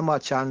turn up for the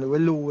match, and we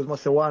lose,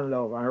 must say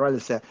 1-0, and Raleigh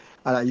say,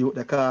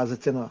 the cause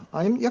it, you know.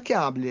 And you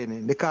can't blame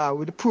him, because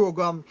with the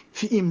program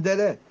for him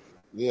there,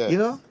 yeah. You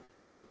know?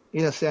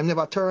 You know, say I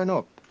never turn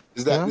up.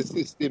 Is that the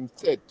system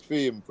set for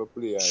him for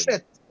play?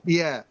 Set,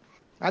 yeah.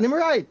 And him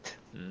right.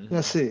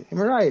 You see, him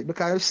right,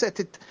 because I set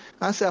it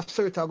and say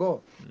after it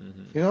ago.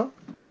 You know?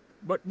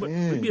 But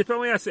based on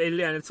what you say,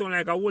 Leon, it sounds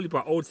like a whole heap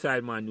of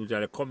outside man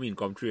usually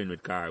come train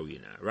with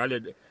Carolina.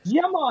 Rather,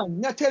 yeah,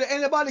 man. I tell you,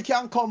 anybody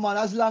can come, man,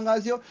 as long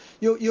as you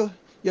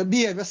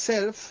behave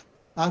yourself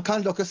and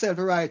conduct yourself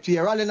the right way.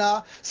 Rather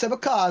now, say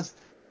because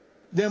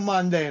them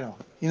man there,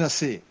 you know,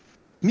 see.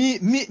 Me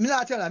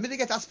not tell him, me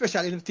get a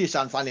special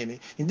invitation from him.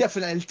 He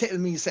definitely tell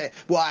me, say,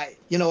 boy,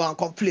 you know, I'm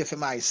come play for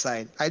my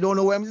side. I don't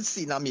know where I'm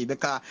seeing on me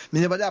because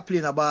me never there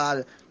playing a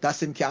ball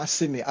that him can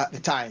see me at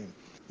the time.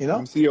 You know?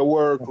 You see your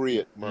work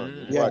rate,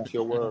 man. Yeah. Watch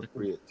your work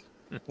rate.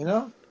 You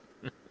know?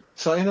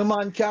 So,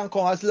 man can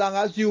come as long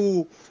as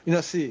you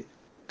see.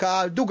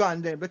 Because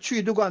Dugan them, the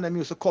 3 Dugan them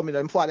used to come in,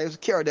 them father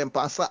used to carry them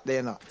on Saturday,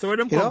 you know. So where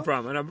them come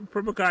from? And I'm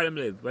probably call them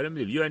live. Where them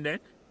live? You and them?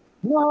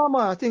 No,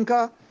 man, I think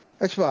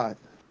that's what. I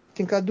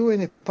think I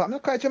doing it. I'm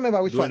not quite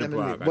remember which one them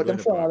live. But them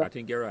father, I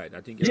think you're right.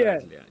 Right,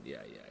 Leon. Yeah.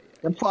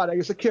 Them father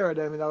used to carry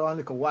them in a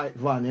little white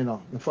van, you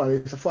know. The father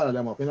used to follow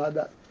them up, you know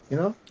that, you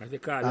know. I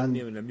think call them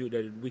name in the mute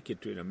that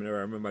wicked to them. I never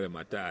remember them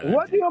at all.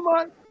 What do you,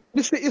 man?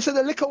 You see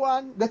the little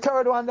one, the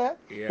third one there?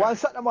 Yeah. One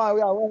Saturday morning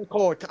we are one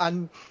court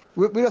and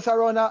we just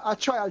run a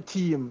trial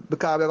team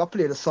because we ever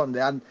play the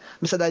Sunday and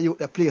I said that you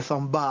play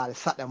some ball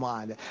Saturday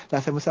morning.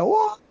 That's when I said,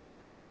 what?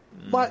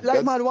 But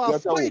like man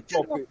want to fight.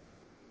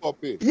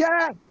 Puppy.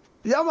 Yeah,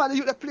 man,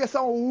 you play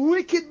some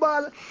wicked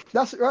ball.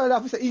 That's right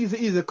off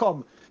easy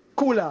come.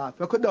 Cool off.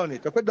 We could done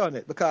it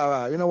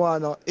because you know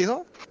what, you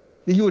know?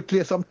 The youth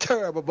play some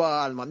terrible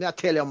ball, man. I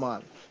tell you,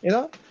 man. You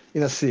know,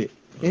 see.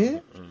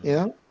 You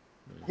know?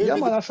 Yeah,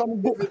 man, that's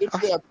some good. Maybe they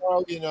play a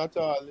Carolina at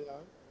all,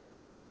 yeah.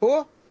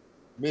 Who?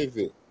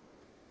 Maybe.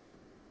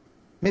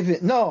 Maybe they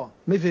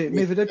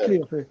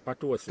play for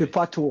Patosi. the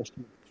Patosi.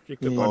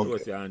 Strictly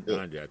Patosi and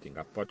Andre, I think.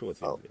 Patosi is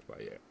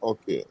there, yeah.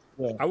 Okay.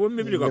 Yeah. I wouldn't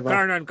maybe go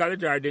Carnan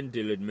College or didn't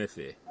deal with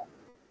Messi.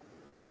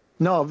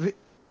 No,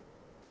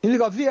 you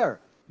got Vier.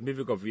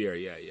 Maybe go Vier,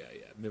 yeah.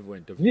 Maybe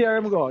went to Vier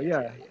him go,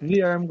 yeah.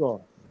 Vier him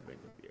go.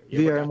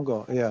 Vier him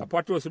go, yeah.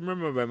 Patosi,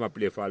 remember when I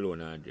play for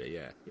Alone, Andre,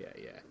 yeah.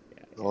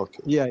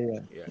 Okay. Yeah.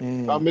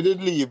 I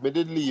did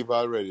leave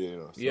already, you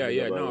know. So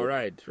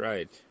right.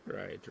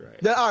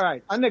 Then, all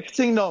right, and next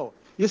thing now,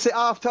 you see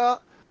after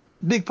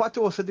Big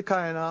Patosi the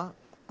kind of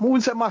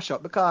move say mash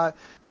up because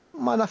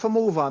man have to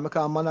move on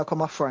because man have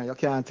come a friend. You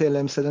can't tell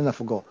them say they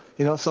never go.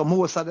 You know, so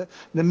most of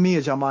the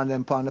major man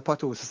them on the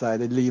Patosi side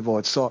they leave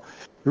out. So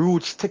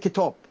Roots take it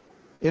up,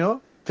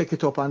 and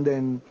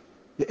then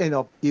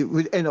you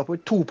will end up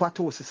with 2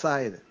 Patosi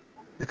side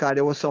because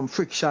there was some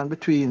friction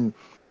between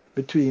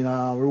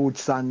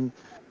Roots and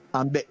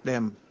Beck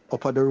them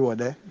up on the road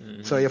there.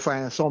 Mm-hmm. So you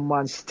find some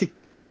man stick.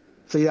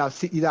 So you have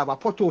a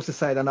Patosi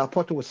side and a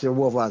Patosi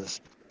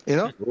Rovers. You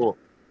know? Oh.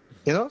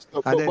 You know?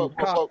 So, and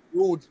but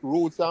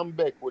Roots and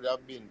Beck would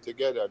have been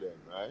together then,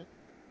 right?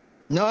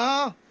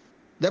 No.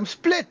 Them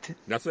split.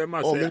 That's what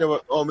I say.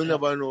 Me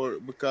never know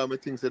because I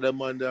think that them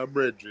man they are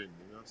brethren.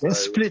 They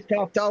split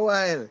after a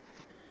while.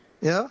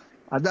 Yeah?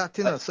 And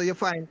that, so you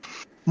find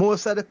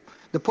most of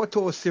the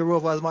Patosi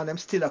Rovers, man, them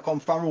still come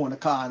from around the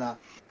corner.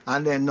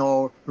 And then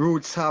now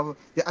Roots have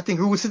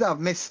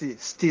Messi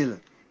still.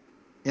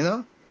 You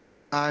know?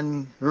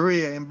 And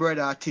Ray and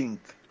brother, I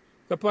think.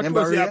 So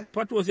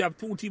Patosi have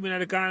 2 teams in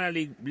the corner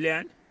league,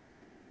 Leon?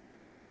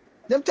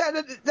 That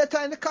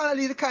time the corner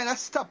league kind of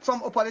stopped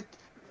from up at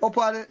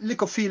the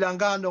little field and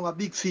gone down a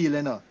big field,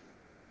 you know?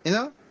 You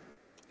know?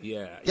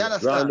 Yeah. You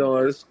understand?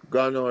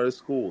 Gone down to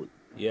school.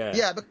 Yeah.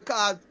 Yeah,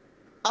 because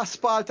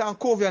Asphalt and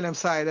Covey on them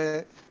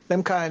side,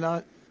 them kind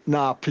of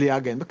play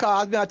again.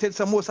 Because I tell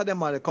you, most of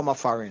them are come a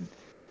foreign.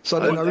 So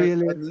they're not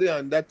really... And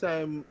Leon, that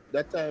time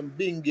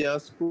Bingy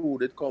and Screw,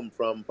 they come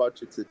from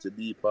Patrick City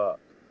B Park.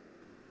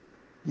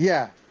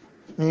 Yeah.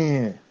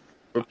 We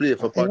play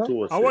for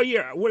Patosi. And what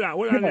year? Hold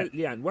on,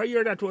 Leon. What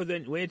year that was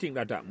when you think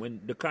that happened?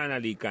 When the corner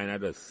league kind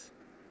of does...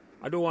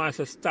 I don't want us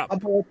to stop.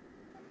 It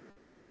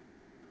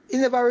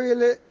never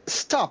really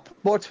stopped,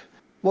 but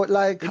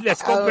like...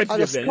 Let's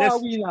competitive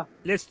then.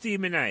 Let's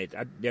team unite.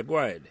 Yeah, go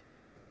ahead.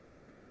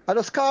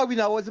 The Scar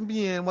winner wasn't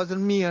me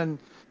and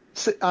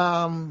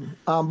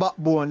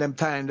Backbone them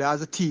time there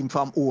as a team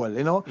from all,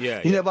 you know? Yeah,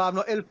 you never have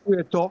no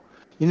Equator,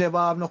 you never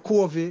have no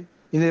Covey,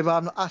 you never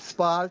have no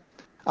Asphalt,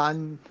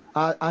 and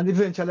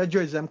eventually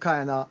judge them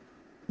kind of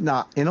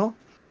you know?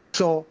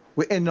 So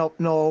we end up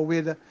now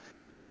with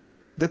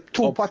the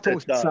 2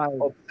 Patosi side.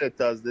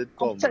 Upsetters did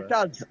come.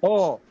 Upsetters,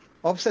 right?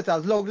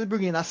 Upsetters, love to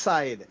bring in a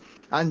side.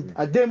 And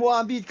them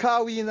want to beat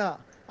Carwina.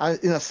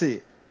 And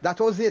see, that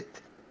was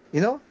it,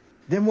 you know?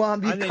 Them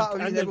want to beat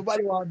Carwina,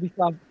 everybody want to beat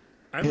them.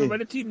 I remember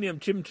the team name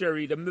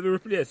Chimcherry. Them never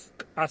replaced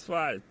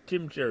Asphalt.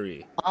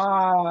 Chimcherry.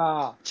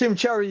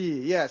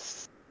 Chimcherry,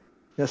 yes.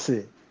 You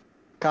see.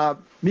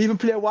 Me even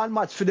play one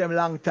match for them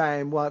long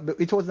time, but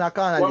it was not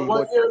kind of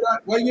What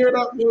year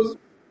that was?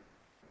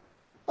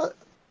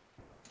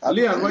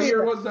 Leon, what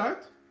year was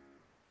that?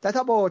 That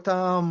about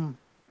the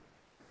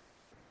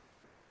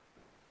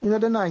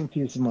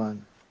 90s,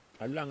 man.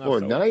 Long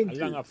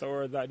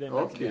afterwards that then.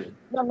 Okay.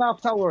 Long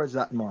afterwards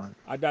that, man.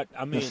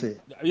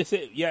 You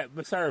say, yeah,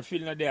 but sorry,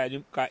 feeling there.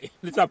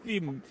 Let's have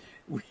him.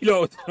 We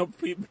lost.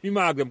 We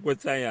mark them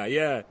quite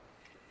yeah.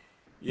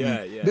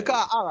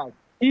 Because, all right,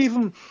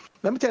 even,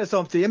 let me tell you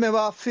something. You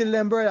remember Phil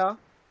and brother?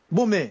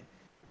 Boomy.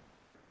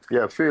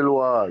 Yeah, Phil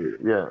Wall.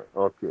 Yeah,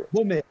 okay.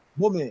 Boomy.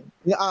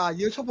 Yeah,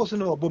 you're supposed to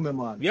know Boomy,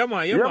 man. Yeah,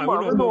 man. We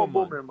know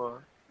Boomy,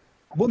 man.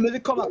 Boomy, they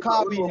come a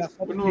Caribbean.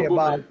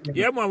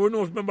 Yeah, man, we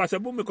know. Remember, say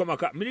Boomy come a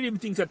Caribbean. I didn't even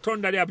think that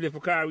Thunder they play for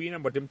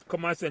Caribbean, but them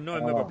come and say, no, I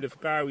never play for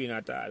Caribbean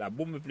at all.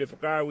 Boomy play for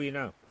Caribbean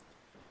now.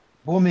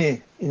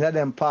 Boomy,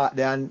 them part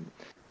there, and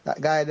that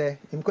guy there,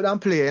 him couldn't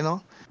play, you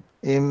know.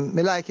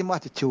 Me like him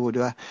attitude.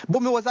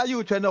 But me was a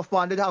youth enough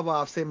man did have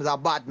a say him as a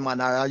bad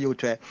man or a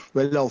youth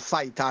we love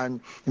fight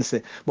and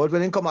say. But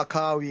when he come a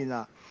car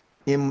winner,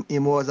 him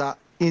was a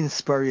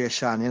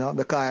inspiration, you know,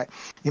 because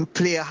him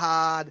play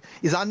hard.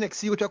 He's our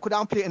next youth who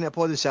couldn't play in a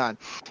position.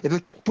 If you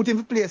put him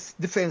to play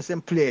defense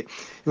and play,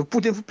 if you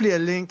put him to play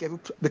link,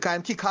 because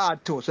him kick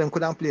hard too, so him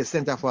couldn't play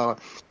centre forward.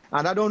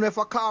 And I don't know if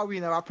a car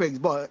winner or Pregs,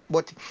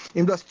 but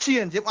him just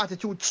change, him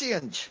attitude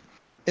change.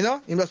 You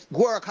know, him just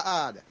work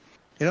hard.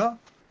 You know?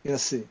 You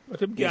see.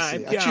 But him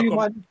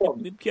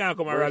can't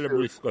come a Raleigh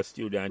Briscoe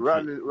student.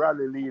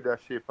 Raleigh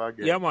leadership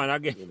again. Yeah, man,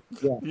 again.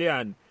 Yeah.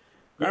 Leon.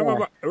 I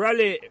remember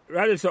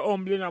Raleigh so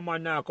humbling a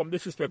man now, come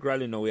disrespect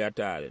Raleigh now we are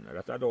tired, you know.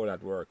 That's not all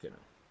that work, you know.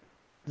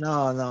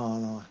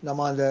 No. The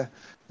man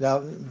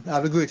I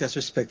have the greatest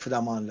respect for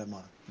that man,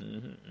 man.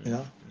 Mm-hmm. You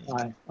know?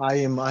 I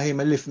him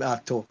lift me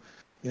up too.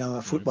 You know,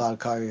 my football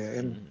career.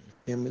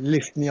 Him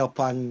lift me up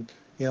and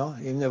you know,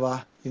 he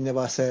never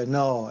said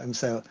no, him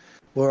say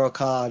work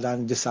hard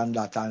and this and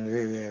that and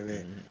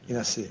you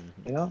know, see.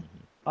 You know?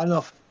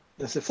 Enough.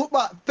 You see,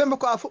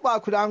 Pembroke Hall football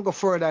could go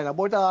further, you know,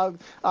 but all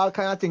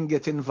kind of things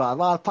get involved,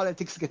 all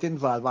politics get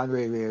involved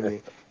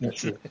and you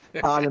see.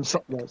 All them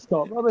something.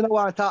 So I don't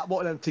want to talk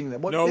about them things.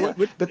 But, no, yeah,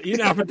 but you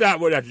don't have to talk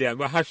about that, Liam.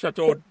 But hash that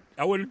out.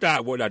 I wouldn't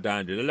talk about that,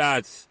 Andrew. The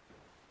last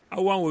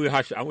I want we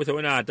hash and we say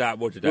we're not talk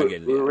about it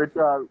again. We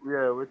talk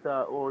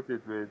about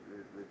it with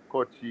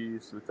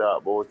coaches, we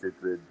talk about it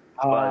with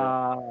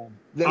and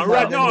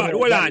right now,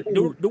 hold on.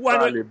 The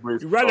one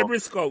with Raleigh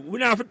Briscoe. We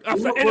don't have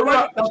to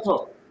anyway.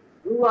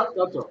 We wrap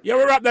that up. Yeah,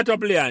 we wrap that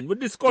up, Leon. We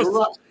discuss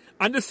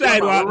on the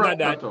side what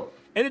happened that.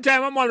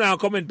 Anytime a man now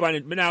comment on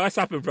it, we now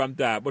stop him from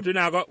that. But we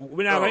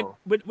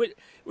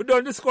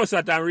don't discuss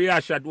that and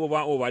rehash that over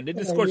and over. The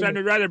discussion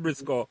with Raleigh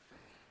Briscoe,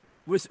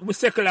 we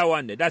settle that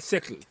one day. That's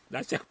settled.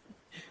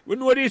 We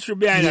know the issue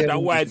behind that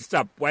and why it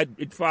stop, why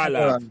it fall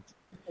off.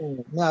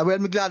 Nah, well,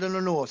 I'm glad I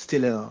don't know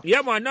still, you know.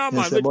 Yeah, man, no,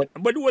 man. But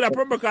the whole of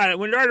Pembroke Hall,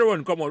 when the other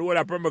one come out, the whole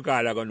of Pembroke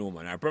Hall are going to know,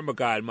 man. Pembroke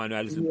Hall, man,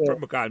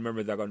 Pembroke Hall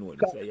members are going to know.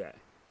 So, yeah.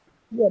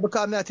 Yeah,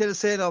 because I tell you,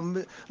 say, I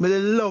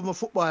love my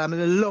football, I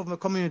love my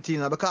community, you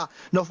know, because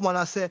enough man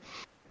I say,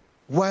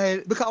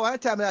 because one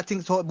time I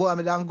think, so, boy,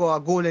 I don't go a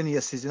golden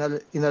years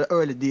in the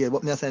early days,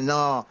 but I say,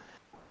 no,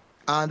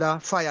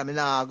 and fire, me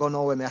nah go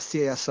nowhere, I stay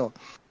here, so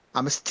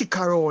I stick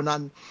around,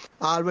 and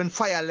all when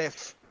fire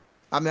left,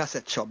 I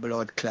say, chop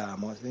blood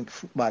clam, I think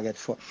football get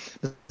for.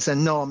 I say,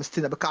 no, I'm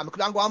still there, because I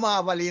couldn't go a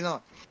Marvel, you know.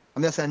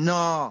 I say,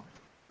 no,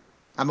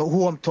 I'm a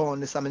hometown,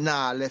 this, I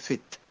nah left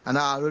it, and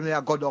all when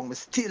I go down, I'm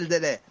still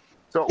there.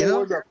 So who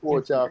was the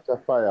coach after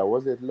fire?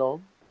 Was it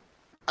Long?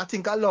 I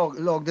think I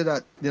Log did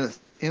that,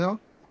 you know.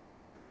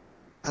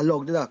 I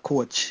Log did that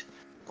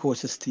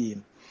coach's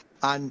team.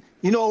 And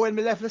you know when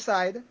we left the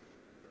side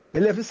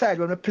when we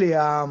play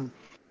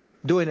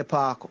doing the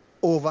park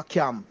over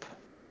camp.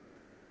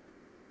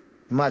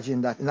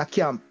 Imagine that in a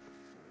camp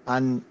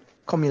and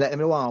coming like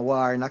me want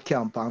war in a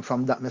camp and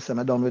from that I'm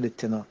done with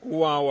it, you know. Who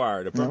want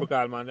war? The Pembroke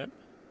Hall man them?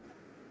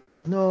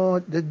 No,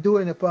 they're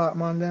doing the park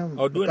man them.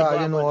 Oh, doing the park,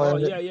 you know,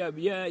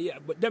 yeah.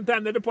 But them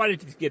time that the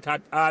politics get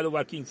hot all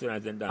over Kingston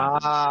and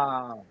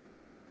down.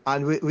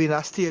 And we in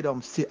a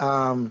stadium,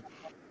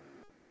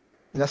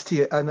 in a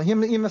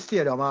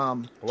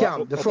stadium,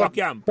 camp, the front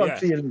yeah.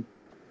 field.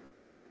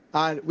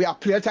 And we are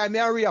play time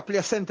here, we are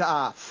play centre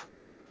half.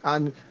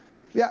 And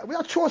we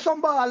are throw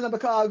some ball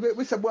because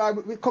we say, boy,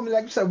 we come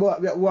like we say, boy,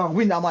 we want to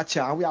win a match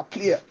and we are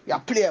play,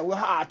 we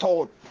heart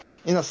out.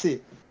 You know,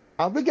 see.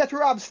 And we get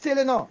robbed still,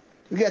 you know.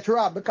 We get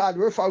robbed because the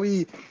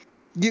referee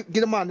give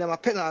the man them a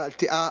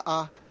penalty,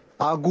 a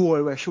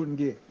goal we shouldn't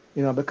give.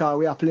 You know, because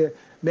we are play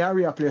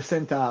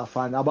centre half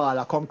and a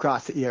ball come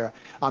across the ear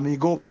and me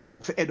go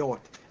for head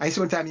out. And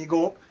sometimes you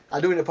go up, I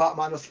do in the park,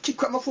 man, just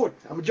kick with my foot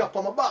and I drop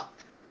on my back.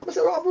 I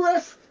say, Rob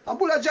ref, and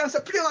Bulla John say,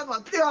 play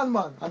on,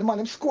 man. And the man,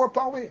 him score up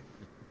and way.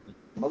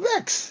 I'm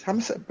vex. I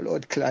say,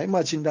 blood clot,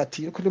 imagine that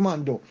thing, look what the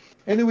man do.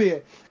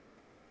 Anyway,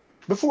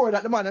 before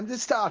that, the man, them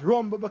just start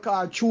rumble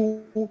because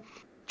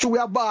we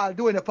a ball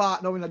doing the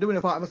part now, doing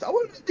the part. I say, I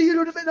want to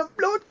deal with the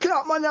blood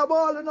clot, man, the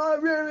ball, and all,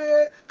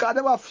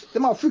 because they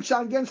have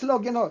friction against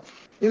lug, you know,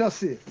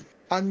 see.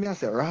 And me, I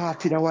say,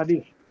 right, you know what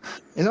this,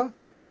 you know?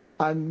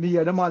 And me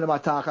and the man, them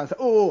attack and say,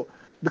 oh,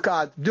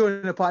 because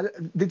during the part,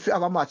 did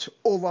have a match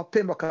over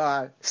Pembroke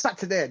Hall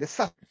Saturday,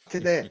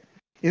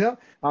 you know?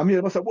 And me,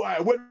 I say, boy,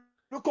 when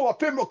we come to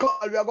Pembroke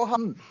Hall, we are going to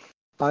happen.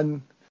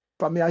 And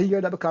from me, I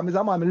hear that because I'm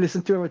a man, I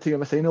listen to everything,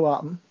 and I say, you know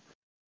what,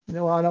 you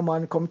know, and a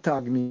man come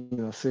tag me, you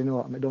know, so you know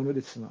what, I'm done with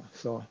it, you know.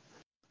 So,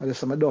 I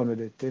just I'm done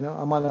with it, you know.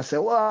 A man, I say,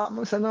 what?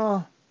 I say,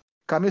 no.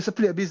 Because I used to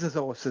play a business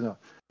house, you know.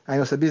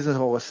 And it's a business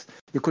house,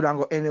 you couldn't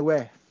go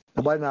anywhere.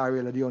 Nobody not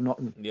really do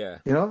nothing. Yeah.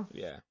 You know?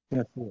 Yeah.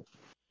 So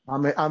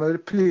I'm a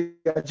play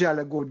a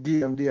jolly good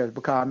game there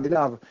because I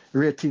have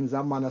ratings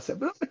and man I say,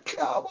 but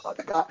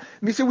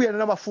I see we are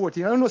number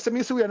 14. I don't know, so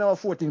I see we are number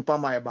 14 for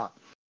my back.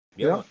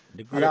 Yeah.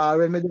 You know? And I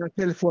when I do a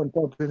telephone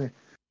company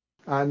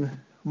and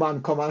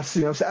man come and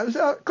see him say,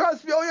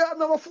 Crosby, oh yeah,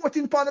 number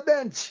 14 on the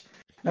bench.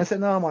 I say,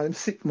 no man, I'm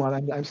sick man.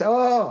 And I say,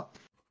 oh,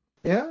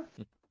 yeah.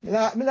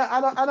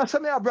 I don't say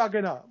me a brag,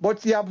 you know,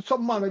 but yeah,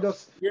 some man will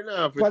just, You know,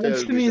 have to when them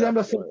tell see me me, them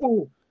that. just say,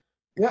 oh,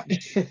 yeah,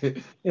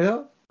 you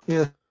know,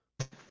 yeah.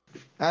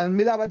 And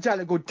me have a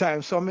jolly good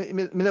time, so me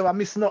never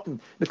miss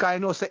nothing. Because I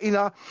know, say, in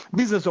a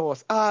business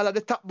house, all of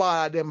the top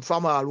bar of them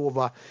from all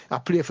over, I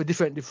play for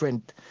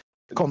different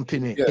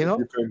company, Yeah, you know?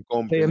 different So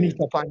you meet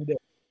companies. up on them.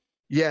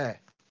 Yeah.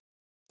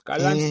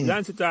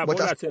 Lance talk But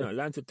about that, you know.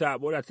 Lance talk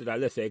about that to the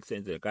lesser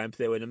extent. Because I'm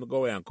saying when I go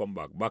away and come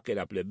back it,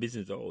 I play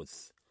business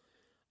house.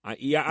 And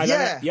you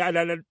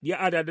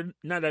added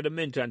another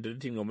dimension to the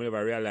thing I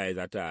never realize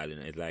at all. You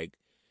know, it's like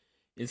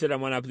instead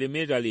of want to play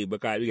major league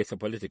because it gets so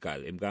political,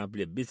 I'm gonna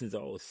play business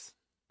house.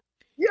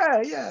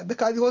 yeah,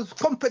 because it was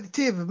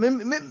competitive. Me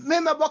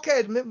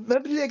Buckhead, me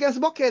play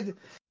against Buckhead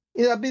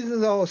in a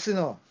business house, you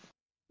know.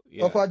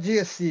 Yeah. Up at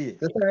GSC.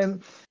 The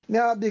time, me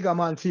a bigger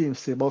man team,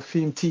 say, but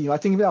team. I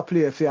think we are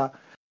play for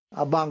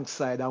a bank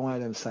side and one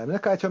of them side. I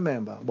can't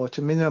remember, but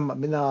me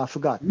not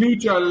forgot.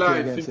 Mutual Play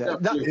life. against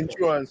it.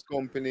 Insurance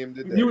company him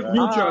did that, right?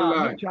 Mutual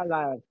life. Mutual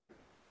life.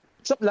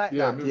 Something like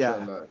Yeah, that, mutual yeah.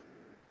 life.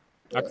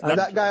 And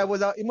that guy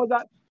was a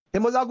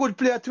good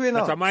player too, you know.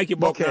 That's a Mikey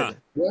Buckner.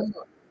 Yeah,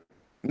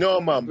 No,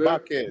 man, Very-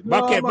 Buckhead.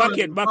 Bucket,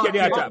 Bucket.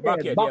 yeah,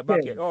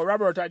 Bucket. Oh,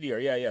 Robert Adair,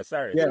 yeah,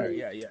 sorry, Yeah.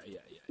 yeah.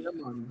 Yeah,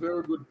 man.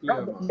 Very good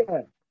player,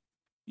 man.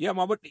 Yeah,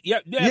 man, but yeah,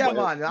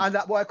 Man, and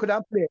that boy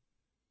couldn't play.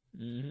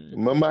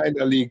 Mm-hmm. My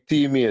minor league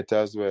teammate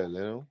as well, you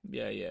know.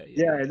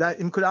 Yeah, that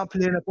him couldn't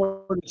play in a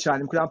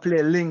position. Him couldn't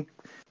play link,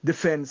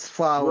 defense,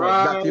 forward.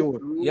 Right, That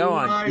you. Yeah,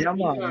 man. right, Yeah,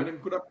 man. Him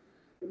could have.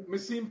 Me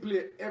see him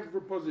play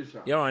every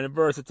position. Yeah, man,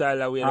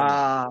 versatile away.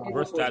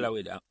 Versatile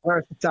away.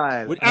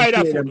 Versatile. With And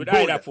either play foot,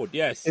 them good.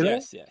 yes. You know?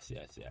 Yeah.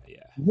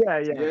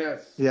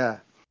 Yes. Yeah.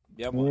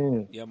 Yeah,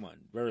 man. Yeah, man.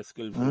 Very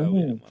skillful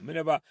away,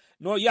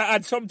 man.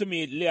 Add some to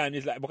me, Leon.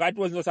 It's like, because it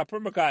wasn't just a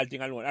Pembroke Hall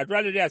thing alone. I'd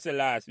rather they say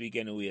last week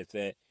anyway,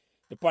 say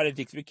the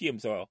politics became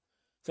so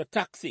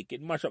toxic.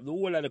 It mashed up the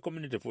whole of the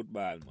community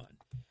football, man.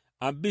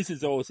 And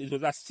business house, it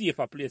was a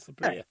safer place to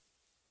play.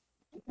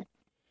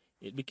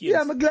 It became.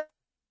 Yeah, I'm glad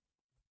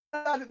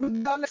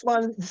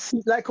man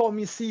see like how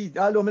me see it.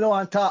 Although me don't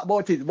want to talk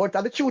about it, but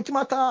the truth him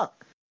a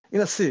talk. You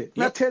know, see.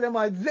 I tell them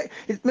my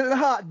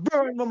heart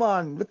burn, my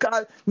man,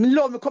 because me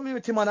love my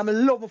community, man, and I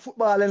love my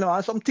football, you know,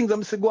 and some things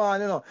I'm say go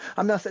on, you know.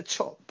 And I say,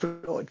 chop,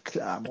 blood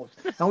clam out.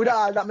 And with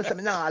all that, I say,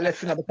 nah,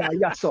 left, you know, because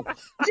yes, so.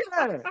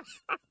 Yeah.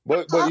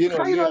 But you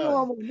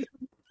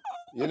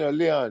know,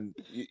 Leon,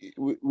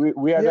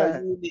 we had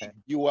a unique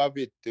view of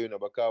it, you know,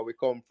 because we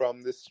come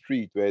from the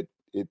street where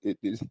it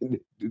is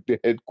the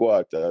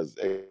headquarters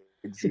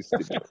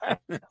existed.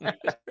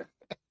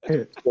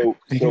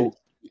 so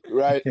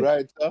right,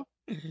 sir?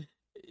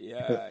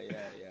 Yeah.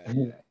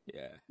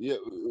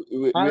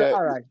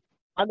 All right.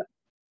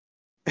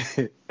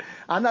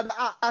 Another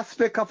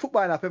aspect of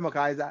football in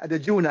Pembroke is the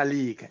junior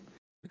league.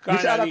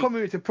 Which other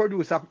community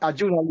produce a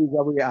junior league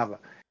that we have?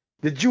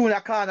 The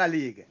junior corner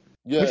league.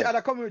 Yeah. Which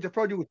other community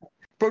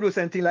produce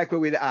anything like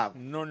what we have?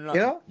 No.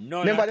 You know?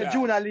 Remember the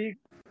junior league?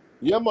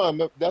 Yeah, man.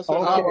 That's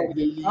what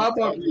the league.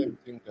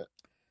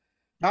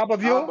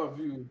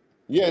 Harborview.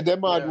 Yeah,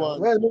 them had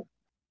one. Well,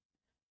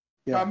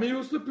 yeah. We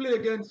used to play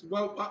against,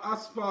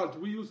 Asphalt.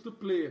 We used to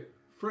play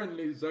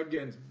friendlies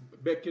against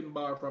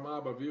Beckenbar from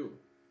Harborview.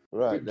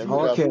 Right. The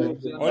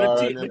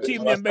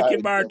team named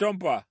Beckenbar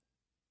Tompa.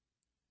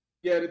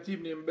 Yeah, the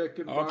team named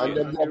Beckenbar. And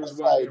then the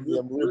side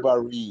named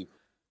River Reef.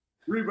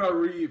 River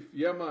Reef,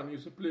 yeah, man.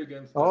 Used to play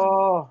against them.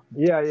 Oh,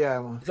 yeah,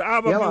 man. So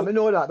yeah, man, we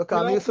know that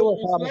because we used to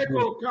it's like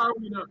how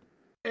Carolina.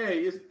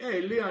 Hey,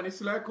 Leon,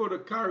 it's like how the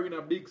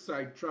Carolina big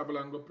side travel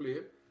and go play.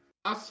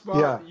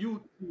 Asphalt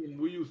youth team,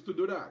 we used to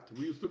do that.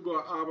 We used to go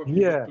to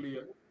Harborview to play,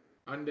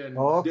 and then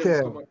them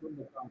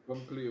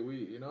come play we,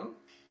 you know.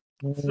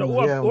 So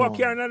who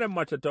carrying the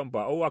match at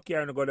Tompa? Who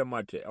carrying to go the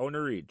match? I want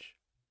to reach.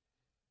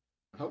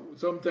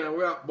 Sometimes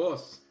we're at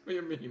bus. What do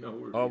you mean?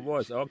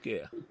 Bus.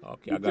 Okay,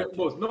 I got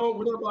bus. No,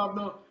 we don't have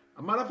no. As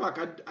a matter of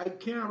fact, I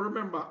can't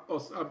remember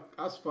us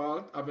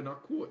Asphalt having a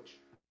coach.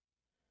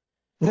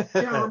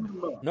 Can't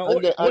remember. No,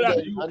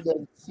 and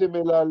then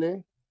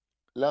similarly,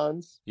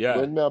 Lance,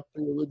 when I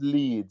play with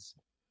Leeds,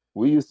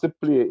 we used to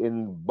play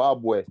in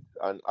Bob West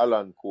and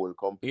Alan Cole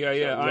competition.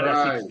 Yeah,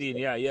 under 16,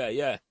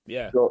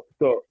 yeah. So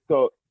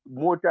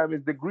more time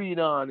is the Green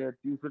Hornet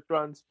used to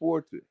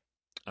transport it.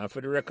 And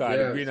for the record,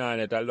 the Green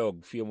Hornet are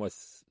log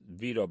famous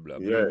VW.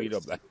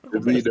 The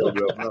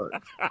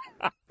VW.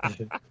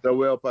 So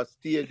we're up at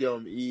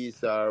Stadium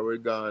East, or we're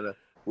gonna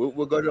we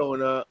go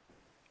down a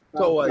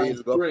Tower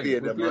Hill, go play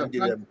them and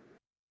give them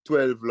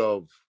 12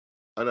 love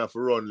and have to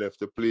run left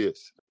the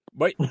place.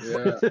 But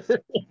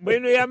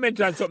when you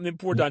mentioned something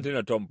important in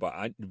a Tompa,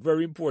 and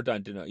very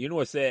important, you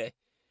know, say,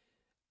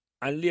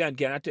 and Leon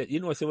can attest, you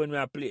know, say when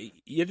we play,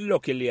 you're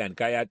lucky, Leon,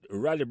 because I had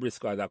Raleigh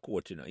Briscoe as a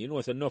coach, you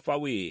know, so enough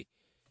away,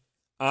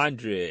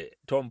 Andre,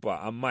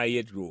 Tompa, and my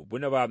age group, we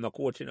never have no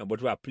coach,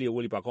 but we have play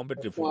only for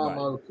competitive football.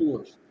 Formal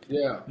coach,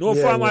 No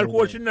formal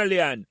coach,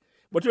 Leon.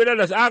 But we don't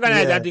just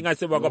organize that thing and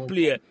say we're going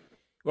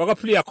to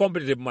play a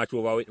competitive match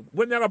over it.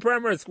 When we have a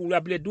primary school, we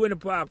play doing the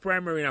park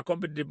primary in a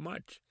competitive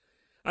match.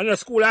 And the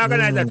school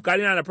organized that because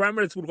the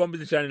primary school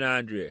competition in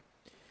Andre.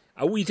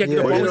 And we take Yeah.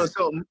 the But you know post.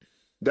 something?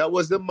 That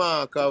was the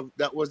mark of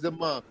the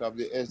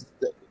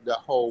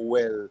how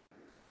well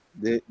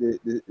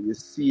the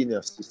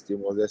senior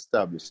system was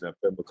established in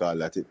Pembroke Hall,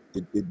 that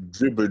it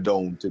dribbled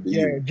down to the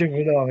youth.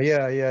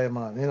 Yeah,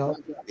 man. You know.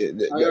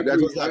 That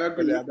was I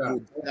agree actually a with that.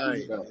 good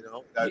sign, you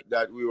know,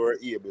 that we were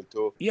able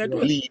to Yeah,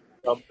 lead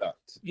from that.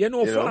 you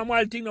know, You know?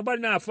 formal thing,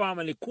 nobody not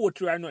formally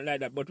coach or nothing like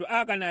that, but we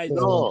organize.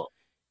 No.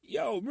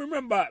 Yo,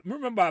 remember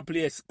a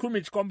place,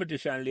 scrimmage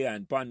competition,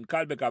 Leon, on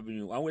Calbeck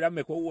Avenue, and we'd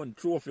make our own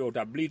trophy out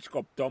of bleach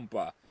cup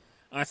thumper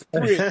and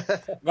spray it.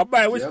 Go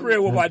buy, we spray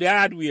over the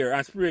hardware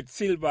and spray it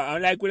silver.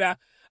 And like we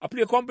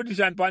play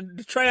competition on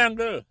the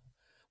triangle.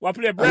 We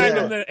play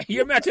brand.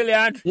 You may tell you,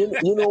 Andrew.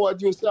 You know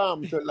what you saw,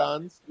 Mr.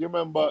 Lance? You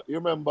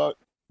remember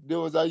there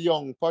was a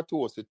young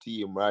Patosa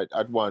team, right,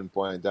 at one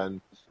point,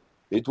 and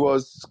it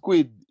was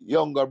Squid,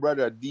 younger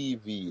brother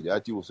DV,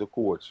 that used to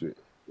coach it.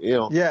 You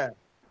know? Yeah.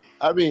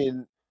 I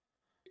mean,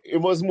 it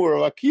was more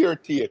of a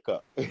caretaker.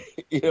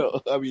 You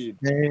know, I mean.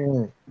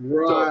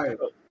 Right.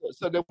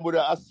 So they would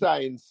have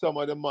assigned some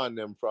of the man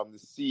them from the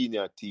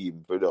senior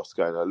team for just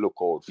kind of look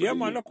out for. Yeah,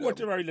 man, look what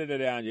you're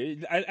there, Andrew.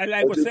 I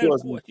like what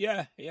self-coach.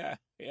 Yeah. Yeah.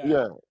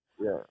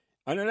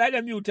 And I like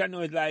them youth, I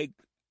know, it's like,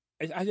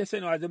 I just say,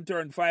 no, as them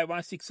turn 5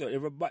 and 6,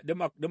 so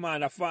the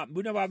man a farm.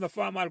 We never have the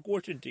formal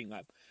coaching thing.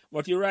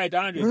 But you're right,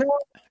 Andrew. No.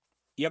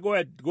 Yeah, go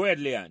ahead,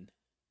 Leon.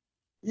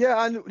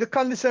 Yeah, and the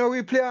condition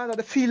we play under,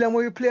 the feeling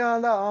we play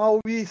under, how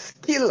we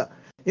skill,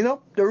 you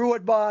know, the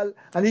road ball,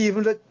 and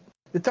even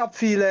the top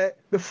field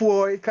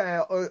before it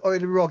kind of oil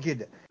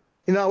rugged.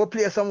 You know, we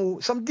play some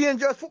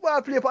dangerous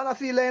football play on the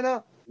field, you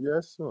know.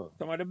 Yes, sir.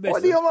 Some of the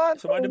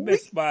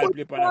best ball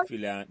play on the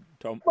field,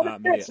 Tom.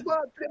 Best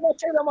ball play,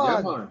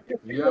 man.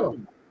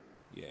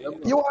 Yeah.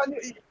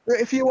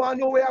 If you want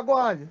to know where you're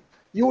going,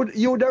 you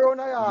the run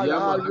around,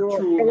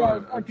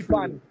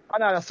 you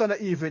another Sunday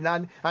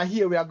evening, and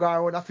here we are going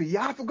around the field. You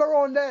have to go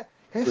around there.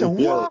 And say,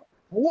 what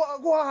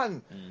go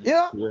on? You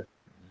know? Yeah.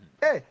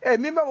 Hey,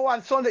 remember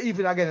one Sunday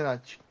evening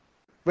again,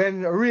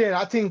 when rain,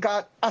 I think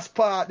at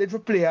Aspar, they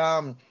play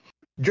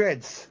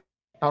Dreads,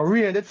 and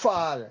rain did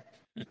fall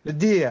the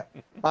day,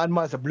 and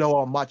man said, blow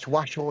on match,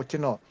 wash out, you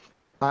know.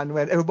 And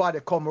when everybody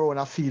come around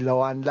the field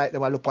and like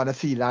them look on the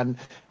field, and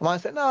man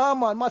said, no,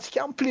 man, match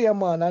can't play,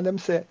 man. And them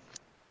say,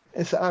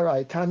 all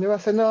right. And they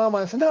say, no,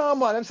 man. I say, no,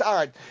 man. Them say, all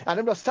right. And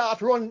them just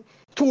start run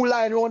 2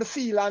 lines around the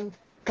field and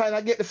kind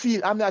of get the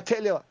field. I'm going to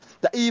tell you,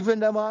 the even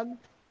the man,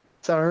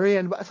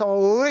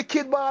 some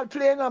wicked ball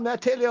playing, I'm going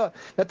to tell you,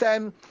 that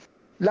time,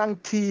 Long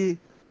T,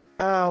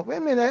 wait a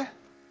minute,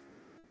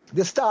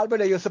 the star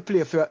brother used to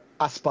play for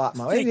Aspart,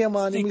 man.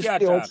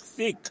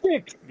 Stick.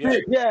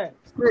 Yeah.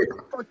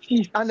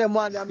 And the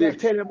man, I'm going to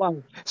tell you,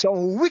 man,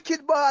 some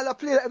wicked ball I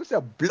play, I'm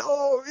saying,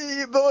 blow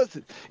Eagles,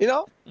 you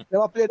know? They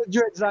play the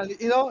Dreads, and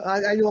you know,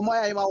 and you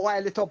might even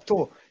wild it up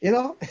too, you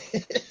know?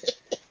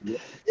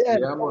 Yeah,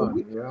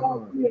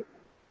 man.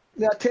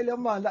 I tell you,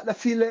 man, that the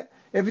feeling,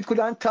 if it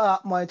couldn't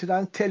talk, man, it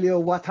couldn't tell you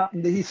what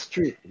happened, the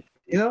history,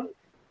 you know?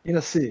 You know,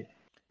 see.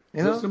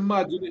 You know?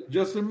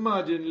 Just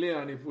imagine,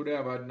 Leon, if we'd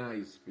have a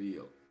nice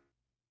field.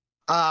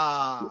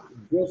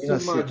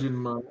 Just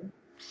imagine, man.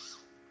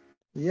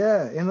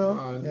 Yeah, you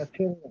know.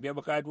 Yeah,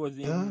 because it was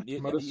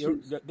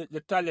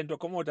the talent to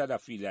come out of the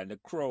field and the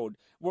crowd.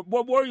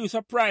 What were you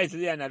surprised,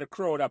 Leon, at the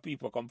crowd of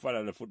people come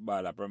follow the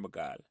football at Pembroke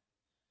Hall?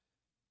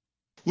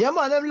 Yeah,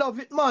 man, I love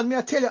it, man. Me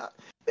I tell you,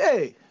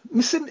 hey,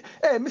 me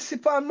see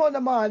pan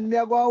mother, man. Me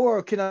I go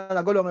work, you know, and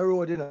I go down the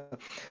road, you know.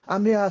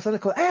 And me ask, and I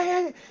go,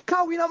 hey,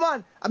 can't we,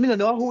 man? I mean, I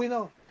know who, you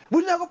know.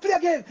 We'll never play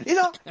again, you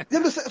know.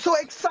 They're so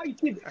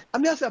excited. I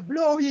mean, I say,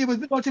 blow he was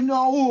without him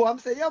know who. I'm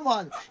saying, yeah,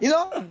 man, you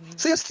know.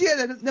 So you see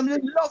them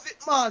love it,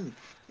 man.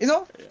 You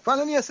know.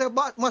 Finally, you say,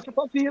 but much of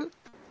a field,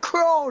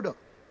 crowd.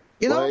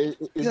 You know. Well,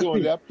 it's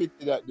only a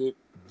pity that the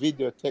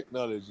video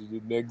technology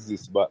didn't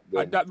exist back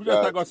then.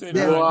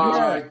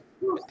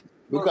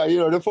 Because, you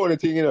know, the funny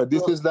thing, you know,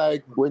 this is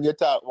like when you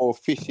talk about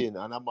fishing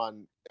and a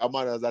man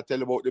has to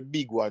tell about the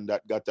big one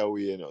that got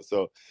away, you know.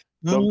 So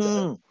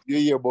sometimes you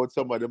hear about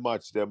some of the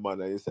match, them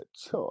man, and you say,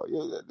 sure,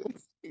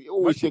 you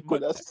wish you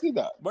could have seen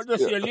that. But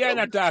just your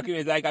Leon talking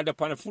is like on the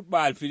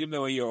football field, you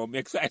know, you're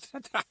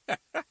excited.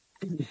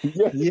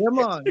 Yeah,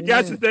 man.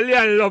 Yes, the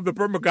Leon love the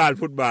Pembroke Hall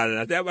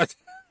football.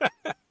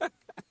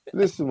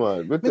 Listen,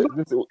 man,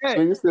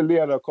 when you see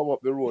Leon come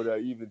up the road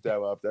at evening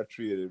time after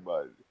training,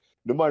 man,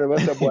 the man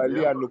was the boy,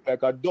 Leon look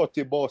like a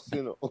dirty boss,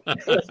 you know.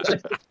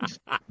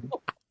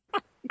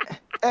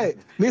 Hey,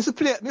 me used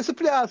to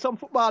play some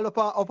football up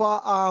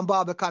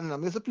Barbican. I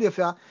used to play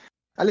for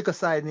a little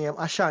side named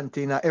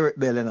Ashanti in Eric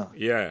Bell, you know.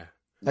 Yeah.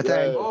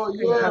 Oh,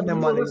 yeah,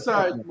 the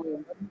side,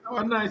 man.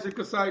 How nice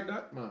little side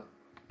that, man.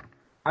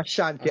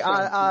 Ashanti.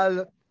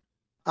 All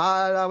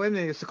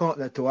women used to come up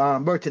there too.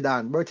 Bertie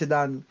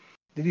Dan,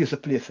 they used to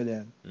play for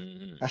them.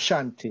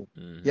 Ashanti.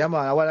 Yeah,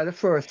 man. One of the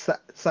first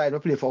side we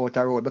play for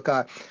Outer Road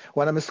because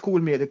one of my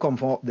schoolmates, they come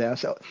from up there.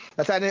 So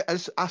that's why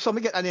I saw me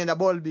get a name the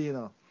Bulby, you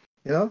know.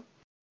 You know?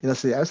 You know,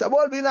 see, I said,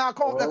 Bulby now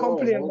come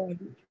play, man.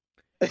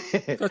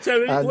 So tell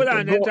me, And hold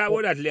on, then go, talk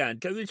about that, Leon.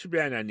 Tell me which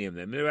brand I name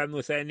them. I have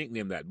no say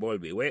nickname that,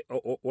 Bulby.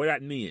 What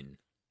that mean?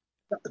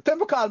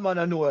 Pembroke Hall, man,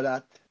 I know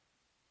that.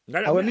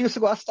 Got And when me it, used to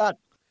go start,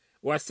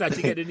 what's that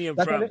to get the name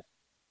that's what from? it,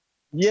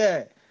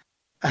 yeah.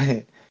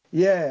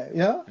 Yeah, you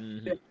know?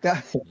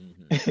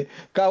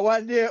 Because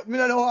one day, me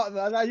don't know what,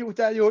 man, I youth,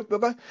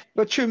 because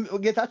go trim,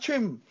 get a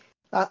trim,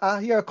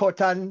 a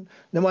haircut, and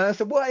the man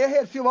said, boy, your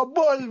head feel a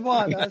bald,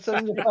 man. And so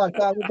me start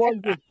calling me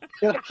bald.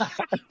 You know?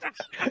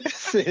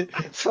 See,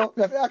 so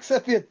if you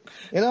accept it,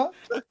 you know?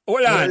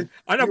 Hold on.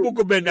 And a You,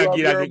 Buko Ben you that have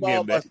give that your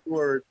nickname there. barber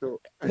story too.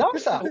 No,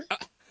 sir.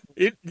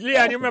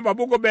 Leon, you remember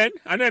Buko Ben?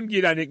 And them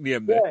give that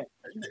nickname there. Yeah.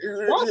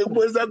 It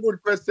was a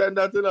good question,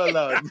 that in a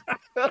land.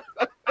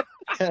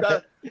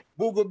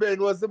 Bugo Ben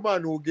was the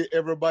man who gave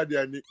everybody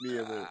a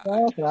nickname.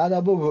 That's right,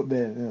 a bug up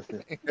there.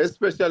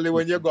 Especially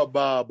when you got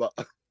barber.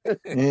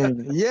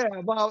 Yeah,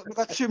 but I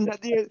got trim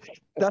that day,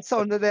 that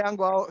Sunday day and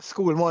go out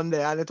school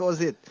Monday, and it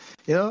was it,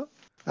 you know?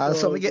 And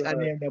so we get a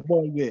name, the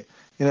ball way,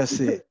 you know,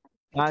 see.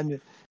 And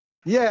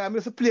yeah, I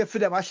used to play for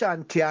them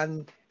Ashanti,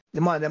 and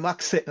the man, them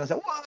accept, and I said,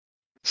 what?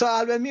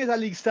 So when Major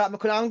League start, I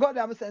couldn't go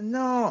there, I said,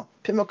 no,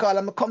 Pembroke Hall,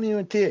 I'm a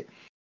community,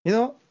 you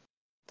know?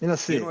 You know,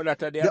 see. You know that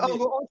they The other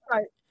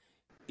outside,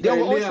 the Hey,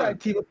 other Leon,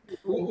 outside team.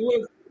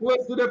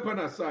 where's the dep on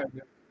that side?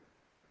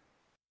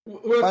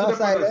 Where's the On dep that on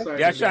side, that side?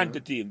 The Ashanti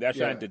team, the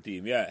Ashanti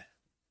team, yeah.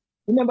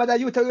 Remember that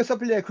youth who used to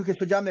play cricket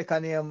for Jamaica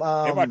name?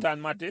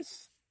 Everton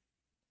Mattis?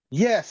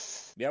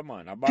 Yes. Yeah,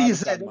 man. A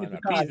PZ, Barbican man. A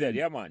PZ,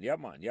 yeah,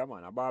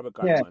 man. A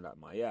Barbican Yeah. man, that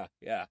man.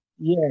 Yeah.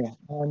 Yeah,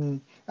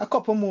 and a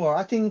couple more.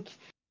 I think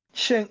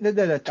Shank the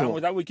other That two.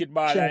 was a wicked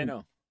baller, Shank. you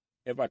know.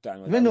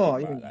 Everton was Me a know,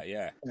 wicked yeah. baller,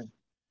 yeah.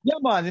 Yeah,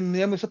 man,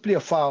 he used to play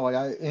forward.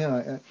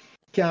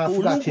 Can't Who,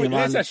 forget Luke him. Whitney,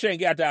 And, let's say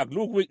get attack.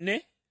 Luke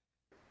Whitney?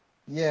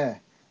 yeah,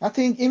 I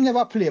think he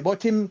never play,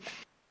 but him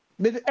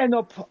me end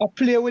up I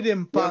play with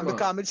him Yeah, because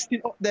man. I'm still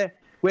up there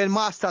when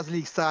Masters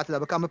League started.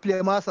 Because I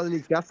play Masters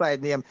League, that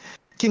side name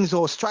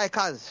Kingston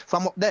Strikers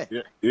from up there.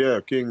 Yeah,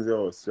 King's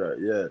House, right?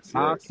 Yes.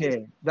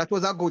 Okay, that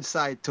was a good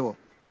side too.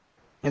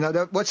 You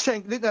know, but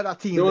Shank did that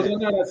team There was there.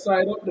 another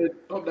side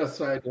up that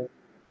side there.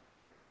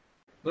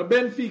 Now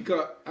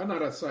Benfica,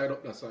 another side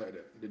up that side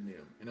there, the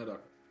name. You know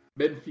that?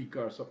 Benfica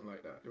or something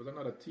like that. There was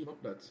another team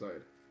up that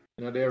side.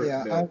 You know,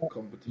 their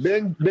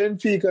competition.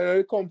 Benfica,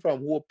 they come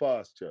from Hope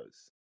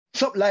Pastures.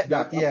 Something like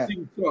that, yeah.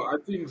 I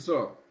think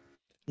so.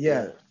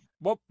 Yeah.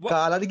 But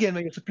All of the game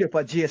I used to play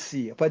for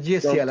JC. For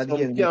JC, all of the Some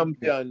game.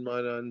 champion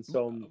man and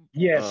some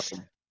Yes.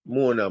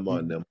 Mona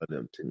man, them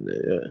thing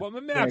there, yeah.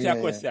 But me ask you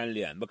a question,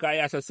 Leon, because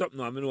I said something,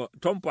 I know,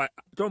 Tompa,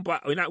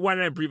 in one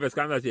of the previous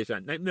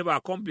conversation, I never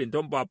complain,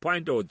 Tompa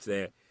point out,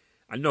 say,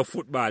 and no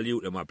football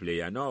youth them a play,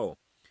 you know.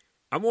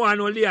 I'm want to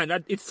know, Leon,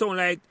 that it sound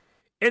like,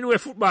 anyway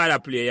football I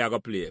play, you go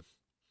play. You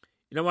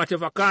know,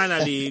 whatever corner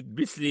league,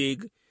 this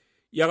league,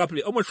 you go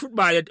play. How much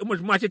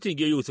match you think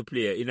you used to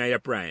play in your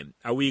prime,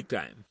 a week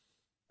time?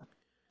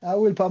 I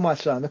will per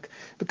match, son,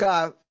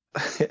 because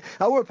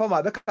I will per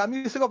match, because I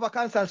used to go for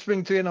Kingston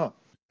Spring too, you know.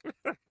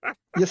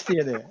 You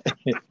stay there.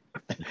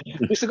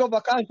 Used to go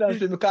for Kingston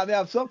Spring because I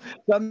have some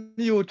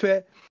youth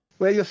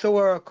where used to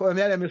work, when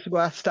them used to go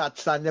to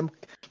stats, and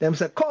them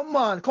say, come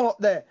on, come up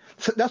there.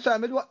 So that's why I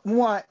don't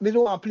want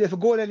to play for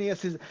Golden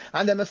Aces,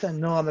 and them say,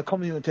 no, I'm a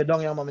community down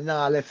here, man,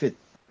 nah, left it.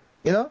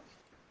 You know?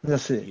 You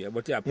see? Yeah,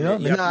 but you know,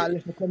 play, nah,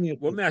 left the community.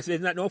 What me I say,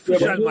 it's not no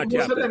official match.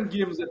 Most of them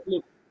games they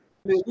play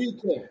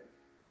weekend.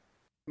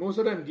 Most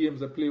of them games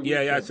they play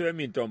weekend. Yeah, that's what I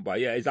mean, Tompa.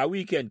 Yeah, it's a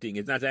weekend thing.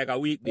 It's not like a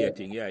weekday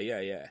thing. Yeah.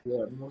 Yeah,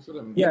 most of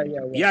them.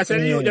 Yeah, so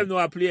you them know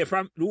I play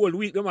from the whole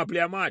week. Them I play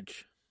a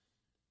match.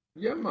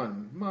 Yeah,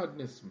 man,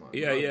 madness, man.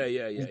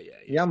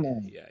 Yeah,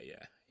 man.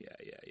 Yeah.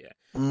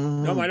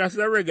 No, man, that's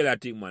a regular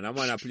thing, man. I'm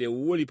gonna play a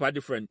whole heap of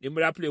different. I'm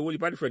gonna play a whole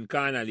heap of different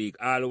corner league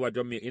all over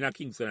Jamaica, in a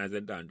Kingston and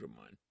St. Andrew,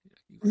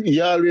 man.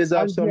 You always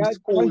have some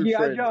school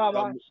friends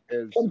from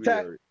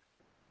elsewhere.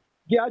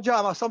 Yeah,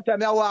 drama.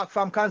 Sometimes I walk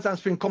from Kingston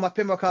Spring, come up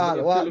Pembroke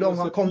Hall, walk down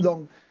and come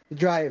down the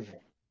drive.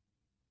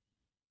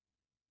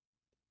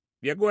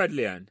 Yeah, go ahead,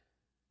 Leon.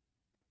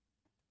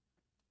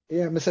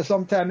 Yeah, I say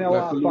sometimes I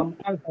walk from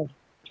Kingston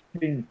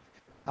Spring,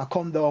 I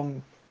come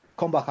down,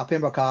 come back at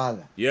Pembroke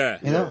Hall. Yeah.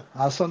 You know,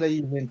 on Sunday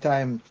evening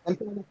time. And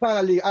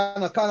corner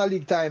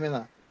league time, you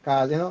know,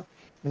 because, you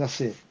know,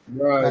 see.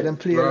 Right. I them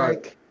play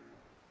like,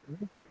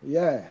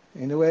 yeah,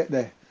 in the way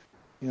there.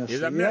 You know,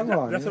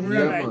 that's some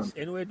real nice.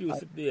 Anyway, do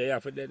yeah,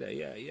 for that.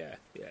 Yeah.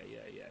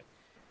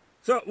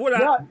 So,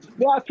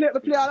 what they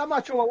play all a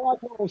match over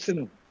Waterhouse, you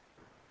know.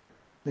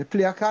 They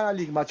play a corner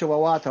league match over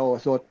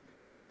Waterhouse, so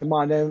the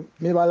man, them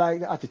never like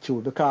the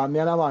attitude, because me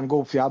and a man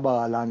go up for a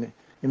ball and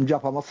him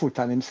drop on my foot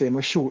and him say,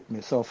 "Me shoot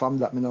me." So from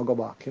that, me no go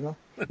back, you know.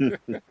 You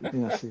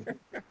know, see.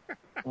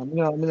 And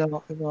you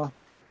know. God,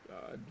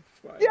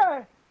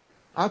 yeah.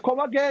 And come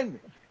again.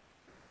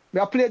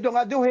 Me play down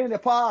at Duhay in the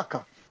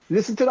park.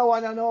 Listen to the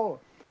one I know.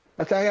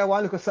 That's I hear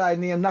one little side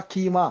named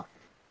Nakima.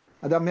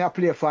 And then me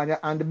play for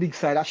and the big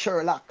side of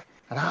Sherlock.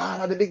 And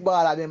all of the big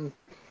ball of them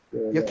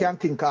you can't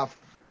think of.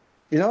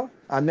 You know?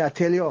 And me I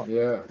tell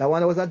you, that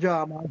one was a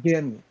drama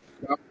again.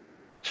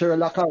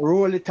 Sherlock a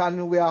roll it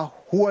and we are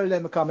hold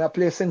them because I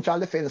play central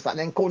defense and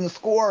then couldn't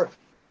score.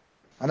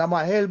 And I'm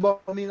a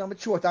elbow me in my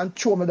throat and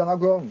throw me down the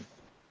ground.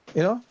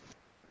 You know?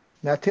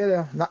 I tell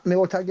you, knock me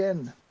out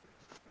again.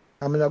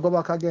 I'm gonna go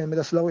back again, I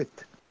just slow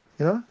it.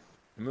 You know?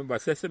 Remember,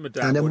 Sesame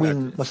Time. And then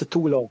win was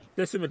too low.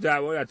 Sesame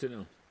Time, what that, you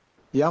know?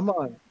 Yeah,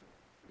 man.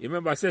 You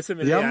remember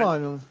Sesame Yeah,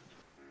 Land? man.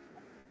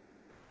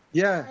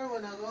 Yeah.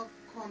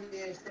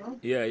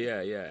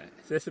 Yeah.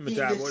 Sesame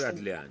Time, what that,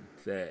 Leon?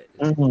 Say,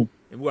 Mm-hmm.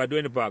 and we are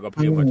doing the park up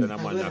here, but a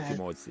man knock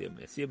him out same.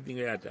 Same thing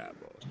I talk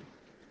about.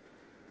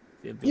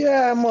 Same thing.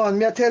 Yeah, man,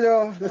 me I tell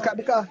you,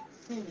 because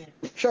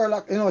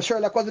Sherlock, you know,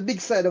 Sherlock was the big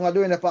side of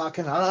doing the park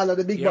and all of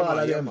the big ball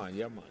of them. Yeah, man.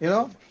 You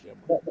know? Yeah,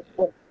 man.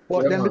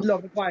 But Yeah, then we man.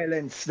 love the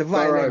violence. The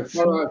violence.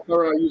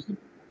 Farai.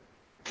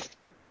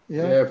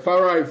 Yeah. Yeah,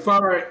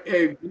 Farai.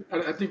 Hey,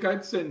 I think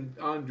I'd send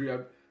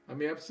Andrea. I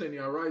may have sent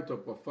you a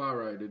write-up of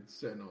Farai did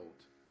send out.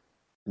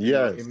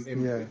 Yes.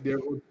 Yeah.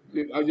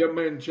 As you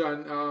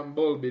mentioned,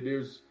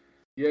 Bulby,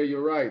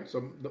 you're right.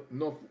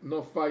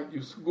 No fight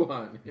used to go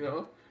on, you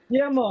know?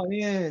 Yeah, man,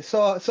 yeah.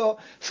 So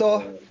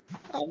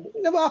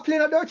never play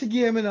a dirty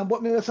game, you know,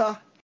 but me just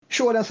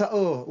show them say,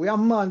 oh, we are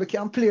man, we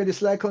can play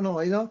this like you know.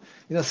 You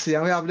know, see,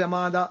 and we have them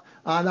and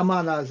the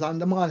manners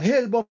and the man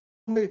hell but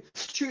me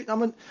street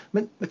and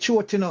me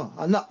throat, you know,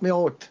 and knock me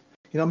out.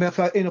 You know, me have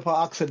to end up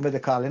an accident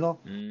medical, you know.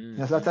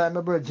 That's the time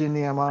my brother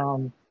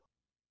name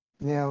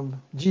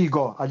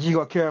Jigo. A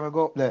Jigo carry me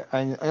go up there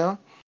and you know.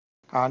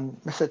 And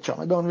I said, Chuck,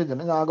 I done with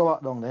them. I go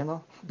back down there, you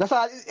know. That's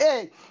all.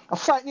 Hey, a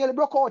fight nearly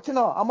broke out, you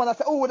know. And man, I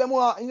said, oh, them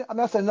want.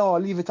 And I said, no,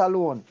 leave it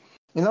alone.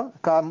 You know,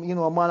 because, you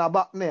know, man, I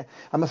back me.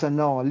 And I said,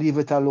 no, leave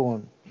it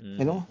alone.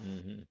 You know.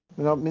 You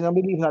know, I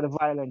believe in the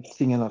violence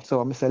thing, you know.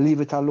 So I said, leave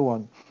it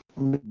alone.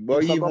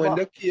 But even when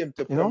they came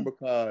to you know? Pembroke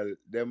Hall,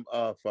 them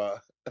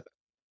offer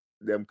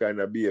them kind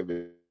of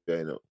behavior,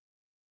 you know.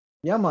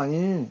 Yeah, man,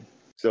 yeah.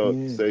 So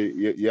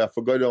you have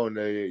to go down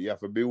there, you have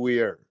to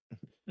beware.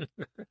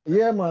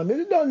 Yeah, man,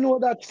 we don't know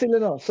that still, you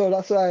know. So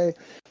that's why,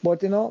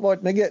 but you know,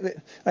 but I get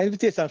an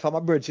invitation from my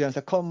birthday and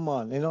say, come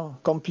on, you know,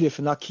 come play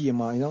for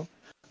Nakima, you know,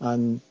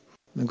 and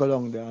I go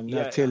along there and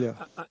I tell you,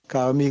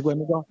 because me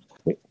when I go,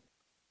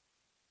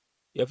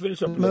 you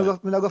finish up.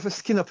 I go for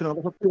skin up, you know, I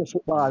go for play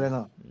football, you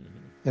know,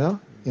 you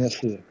know,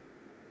 see.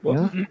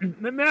 But You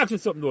let me ask you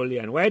something, though,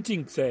 Leon. Why I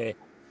think say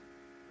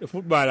the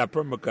football at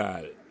Pembroke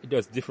Hall it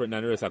does different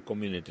than the rest of the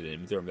community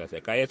in terms of that?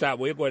 Because you thought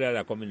when you go to the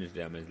other community,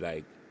 it's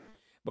like.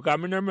 Because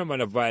I remember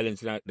the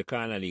violence in the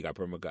corner league at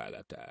Pembroke Hall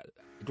at all.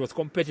 It was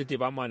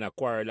competitive, a man a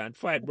quarrel and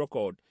fight broke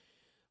out.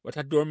 But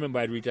I don't remember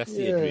it reached a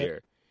stage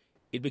where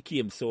it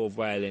became so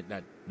violent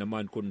that the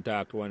man couldn't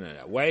talk to one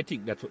another. Why I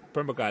think that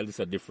Pembroke Hall is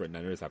so different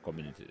than the rest of the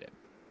community then?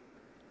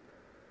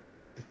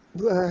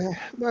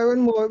 We're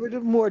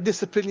more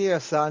disciplined,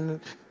 yes, and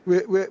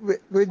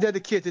we're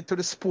dedicated to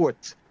the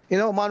sport. You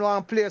know, man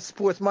want to play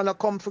sports, man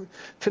come for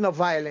no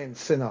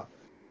violence, you know.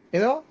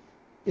 You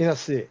know,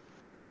 see.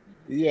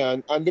 Yeah,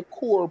 and the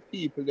core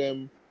people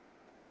them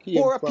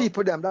core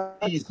people them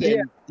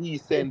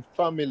decent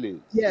families.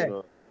 Yeah. You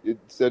know?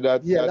 So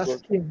that's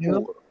the thing, you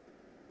know.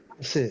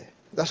 See.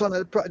 That's one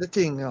of the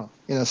thing, you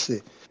know,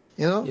 see.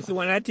 You know? It's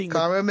one I think.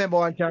 I remember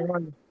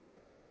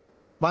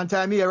one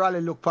time here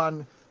rally look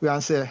pan we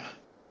and say,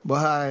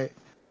 but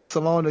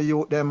some of the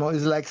youth them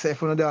is like say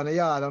if you down the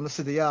yard and you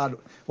see the yard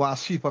want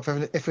sweep up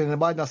if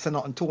anybody not say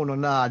nothing to no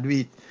nah do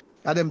it.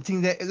 And them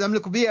thing them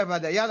look behavior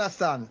there, you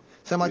understand?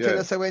 So I tell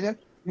you say when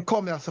you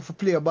come here so for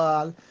play a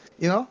ball,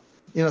 you know,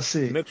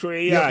 see. Make sure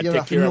you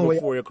take care of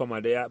before you come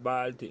at the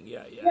ball thing.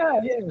 Yeah.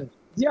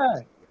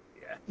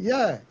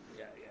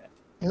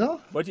 You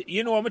know? But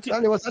you know what I think?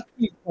 And it was a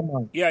team, come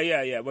on.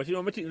 Yeah. But you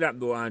know what I think that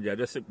though, Andrea,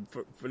 just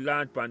for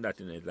launch pan that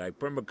in it, like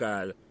Pembroke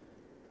Hall,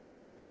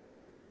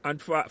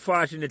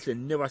 unfortunately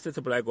never set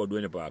up like how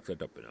Dwayne Park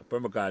set up, you know.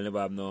 Pembroke Hall never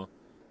have no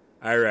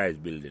high-rise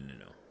building, you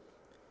know.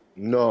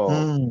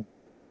 No.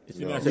 You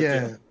see what I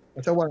said?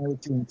 That's a one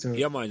thing too.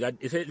 Yeah, man.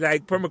 It's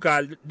like Pembroke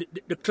Hall,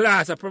 the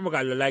class of Pembroke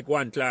Hall are like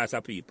one class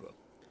of people.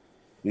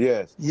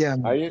 Yes. Yeah.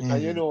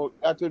 And you know,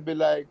 that would be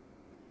like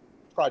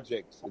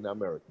projects in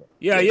America.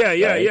 Yeah.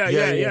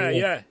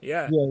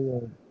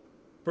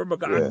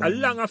 Pembroke Hall. Yeah.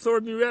 Long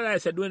after me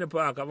realized that Dwayne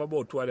Park have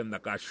about two of them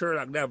that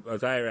Sherlock that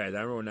was high-rise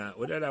and around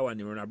what other one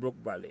around Brook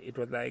Valley. It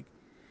was like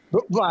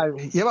Brook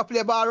Valley. You ever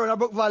play ball around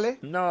Brook Valley?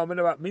 No,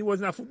 me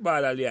wasn't a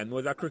footballer, Leon. I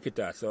was a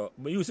cricketer. So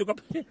I used to go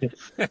play.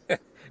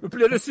 We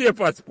play the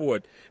safer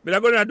sport. But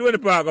I'm going to do in the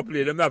park and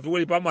play them. I have to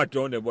wait for a match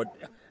on there. But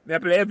I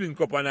play Evelyn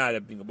Cup and all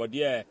them things. But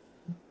yeah,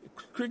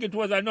 cricket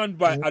was a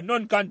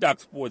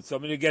non-contact sport, so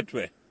I'm going to get to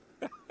it.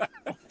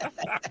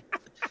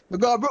 We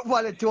go Brook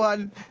Valley to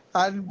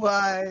and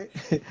by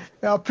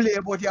you play,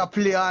 but you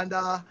play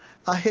under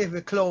a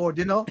heavy cloud,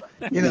 you know.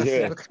 You know,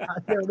 Yeah.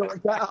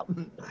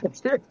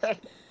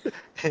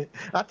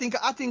 I think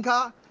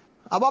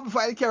about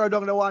before I carry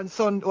down the one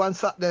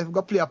Saturday, we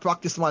go play a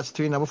practice match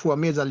to, you know, before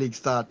Major League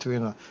start to, you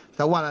know.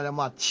 So one of the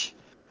match.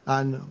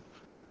 And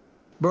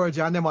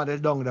Burger and them are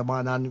down the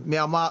man and me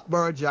and Mark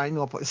Burger, you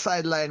know,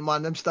 sideline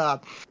man, them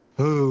start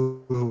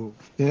Ooh.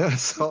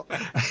 So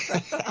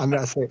I'm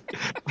gonna say,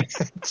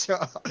 so,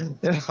 you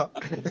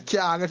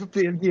can't get to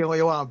play the game when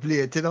you want to play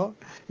it, You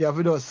have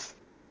to just,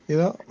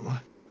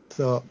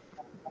 So,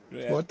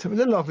 but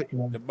we love it,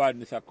 man. The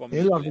badness are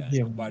coming. We love the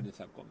game. The badness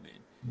are coming.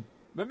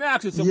 But me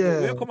ask you something.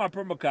 When you come at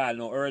Pembroke Hall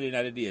now early in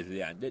the days,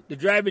 Leon, the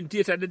driving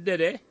theatre the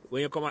dead, eh?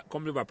 When you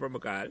come live at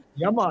Pembroke Hall.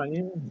 Yeah,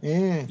 man.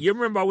 Yeah. You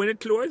remember when it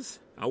closed?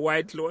 And why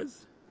it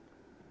closed?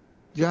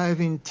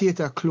 Driving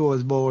theatre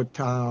closed about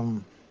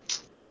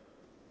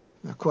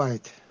not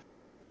quite.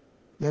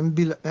 Them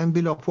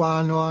build up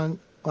one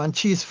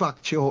cheese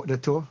factory out there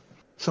too.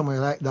 Somewhere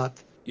like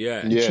that.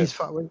 Yeah. The cheese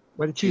factory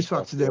where the cheese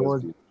factory there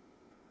was.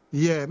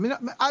 Yeah.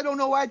 I don't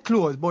know why it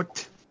closed,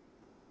 but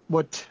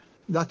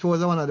that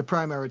was one of the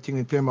primary things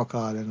in Pembroke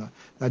Hall,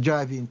 the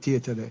drive-in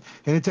theatre there.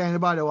 Anytime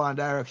anybody want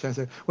direction,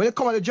 say, when you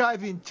come at the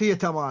drive-in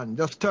theatre, man,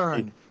 just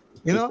turn.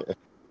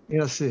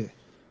 You see.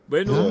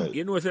 But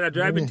you know, so the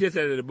driving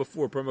theatre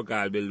before Pembroke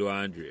Hall built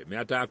Andre. May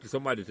I talk to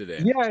somebody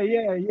today?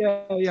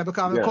 Yeah,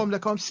 because I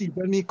come see.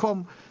 When me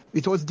come,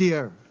 it was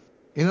there.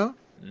 See. So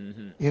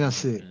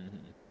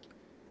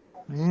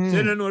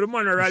you know the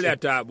man I really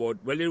talk about,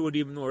 well, they would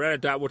even know, really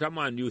talk about a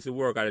man used to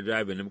work at the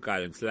driving, them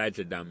call him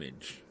slightly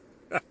damaged.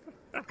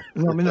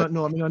 No, me not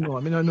know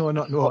nothing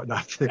about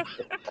that.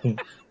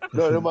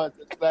 No, the man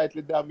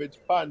slightly damaged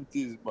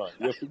panties, man.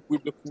 You have to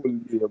put the full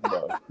name,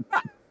 man.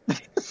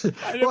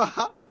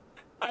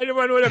 I don't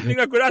know what thing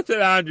I could have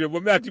said, Andrew,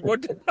 but me I think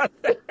about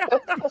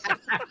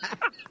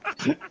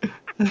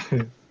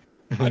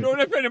I don't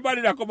know if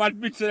anybody that come and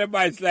admit to them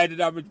by slightly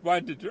damaged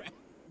panties, right?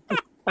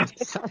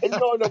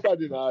 No,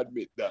 nobody not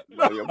admit that.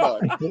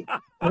 Man.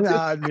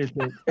 I admit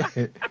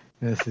it.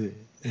 Let's see.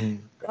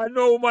 I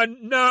know, man,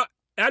 no.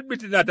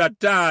 Admitting that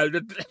at all.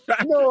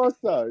 No,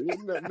 sir.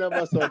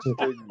 Never such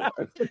thing, man.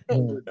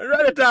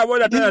 Right time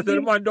when I tell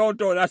the man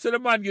downtown, I said the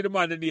man give the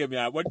man the name,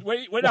 yeah. But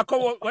when I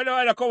come out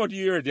to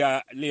your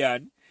area,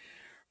 Leon,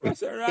 I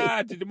said,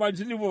 right, the man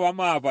live over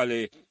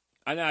Marvally.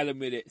 And all of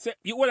me. So,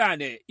 hold on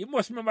there. You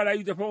must remember that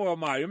you used to over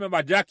Mar. You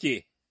remember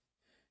Jackie?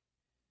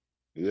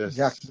 Yes.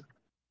 Jackie.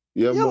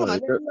 Yeah,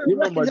 man. You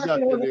remember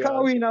Jackie?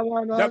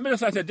 That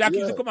minister said, Jackie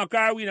used to come a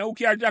car winner. Who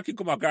cares Jackie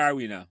come a car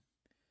winner?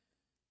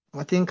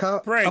 I think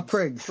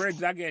Preggs.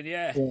 Preggs again,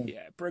 yeah.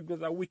 Preggs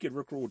was a wicked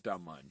recruiter,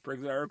 man.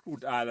 Preggs was a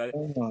recruiter.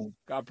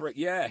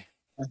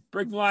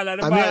 Preggs knew all of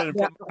the ball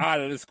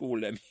all of the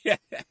school, them. Yeah.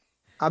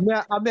 I mean,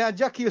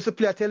 Jackie used to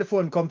play a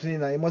telephone company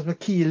now. He must be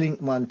key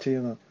link man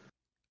to,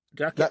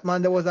 Jackie. That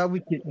man, that was a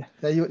wicked,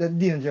 that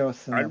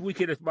dangerous. And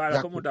wickedest ball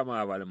come out of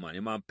Marvel, man. He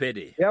man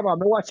petty. Yeah, man.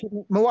 Me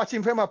watch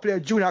him from a play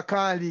junior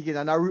car league,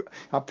 and I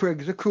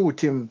Preggs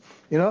recruit him,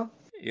 Yeah,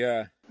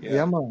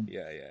 man.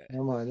 Yeah,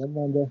 man. That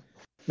man,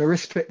 I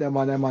respect them,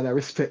 man. I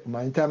respect,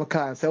 man. Anytime I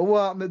can say,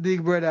 what, my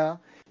big brother?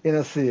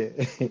 See.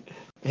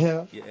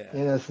 Yeah,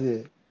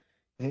 see.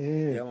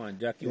 Yeah, man.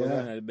 Jackie was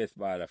one of the best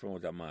ballers from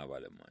out of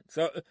Marvel, man.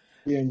 So,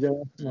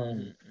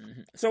 man.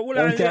 So,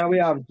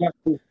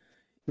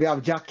 we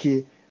have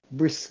Jackie,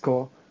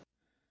 Briscoe,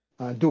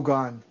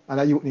 Dugan, and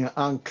a youth named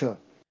Uncle.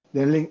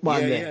 They link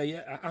man there.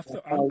 Yeah. After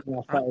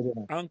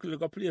Uncle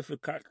got play for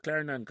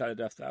Clarendon College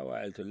after a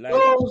while to like.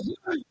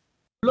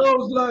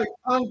 Blows like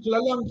Uncle. A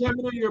long time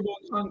I hear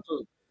about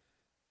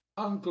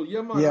Uncle,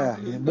 yeah, man. Yeah,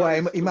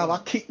 boy, he have a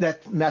kick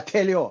that, I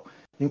tell you.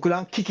 He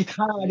couldn't kick it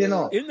hard, He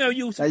never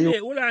used to play.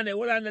 Hold on,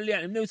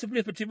 Leon. He never used to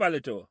play for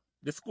Tivoli too,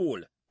 the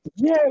school.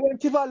 Yeah, when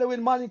Tivoli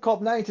win Manning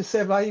Cup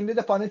 97, he did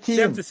up on the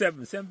team.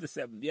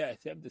 77, yeah,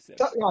 77.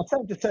 Yeah,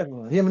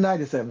 77. Him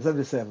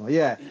 77.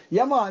 Yeah.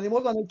 Yeah, man, he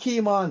was on the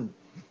key, man.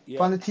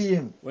 Yeah. On the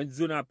team. When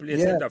Zuna played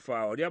centre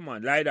forward, yeah,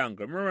 man, light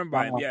ankle.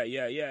 Remember him? Yeah.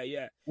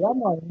 Yeah,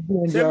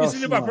 man. Same used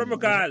to live at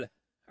Pembroke Hall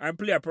and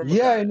play at Pembroke Hall.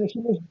 Yeah,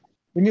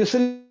 he used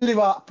to live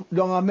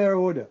down on Mary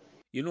Road.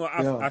 You know,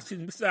 I've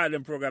seen the start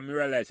of the program, I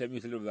realized I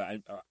used to live there.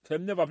 So I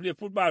never played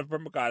football for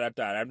Pembroke Hall at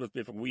all. I just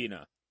played for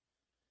Wiener.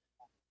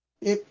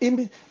 I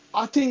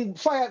think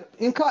he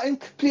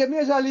play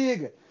Major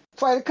League.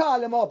 Fire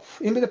call him up.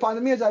 He be upon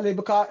the Major League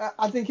because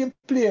I think he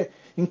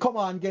come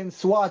on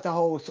against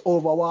Waterhouse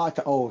over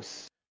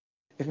Waterhouse.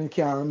 If I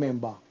can't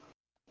remember.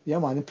 Yeah,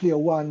 man, he play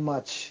one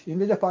match. He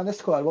be upon the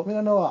squad, but I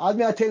don't know. I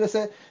tell you,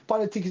 say,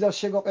 politics just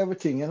shake up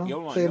everything, Yeah,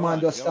 man, so man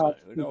just start.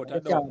 They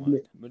can't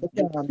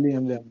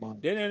blame them, man.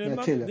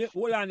 Then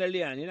hold on the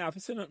lane. You know, if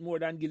it's not more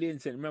than Gillian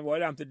said, remember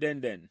what happened to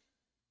Den.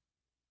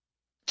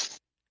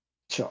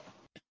 Sure.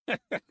 I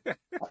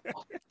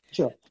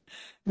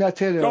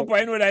tell you. Don't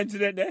you know that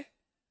incident there?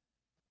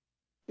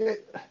 Yeah.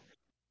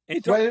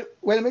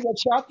 When I get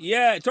shot?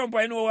 Yeah, Trump,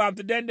 you know what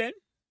happened to Den?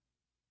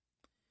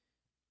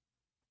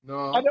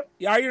 No.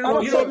 Yeah, you know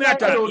I don't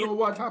know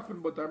what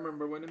happened, but I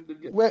remember when him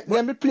did get.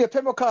 When we play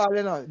Pembroke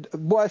Hall,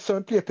 boy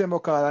son play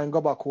Pembroke Hall and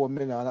go back home,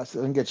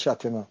 and get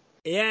shot,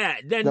 Yeah,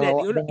 Den.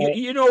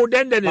 You know who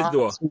Den is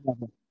though?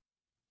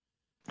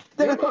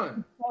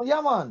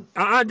 Yeah, man.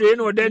 Andre, you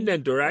know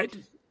Den too, right?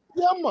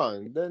 Yeah,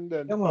 man. Then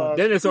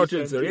Dennis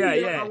Hutchinson, yeah.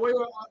 Yeah,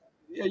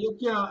 you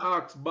can't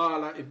ask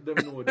Bala if them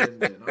know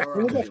Den. All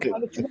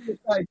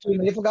right.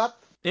 You forgot?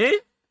 Eh?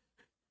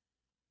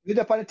 We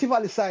up on the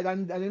Tivoli side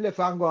and he left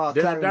and go to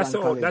That's Clarendon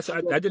all. College. That's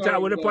I did talk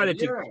about the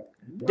politics.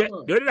 Yeah.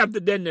 You didn't have to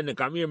then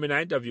come here in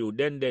an interview.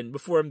 Then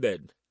before I'm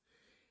dead.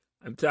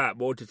 I'm talking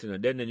about it, you know.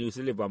 Then used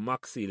to live on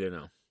Maxfield, you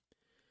know.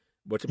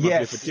 But him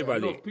play for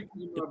Tivoli.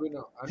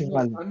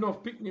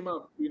 Enough pick him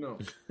up, you know.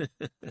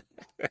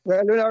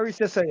 Well, you know,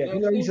 Reese say it. You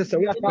know, Reese say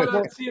we are talking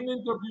about. Same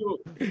interview.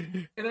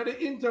 In the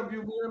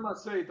interview, we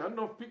must say it.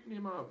 Enough pick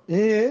him up.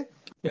 Yeah.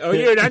 Oh,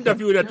 you're the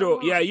interview that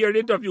too. Yeah, you're the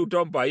interview,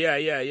 Tompa. Yeah.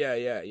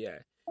 Yeah,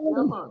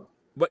 man.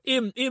 But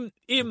him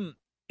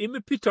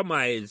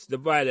epitomize the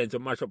violence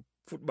of mash up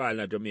football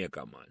in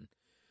Jamaica, man.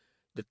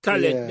 The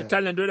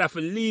talent would have to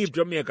leave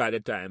Jamaica at the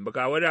time.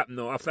 Because what happened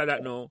now, after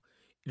that now,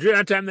 during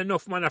that time,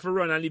 enough man have to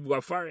run and leave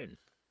go foreign.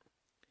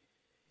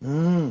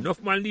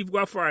 Enough man leave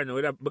go foreign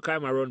now. Because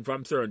I'm a run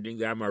from certain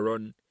things, I'm a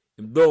run.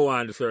 Him don't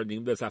want the certain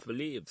things, just have to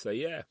leave. So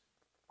yeah.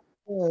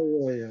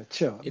 Yeah,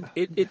 sure.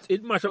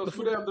 It mash up the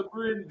football. We have the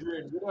brain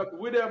drain.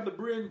 We have the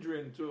brain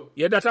drain too.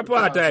 Yeah, that's a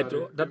part of it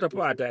too. That's a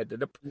part of it.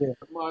 The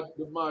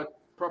mad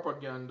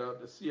propaganda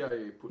the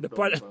CIA put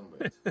down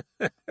somewhere.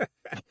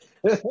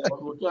 But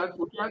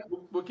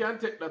we can't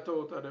take that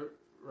out of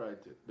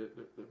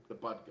the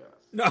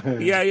podcast. No,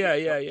 yeah.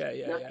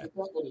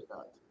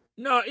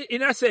 No,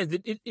 in a sense,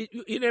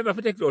 you never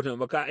protect out of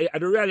because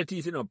the reality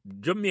is, you know,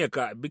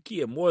 Jamaica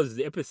was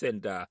the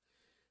epicenter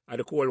of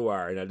the Cold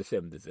War in the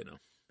 70s, you know.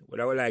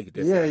 Whatever like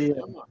this.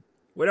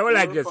 Whatever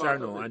like this, I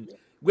know. And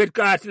get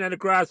caught in the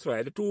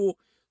crossfire. The two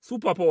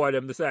superpower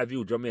them decide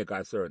view Jamaica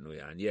a certain way,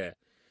 and yeah.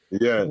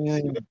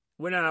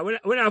 When I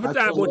have a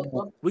talk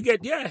about, we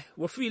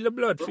feel the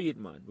blood feed,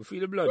 man. We feel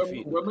the blood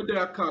feed. When we there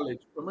at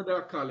college,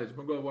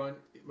 we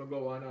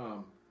go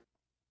on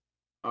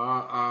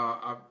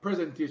a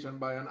presentation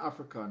by an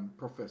African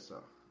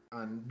professor,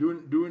 and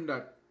during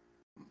that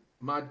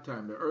mad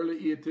time, the early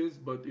 80s,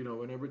 but you know,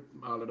 whenever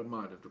all of the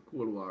mad, the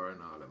Cold War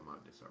and all the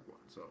madness are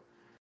going. So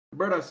the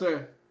brother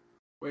said,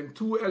 when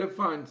two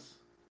elephants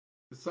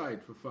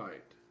decide to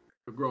fight,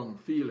 the ground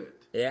feel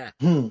it. Yeah.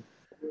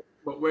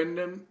 But when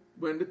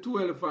the two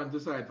elephants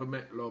decide to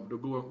make love, the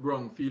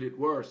ground feel it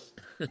worse.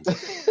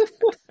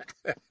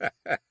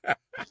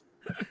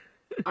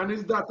 And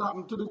is that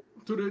happened to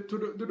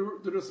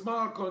the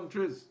small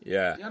countries?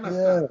 Yeah. You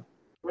understand?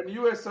 When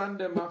US and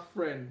them are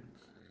friends,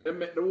 they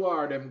make the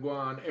war them go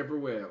on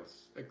everywhere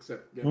else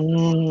except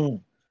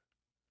them.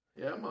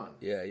 Yeah, man.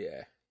 Yeah.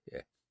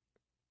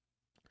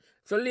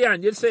 So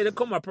Leon, you'd say they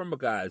come up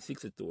Pembroke Hall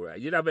 62, right?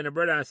 You'd have been a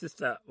brother and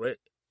sister. Wait,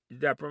 is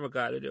that Pembroke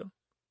Hall, did you?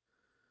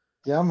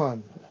 Yeah,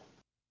 man.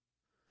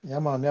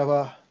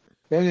 Never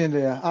been in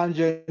there.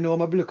 Andre, you know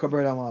my blicker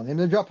brother, man. Him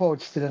the drop out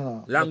still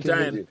now. Long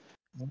time.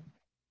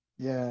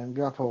 Yeah,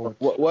 drop out.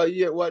 What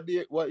year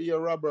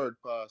Robert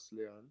passed,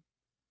 Leon?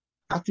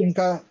 I think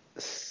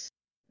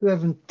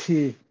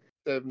 71.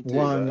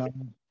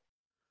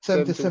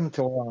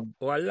 71.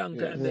 Oh, a long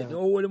time then.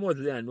 Oh, what was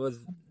Leon? Was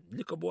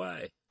Liquor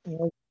Boy.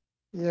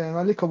 Yeah,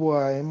 my Liquor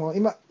Boy.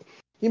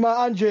 Him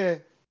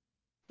Andre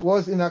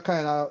was in a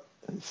kind of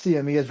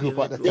same age group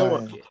at the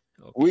time.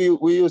 Okay.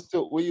 We used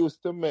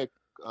to make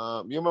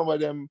you remember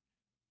them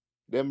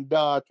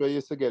darts where you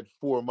used to get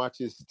 4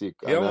 matches stick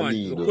and a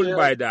needle. You couldn't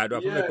buy that,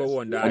 or make a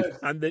one dart.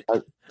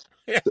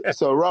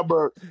 So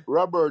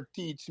Robert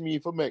teach me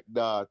to make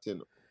that, you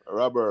know.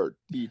 Robert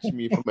teach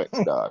me to make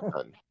that,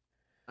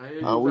 and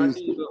we used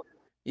to,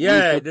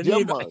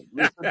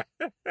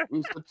 we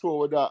used to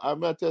throw that. I'm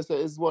not tell you,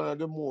 it's one of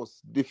the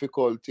most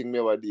difficult thing me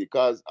ever did,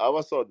 because all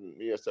of a sudden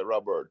yes,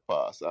 Robert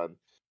pass, and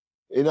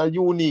in a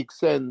unique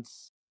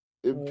sense,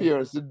 his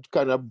parents did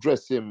kind of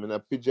dress him in a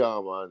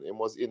pajama, and he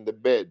was in the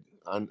bed,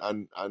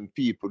 and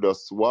people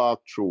just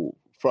walk through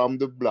from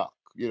the block,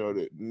 you know,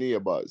 the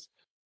neighbors,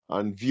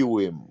 and view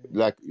him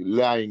like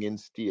lying in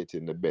state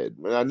in the bed.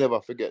 And I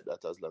never forget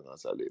that as long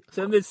as I live.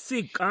 So he's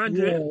sick,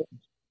 Andre.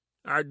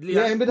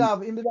 Yeah, him have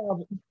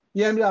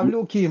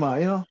leukemia,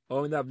 you know.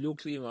 Oh, him have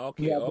leukemia.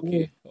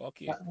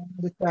 Okay. At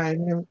the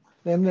time,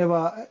 them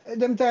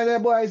time the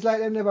boys like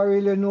them never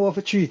really know if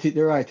to treat it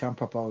the right and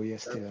proper way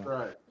still. That's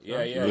right.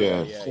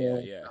 Yeah.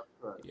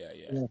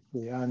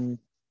 And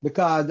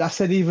because I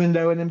said even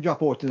there when them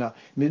drop out, you know,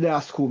 me there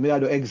at school, me had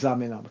to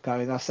exam, you know,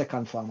 because in a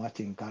second form I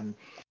think, and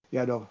we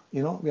had to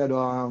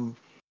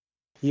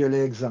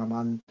yearly exam,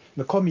 and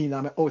me come in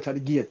and me out of the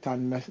gate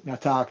and me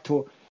talk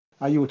to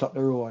a youth up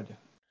the road,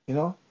 you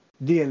know,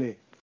 daily,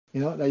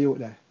 you know, the youth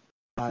there.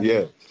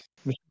 And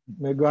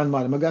my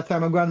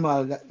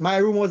grandmother, my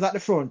room was at the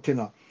front, you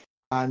know,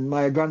 and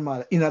my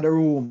grandmother in the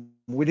room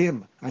with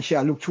him, and she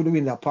looked through the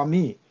window for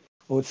me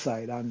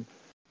outside, and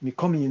me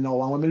come in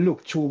now, and when me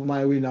look through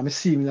my window, me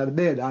see him in the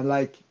bed, and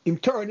like him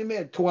turn his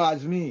head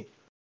towards me,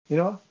 you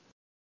know,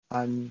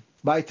 and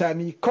by the time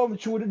he come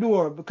through the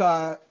door,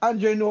 because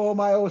Andre know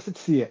my house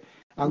is here,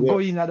 and go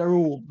in the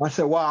room and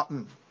say, what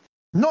happened?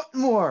 Not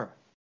more.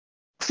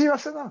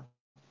 Seriously now?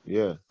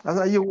 Yeah. As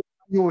a you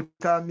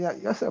tell me,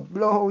 you say,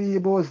 blow he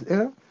was, you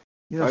know?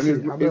 You know,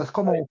 see, just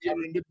come out.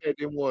 In the bed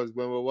him was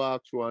when we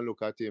walk through and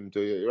look at him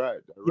to you,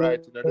 right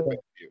in the bed.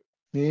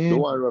 The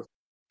one who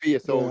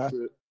face out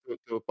to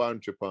to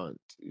Pantry Pant.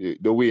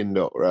 The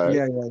window, right?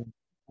 Yeah. Yeah.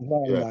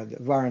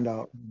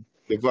 Veranda.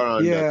 The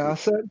veranda Yeah, too. I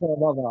said that,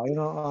 Baba,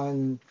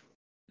 and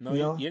No,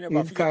 you never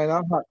it's forget. kind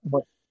of hot,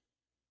 but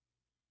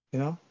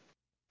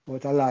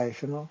but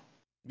alive,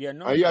 Yeah,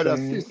 no, And you no. had a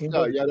And,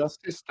 sister. You had a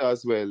sister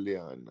as well,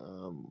 Leon.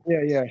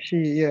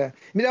 yeah.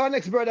 Me have a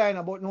next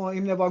brother, but no,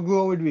 him never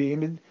grow with me.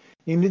 Him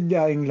did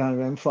there England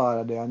when him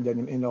father there, and then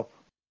him end up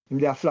him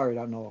there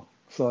Florida now.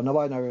 So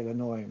nobody not really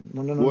know him.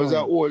 No know Was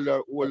an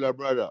him. older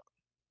brother.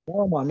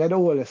 No man, they're the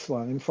oldest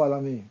one. Him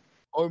follow me.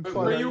 Oh, him Where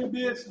follow you you.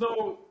 based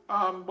now,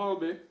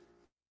 Bulby?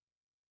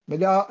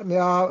 Me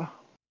are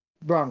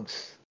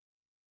Bronx.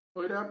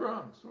 Oh, you're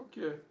Bronx.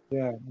 Okay.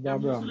 Yeah, Yeah, they're I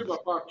used to live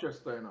Bronx. at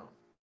Parkchester now.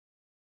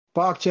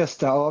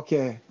 Parkchester,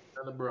 okay.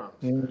 In the Bronx.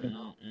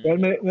 Well,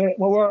 me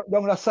work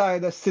down the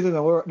side of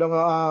still, work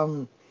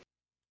down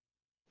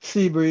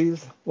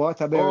Seabreeze,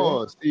 Waterbury.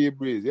 Oh, Steve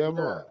Breeze. Yeah,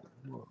 man.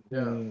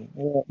 Yeah.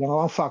 Work down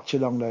one factory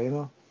down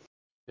there,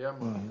 Yeah,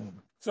 man.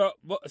 So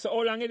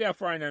how long are you there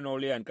for now,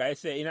 Leon? Because I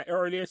say,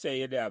 earlier say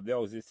you there have the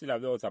house, you still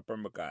have the house at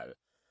Pembroke Hall.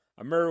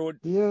 A Merwood?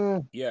 Yeah.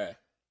 Yeah.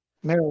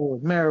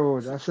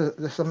 Merwood.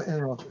 That's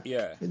something,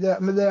 Yeah.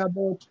 Me there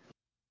about,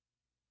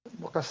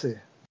 what I say,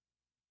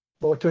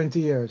 about 20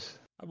 years.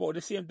 About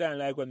the same time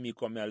like when me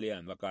come here,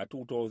 Leon, because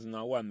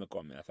 2001 me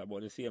come here. It's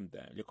about the same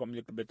time. You come a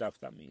little bit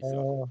after me.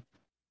 So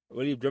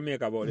we leave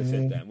Jamaica about the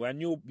same time. When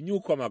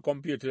newcomer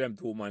compare to them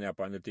two man up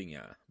on the thing,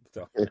 yeah.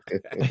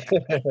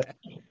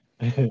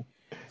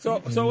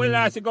 So when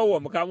last you go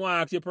home, I want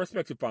to ask your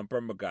perspective on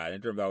Pembroke Hall in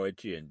terms of how it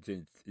changed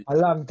since A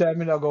long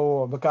time I go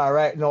home, because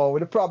right now,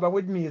 the problem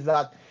with me is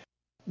that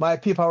my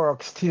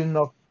paperwork still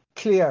not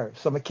clear,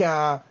 so I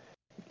can't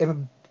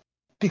even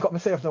pick up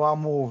myself now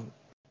and move.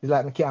 It's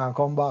like I can't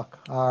come back,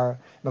 or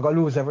I'm going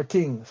to lose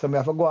everything. So I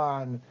have to go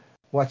and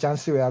watch and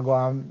see where I go.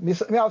 And me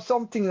have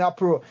something in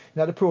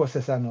the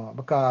process I know,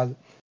 because it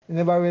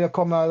never really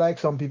come out like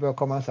some people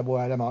come and say,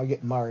 boy, them are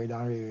getting married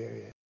and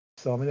really.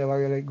 So I never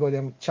really go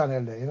them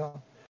channel there,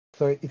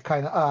 So it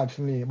kind of hard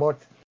for me.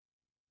 But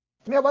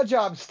I have a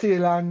job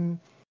still, and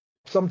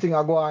something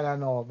I go on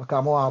and know, because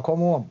I want to come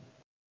home.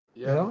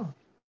 Yeah.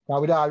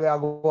 Because with all where I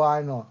go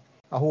on now,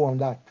 I home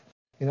that,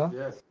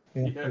 Yes.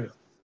 Yeah. Yes.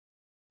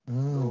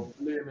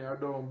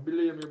 Don't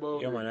blame me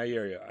about yeah, it. man, I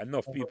hear you.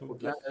 Enough people.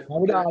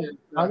 And with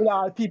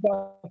all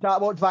people talk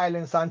about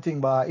violence and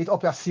things, but it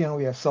up your same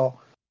way. So,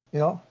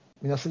 you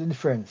see the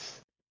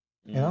difference.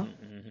 So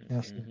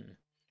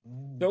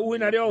who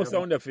in the house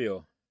down there for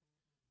you?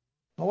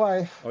 My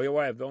wife. Oh, your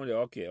wife down there.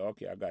 Okay, I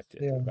got you.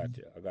 Yeah. I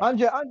got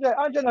you.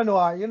 Angela know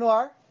her. You know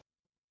her?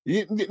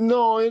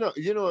 No,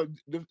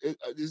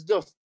 it's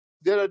just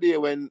the other day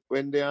when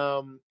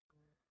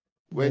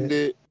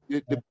they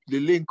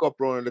link up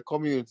around the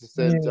community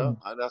center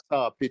and I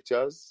saw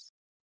pictures.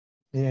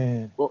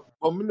 Yeah. But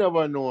me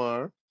never know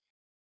her.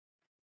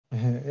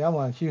 Yeah,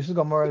 man. She used to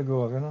go Merle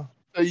Grove,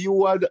 So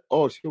you had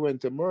she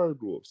went to Merle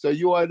Grove. So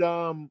you had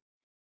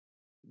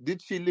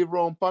did she live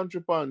around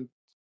Pantry Pant?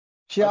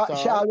 She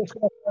always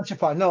come up Pantry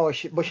Pant. No,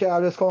 but she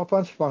always come up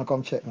Pantry Pant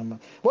come check, man.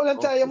 Well, them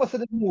time you must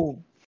have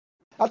moved.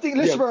 I think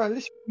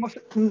Lishburn must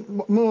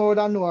more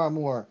than know her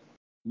more.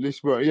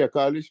 Lishburn, yeah,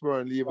 because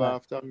Lishburn leave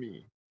after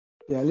me.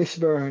 Yeah,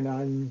 Lishburn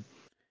and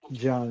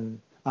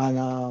John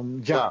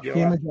and Jack. Jack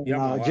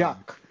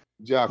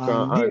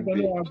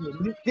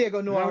and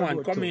Diego know her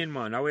good. Come in,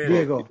 man.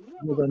 Diego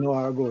know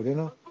her good,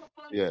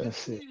 Yeah. Let's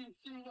see.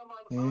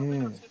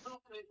 Yeah.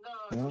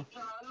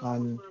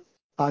 And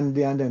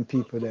Andy and them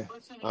people there.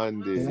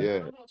 Andy,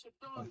 yeah.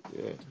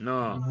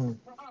 No.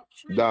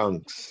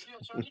 Danks,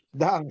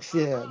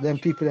 yeah. Them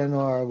people that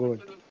know her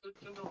good.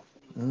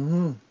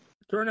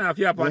 Turn off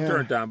your app and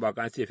turn it on back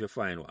and see if you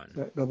find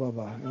one. Go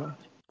Baba.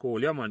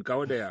 Cool, yeah, man.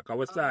 Cause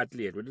we start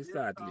late. We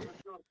start late.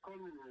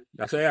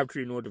 That's why I have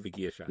 3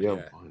 notifications.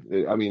 Yeah.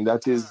 I mean,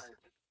 that is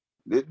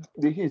the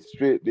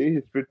history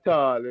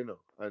tall,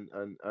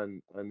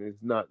 and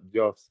it's not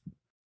just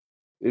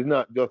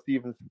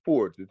even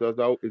sports.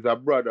 It's a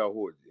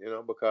brotherhood,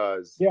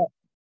 because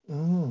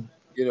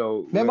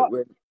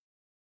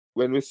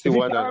when we see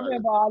one another.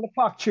 Remember all the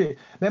factory.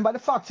 Remember the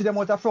factory them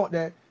out of front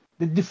there,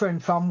 the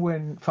different from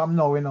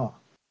now,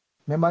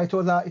 Remember it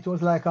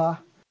was like a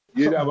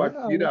you'd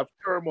have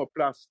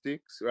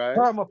thermoplastics, right?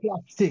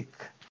 Thermoplastic.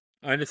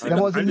 And the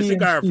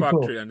cigar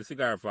factory. And the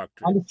cigar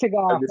factory.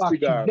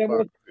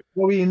 Them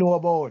what we know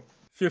about.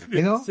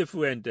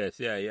 Cifuentes,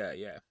 yeah.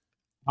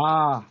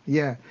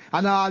 Yeah.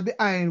 And all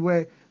behind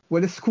where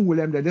the school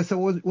them there, this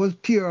was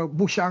pure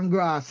bush and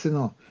grass,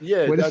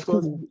 Yeah, where that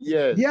was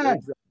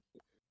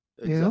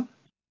Exactly.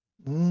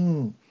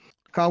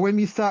 Because when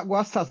we start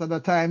at the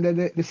time,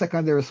 the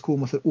secondary school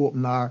must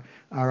open our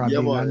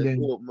and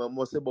then open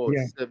must about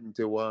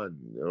 71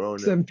 around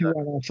 71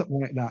 or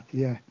something like that.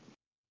 Yeah.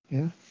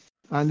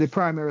 And the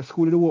primary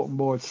school they open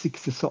about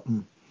 60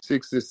 something.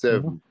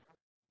 67.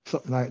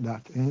 Something like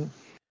that. And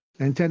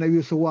then I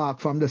used to walk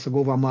from this to go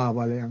over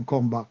Marble and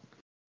come back.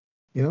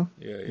 Yeah.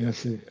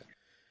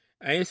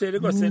 And you say they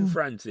go St.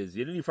 Francis.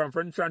 You didn't from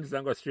St. Francis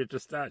and go straight to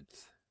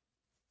Stats.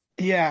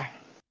 Yeah.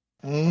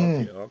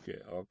 Mm. Okay.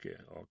 I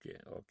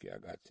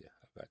got you.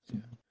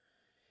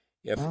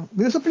 Yeah.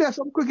 We used to play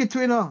some cricket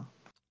too, you know.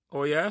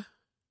 Oh yeah.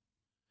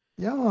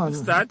 Yeah, You man. I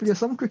start? play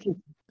some cricket.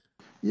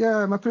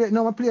 Yeah, I play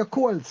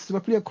Colts. I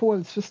play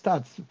Colts for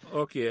stats.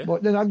 Okay.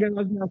 But then again,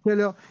 as I tell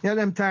you,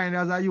 them time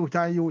as a youth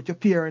and youth, your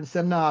parents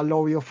them not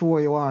allow you for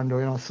what you want to,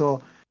 you know.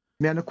 So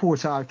me and the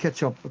coach all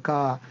catch up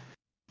because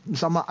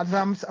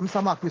I'm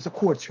some we used to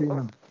coach for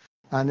him.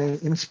 And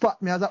him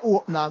spot me as an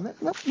opener.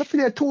 I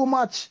play too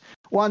much.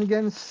 One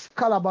against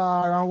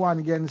Calabar and one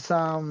against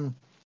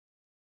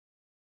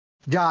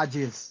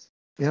Georges.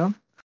 You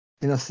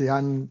know? See,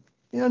 and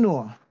you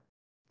know.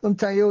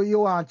 Sometimes you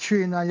want to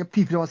train and your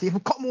people don't say, if you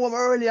come home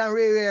early and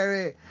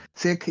ray.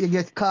 So you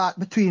get caught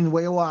between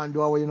what you want to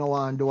do and what you don't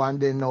want to do. And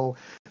then now,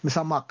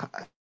 Mr. Mac,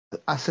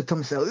 I said to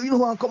myself, you don't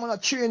want to come on a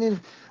training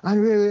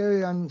and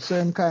ray and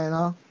same kind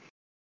of,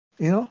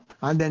 you know.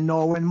 And then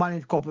now when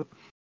Manning Cup,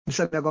 I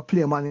said, I'm going to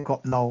play Manning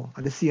Cup now.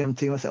 And the same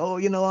thing, I said, oh,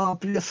 you know, I want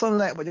to play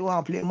Sunlight, but you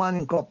want to play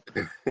Manning Cup.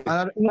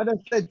 And another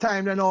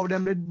time, then all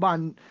them would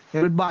ban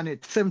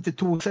it,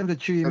 72,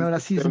 73, remember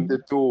that season?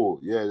 72,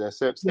 yeah, that's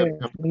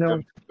September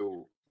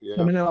 72. Yeah.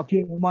 I never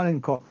play the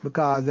Manning Cup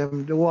because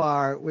the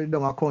war with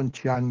down a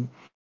country and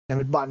them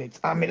would ban it.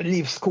 I mean,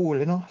 leave school,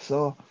 you know.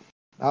 So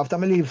after I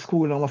leave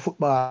school, now my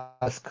football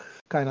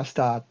kind of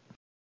start,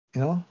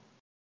 you know,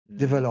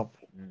 develop.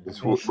 It's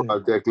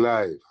football take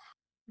life.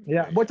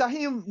 Yeah, but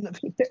him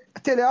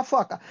tell you a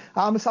fact.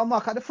 Mr.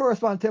 Mac, the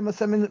first one tell me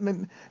say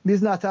me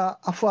is not a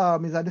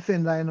farm, he's a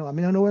defender, you know. I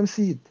mean, I know him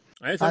see it.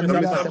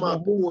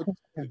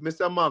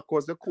 Mr. Mac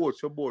was the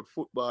coach for both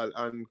football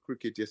and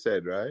cricket, you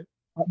said, right?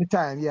 At the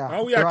time, yeah.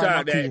 How we are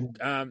talking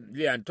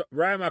Leon,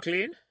 Ryan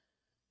McLean?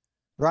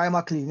 Ryan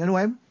McLean, you know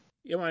him?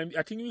 Yeah, man,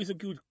 I think he was a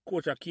good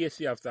coach at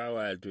KC after a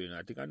while too, you know.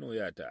 I think I know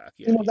you talk.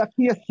 Yeah. He was a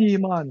KC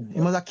man. He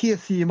was a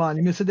KC man.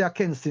 He used to be at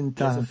Kingston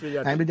town.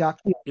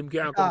 Him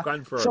can come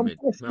confirm it.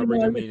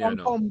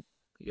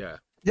 Yeah.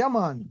 Yeah,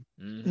 man.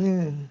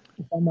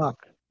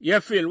 Yeah,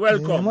 Phil,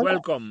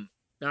 welcome.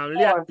 Now,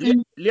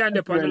 Leon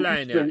up on the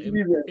line here.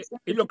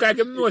 It look like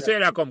him knows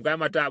that come,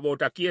 because I'm talking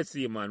about a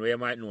KC man, where you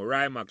might know,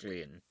 Ryan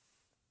McLean.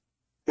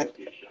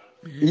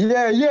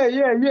 Yeah,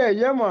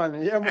 man.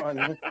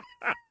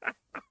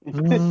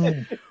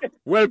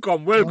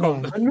 Welcome. Yeah,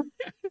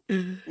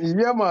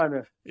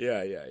 man.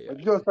 Yeah.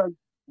 Just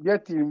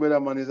getting with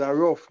him, man, is a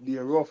rough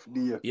day.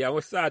 Yeah,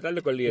 we'll start a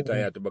little later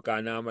here,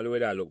 because normally we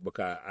don't look,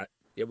 because,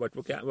 but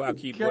we can't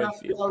keep going. It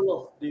cannot be a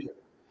rough day.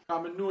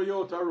 I know you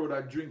out the road,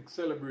 I drink,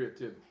 celebrate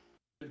him.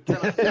 It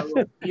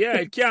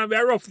can't be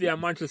a rough day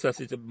in Manchester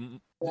City.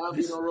 Can't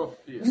be no rough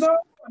day. No,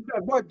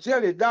 but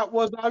Jelly, that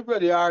was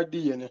already RD,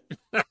 you know.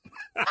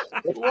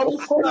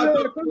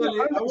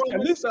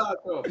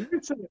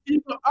 Listen,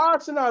 even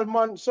Arsenal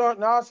man,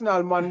 certain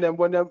Arsenal man, them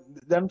when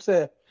them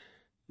say,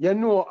 you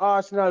know,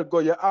 Arsenal go,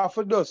 you have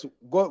to just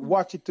go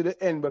watch it to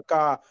the end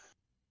because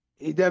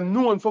them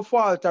known for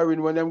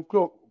faltering when them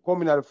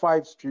coming at the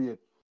 5 straight.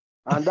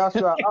 And that's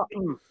why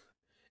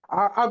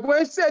I'm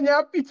going to send you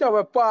a picture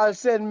where Paul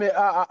send me,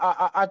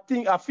 I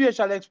think, a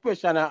facial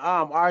expression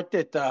of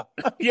Arteta.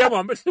 Yeah,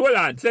 man, but hold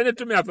on. Send it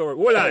to me afterward.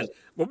 Hold on.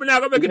 But we're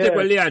not going to make it take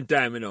a Leon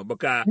time, you know,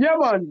 because... Yeah,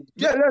 man.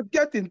 Let's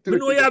get into it. You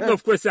know you have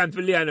enough questions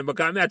for Leon,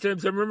 because I tell him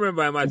to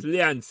remember him as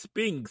Leon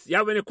Spinks. You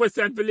have any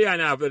questions for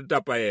Leon after the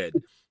top of your head?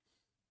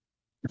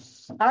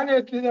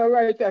 Honestly, no,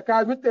 right there,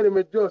 because I tell him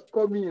it just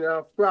come in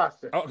and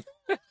process. Oh.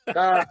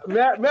 I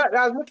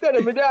tell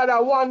him that I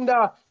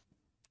wonder...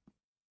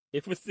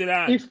 If we still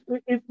on.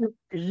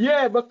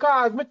 Yeah,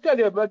 because I tell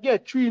you, I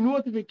get 3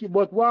 notifications,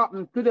 but what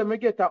happens to them, I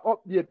get an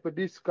update for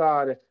this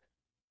card.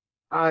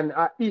 And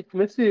I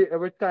see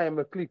every time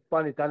I click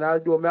on it, and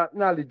although I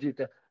acknowledge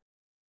it.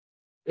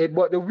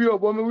 But the way,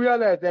 when I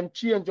realize them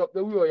change up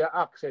the way you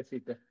access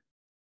it.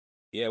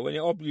 Yeah, when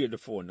you upgrade the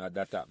phone, that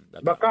happens.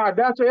 Because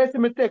that's why you see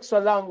me take so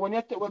long. When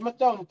my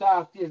tongue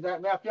talks, is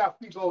that I have to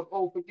figure out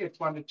how to get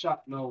on the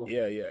chat now.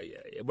 Yeah.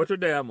 But we're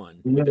there,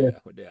 man. We're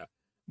there.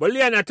 But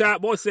Leon talk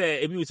about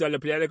say he used to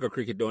play like a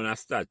cricket down at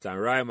Stats,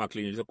 and Ryan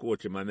McLean used to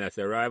coach him, and I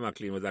say Ryan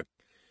McLean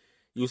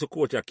he used to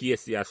coach at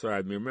KC as far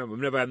as me remember. I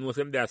never know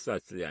him there at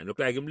Stats, Leon. Look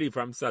like him leave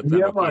from Stats.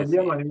 Yeah, man, he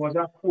was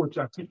a coach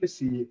at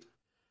KC.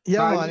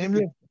 Yeah,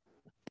 man,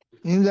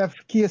 he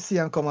left KC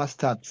and come at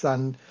Stats,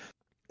 and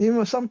you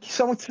know some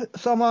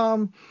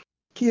KC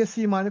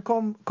man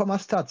come at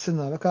Stats, you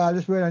know, because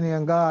this brother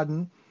named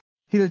Garden,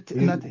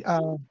 Hilton.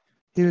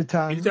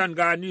 Hilton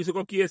Garden used to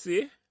go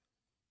KC.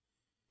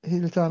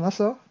 Hilton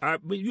also?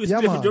 You used to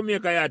play for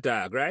Jamaica, you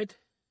talk, right?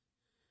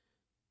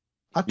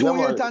 I told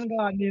Hilton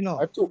Garden, you know.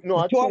 I took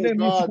Garden, John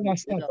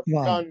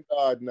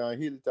Gardner,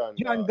 Hilton.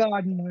 John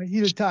Gardner,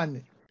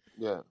 Hilton.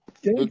 Yeah.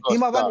 He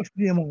have a next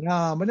name,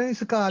 man. But then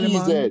used to call him,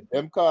 PZ.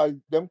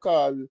 Them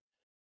call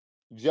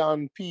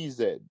John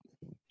PZ.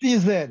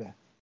 PZ.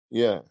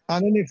 Yeah.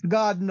 And the next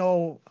Garden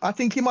now, I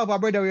think him have a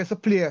brother who used to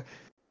play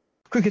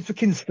cricket for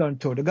Kingston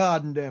too, the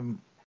Garden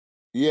them.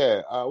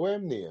 Yeah, what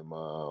him name?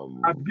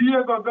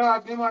 Diego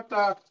God, him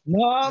attack. No,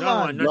 No, man,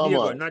 man. not No,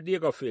 Diego, man. not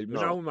Diego Phil. Me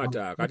know No. whom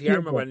attack. I Not can't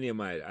remember Diego.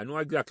 the name. I know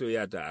exactly who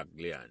you attack,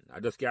 Leon. I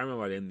just can't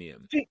remember the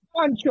name.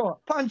 Pancho,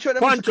 them used to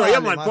Pancho, call yeah,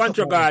 him, man, I Pancho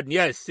suppose. Garden.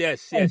 Yes,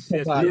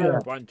 Pancho God, Leon, Yeah.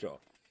 Pancho.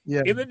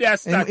 yeah. Even their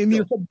stats, Him though.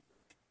 used to,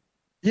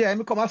 yeah,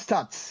 him come a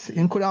stats.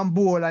 Him couldn't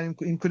bowl and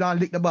him couldn't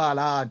lick the ball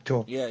hard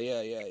too. Yeah.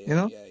 You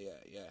know?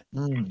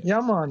 Yeah. Yeah,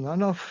 man,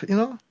 enough, you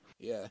know?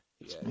 Yeah.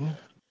 Mm.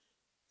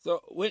 So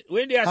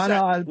when they are And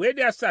stats, when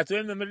they are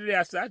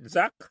stats,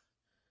 Zach?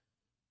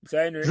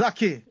 Henry?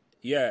 Zaki.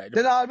 Yeah.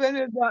 Then I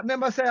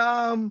remember say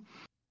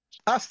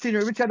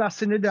Richard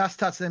Aston did their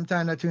stats them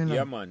time that you know.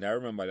 Yeah, man, I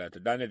remember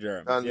that. Danny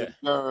Germs, And yeah.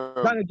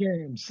 Danny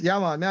James, yeah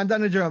man, me and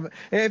Danny James.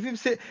 If you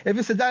say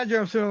Danny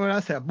James, when I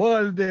say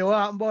Bulby,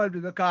 what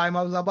Bulby because him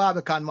was a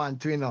Barbican man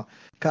too, you know.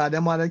 Cause the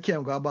man that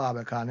came go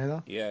Barbican, you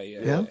know. Yeah. You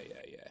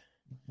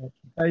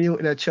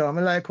the show. I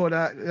like how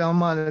that young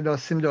man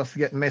just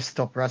get messed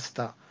up,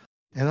 Rasta.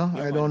 You know,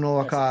 Yeah, I man. don't know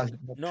what Yes. cause.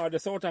 No, the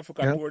South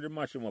Africa Yeah. tour, they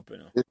match him up, you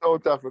know. the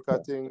South Africa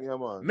thing, yeah,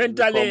 man.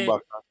 Mentally, Come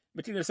back.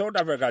 I think the South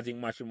Africa thing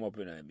mash him up,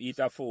 you know. Eat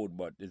a food,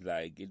 but it's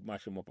like it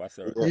mash him up a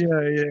certain.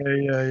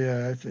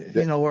 Yeah. It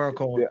didn't work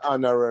out. The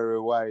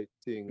honorary white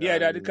thing. Yeah,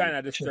 that and kind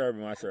of disturb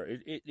him, sir.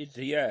 It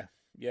yeah,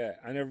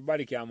 and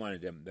everybody can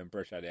manage them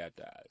pressure they have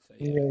to have. So,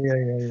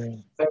 Yeah.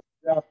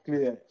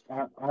 Exactly.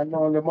 I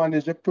know the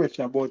manage the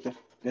pressure, but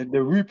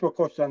the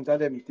repercussions of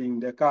them thing,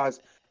 because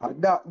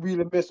that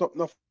really mess up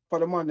enough for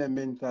the man them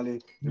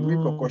mentally. The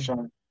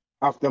repercussions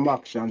of them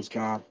actions,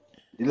 cause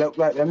it look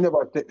like them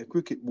never take the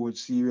cricket board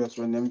serious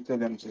when them tell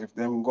them if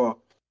them go,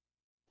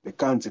 the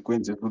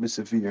consequences will be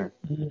severe.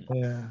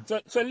 Yeah.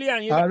 So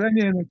Leon,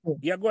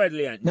 yeah, go ahead,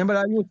 Leon. Remember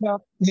that you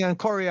talk Ian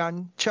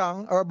Korean,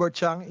 Chang, Herbert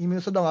Chang, he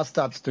used to do a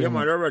stats to Yeah, him.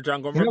 man, Robert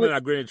John come from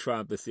a Greenwich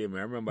farm to see me.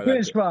 I remember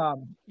Greenwich that.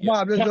 farm.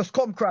 Yeah. Man, just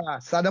come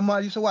cross. And the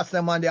man used to watch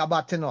them on their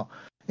bat, you know.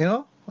 You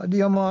know? What do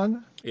you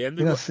man? Yeah,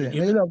 You know, see.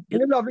 They love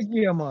the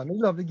game, man. They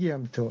love the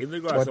game too. If they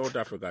go to South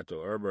Africa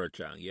too, Herbert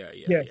Chang, yeah.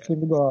 Yes, if you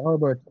go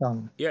Herbert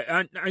Chang. Yeah,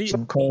 and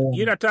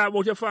you not talk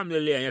about your family,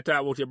 Leon. You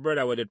talk about your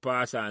brother with it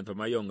pass on from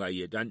a younger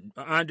age. And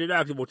Andrew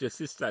asked about your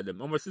sister, them.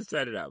 How much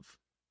sister did you have?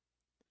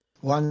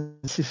 One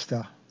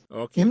sister.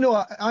 Okay. You know,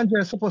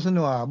 Andrea supposed to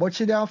know her, but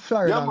she there in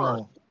Florida Yeah, man.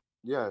 now.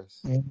 Yes.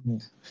 Mm-hmm.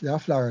 She there in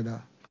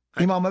Florida.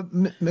 Him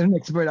and my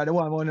next brother, the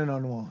one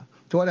on.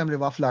 Two of them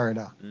live in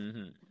Florida.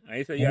 Mm-hmm. And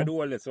you said you had the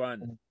oldest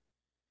one.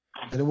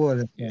 The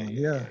world,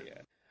 Yeah.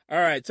 All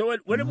right. So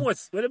what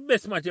the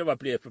best match you ever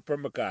played for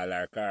Pembroke Hall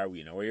or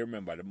Carwina? What you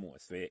remember the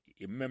most?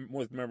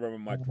 Most memorable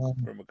match for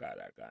Pembroke Hall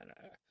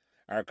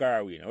or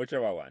Carwina?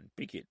 Whichever one.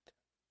 Pick it.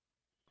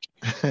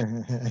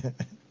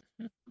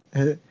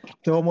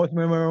 So much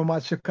memorable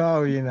match for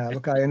Carwina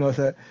because you know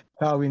say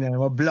Carwina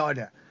my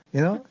blood.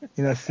 You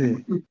know, see.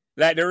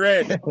 Like the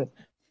red.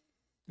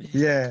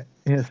 Yeah,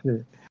 you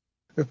see.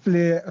 We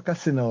play a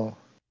casino.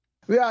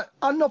 We are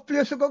enough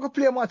place to go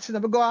play a match, you know.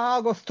 We go to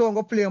August Town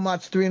go play a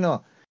match too, you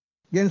know.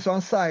 Against one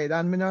side.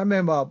 And I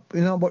remember,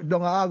 you know, but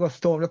down at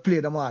August Town we play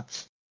the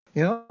match.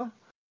 You know?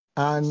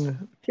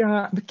 And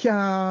we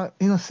can't,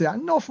 you know, say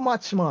enough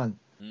match, man.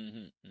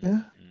 Yeah.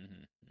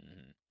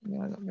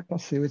 Yeah, I can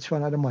see which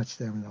one of the match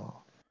them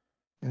now.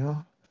 You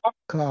know?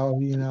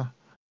 Carwina.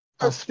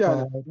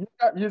 Aspire.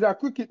 You're a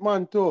cricket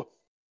man too.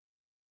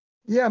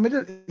 Yeah,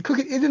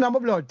 cricket it didn't have my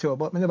blood too,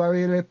 but I never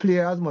really play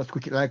as much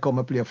cricket like how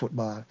I play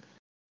football.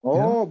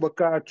 Oh,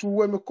 because true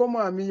when me come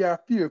on, me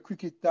appear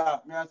cricket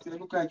talk. Me I say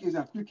look like he's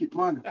a cricket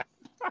man.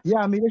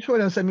 Yeah, they show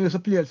them say me used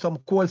to play some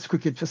cold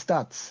cricket for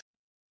stats.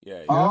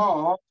 Yeah.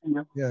 Oh,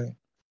 okay. Yeah.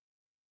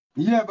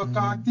 Yeah, because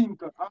I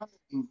think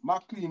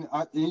McLean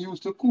he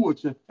used to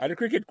coach. The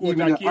cricket coach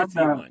Even at KC,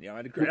 man.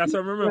 Yeah, that's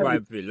what I remember I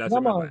feel. That's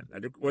what I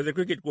remember. Was the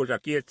cricket coach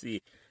at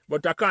KC.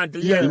 But I can't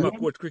tell him a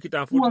coach cricket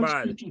and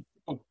football.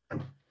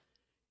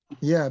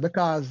 Yeah,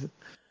 because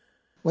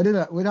when we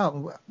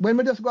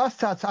just got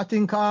stats, I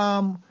think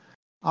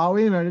our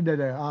winner did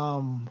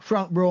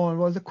Frank Brown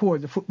was the coach,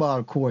 the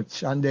football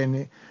coach, and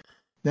then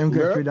them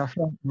get rid of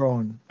Frank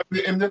Brown.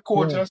 Him the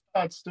coach of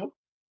stats too?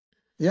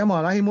 Yeah,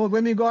 man.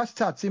 When we got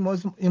stats, he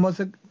was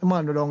a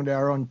man down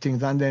there run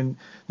things, and then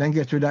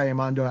get rid of him,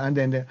 and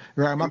then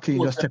Ryan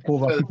McLean just take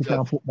over cricket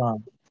and football.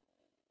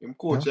 Him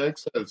coach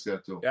Excelsior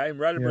too. Yeah, him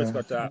Raleigh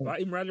Briscoe talk.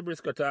 Him Raleigh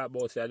Briscoe talk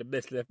about say the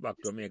best left back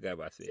Jamaica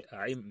ever say.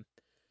 Him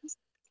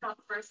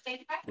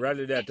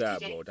Raleigh that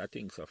talk about. I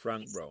think so.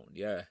 Frank Brown.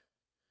 Yeah.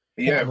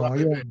 Yeah. All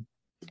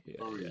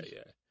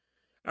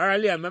right,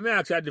 Liam. Let me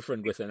ask you a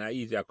different question. An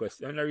easier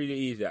question. Not really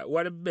easier.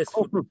 What the best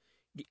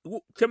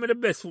tell me the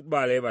best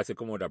footballer ever say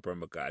come out of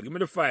Pembroke Hall. Give me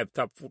the 5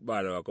 top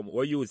footballers come.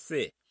 What you would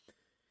say?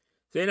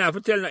 So you know, if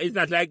you tell it's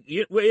not like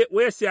where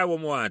you say I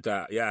won't want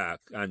to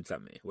answer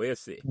me. Where you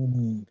say?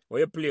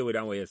 Where you play with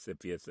and where you say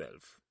for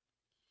yourself?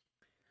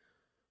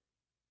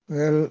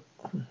 Well,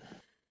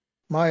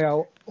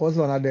 Maya was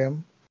one of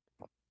them.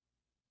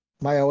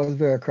 Maya was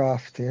very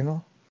crafty, you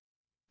know.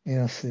 You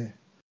know, see.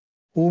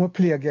 Who we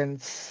play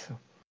against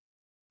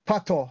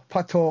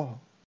Pato,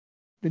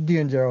 the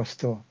dangerous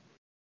too.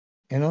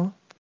 You know,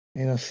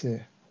 see.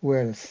 Who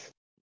else?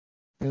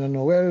 You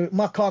know. Well,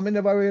 Macomb, me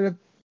never really.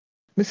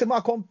 Me see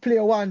Macomb play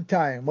one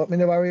time, but me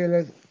never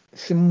really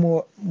see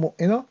more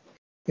you know.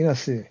 You know,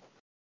 see.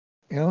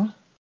 You know?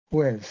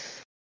 Who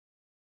else?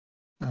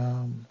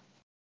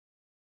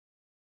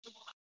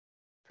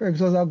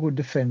 Fergs was a good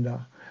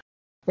defender.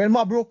 Well,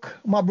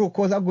 Mabrook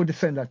was a good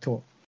defender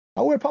too.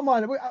 We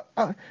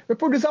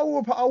produce a whole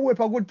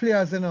of good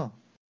players, you know.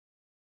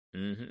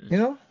 Mm-hmm. You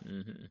know?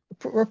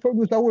 Mm-hmm. We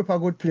produce a whole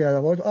of good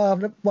players.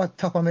 But what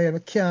top of my head, we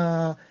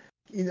can't,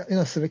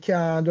 so we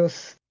can't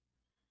just,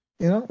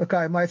 because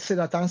I might say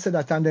that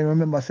and then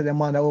remember say the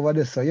man over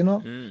there. So,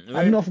 enough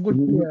good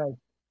players,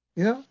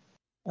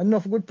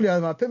 enough good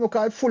players, man. Pembroke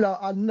Hall full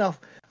of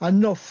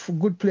enough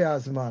good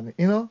players, man,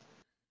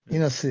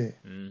 see.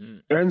 Mm-hmm.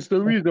 That's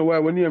the reason why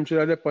we name should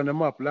have left on the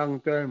map long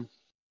time.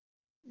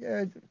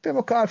 Yeah,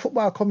 Pembroke Hall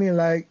football come in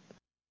like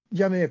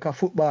Jamaica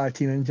football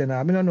team in general.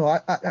 I don't know.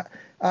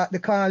 At the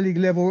Carnival League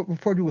level, we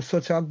produce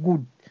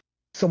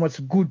so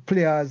much good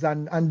players,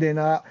 and then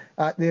at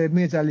the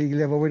Major League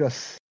level, we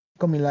just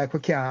come in like we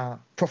can't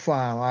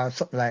perform or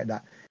something like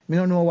that. We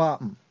don't know what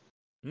happened.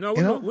 No,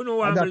 we know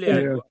what happened,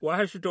 Leon. What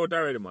has she taught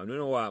already, man? We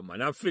know what happened,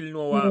 man. I'm feeling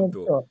know what happened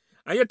too.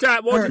 And you talk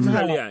about it,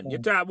 Leon. You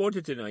talk about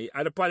it, and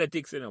the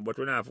politics, but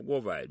we don't have to go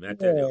over it, man. I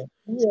tell you.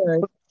 Yeah,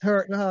 it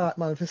hurt my heart,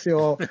 man, to see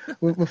how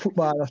we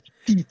football just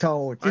peak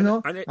out,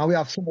 and we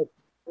have so much,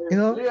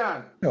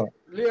 Leon,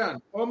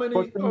 how many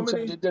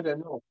Did I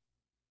know?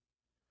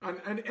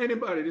 and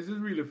anybody, this is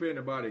really for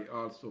anybody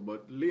also,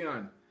 but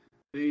Leon,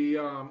 the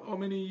how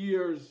many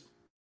years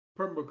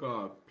Pembroke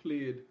Hall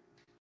played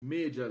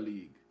Major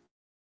League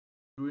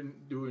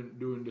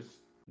during this?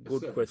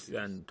 Good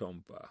question,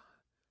 Tompa.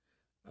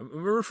 I'm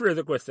going to rephrase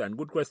the question.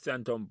 Good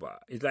question, Tompa.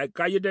 It's like,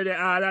 you did it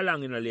all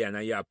along in a lane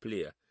and you're a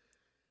player.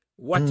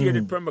 What year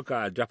did Pembroke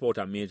Hall drop out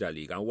of Major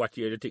League, and what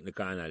year did you think the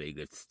Carnival League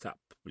did stop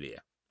player?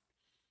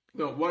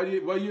 No, why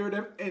year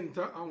them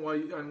enter and why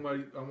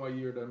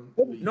year them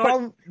leave?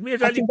 No,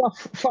 Major League.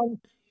 From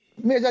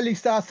Major League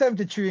start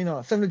 73,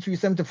 73,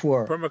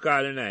 74. Pembroke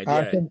Hall United,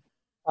 yeah.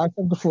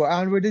 74,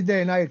 and we did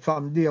day night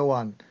from day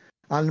one.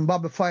 And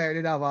Bobby Fire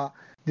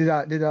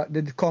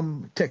did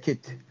come take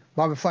it.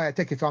 Bobby Fire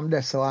take it from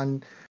there. So,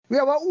 and we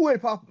have a whole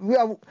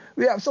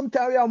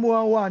sometimes we have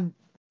more than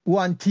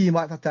one team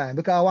at a time,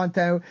 because one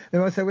time they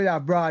must say we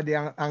have Brady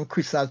and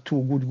Chris as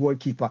two good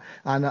goalkeeper,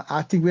 and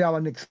I think we have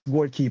a next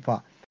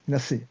goalkeeper.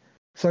 See.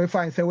 So if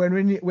I say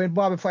when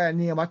Bobby Fire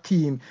name a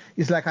team,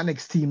 it's like a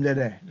next team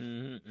there.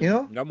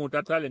 The amount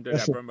of talent to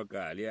that Pembroke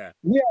Hall, yeah.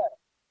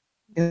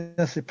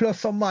 Yeah. See. Plus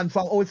some man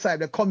from outside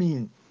that come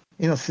in,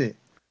 see.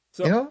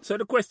 So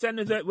the question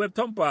is that what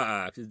Tompa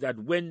asks is that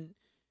when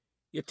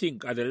you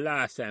think of the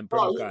last time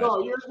Pembroke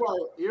Hall.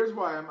 No, here's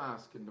why I'm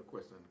asking the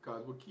question,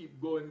 because we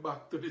keep going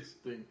back to this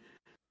thing,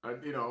 and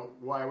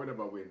why we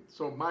never win.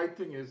 So my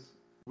thing is,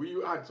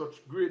 we had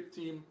such great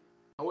team,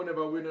 and we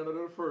never win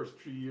another first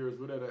 3 years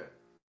without it.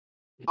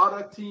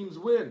 Other teams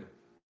win,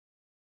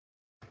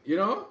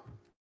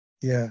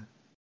 Yeah.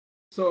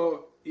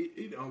 So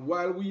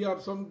while we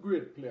have some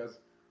great players,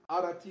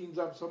 other teams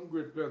have some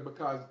great players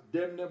because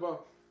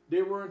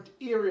they weren't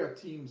area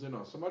teams,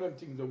 Some of them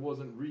teams that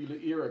wasn't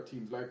really area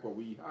teams like what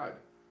we had.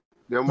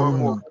 There were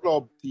more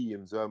club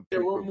teams.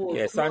 There were more.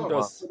 Yeah,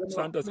 Santos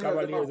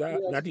Cavaliers,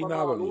 not even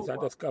Avali,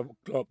 Santos Club,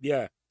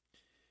 yeah.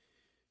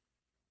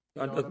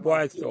 Santos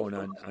Boystown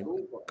and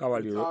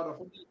Cavaliers.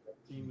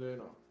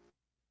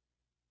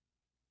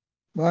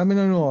 But I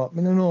don't know.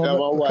 There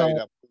were a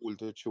wider pool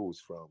to choose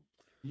from.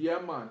 Yeah,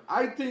 man.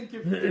 I think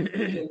if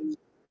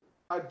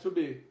had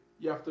today,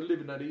 you have to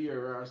live in the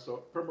era,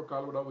 so Pembroke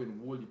Hall would have won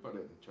the World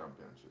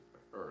Championship.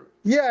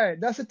 Yeah,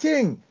 that's the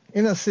thing.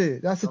 See,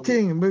 that's the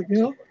thing. But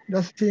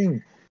that's the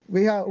thing.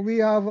 We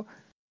have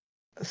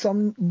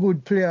some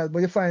good players, but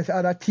you find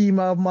other team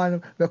of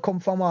man they come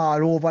from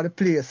all over the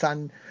place,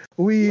 and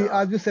we,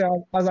 as you say,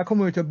 as a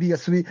community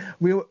base,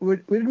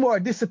 we're more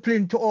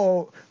disciplined to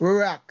all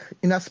react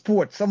in a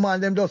sport. Some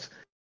man them just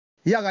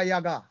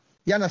yaga.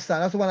 You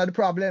understand? That's one of the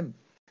problem.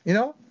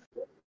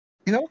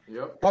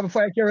 But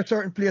before I carry a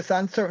certain place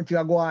and certainty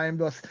I go on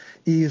just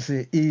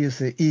easy.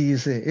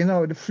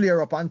 The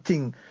flare up and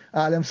thing,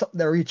 them something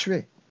they reach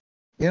way.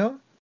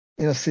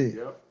 See.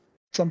 Yep.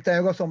 Sometimes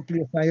you go some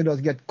place and you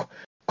just get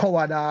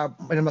covered or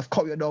they must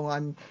cut you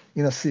down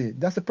and see.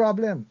 That's the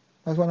problem.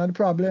 That's one of the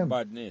problems.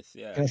 Badness,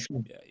 yeah.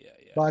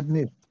 Yeah.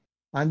 Badness.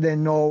 And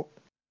then now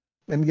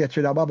them get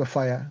rid of Bobby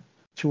Fire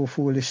through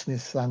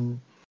foolishness, and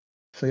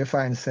so you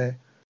find say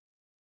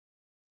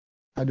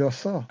I just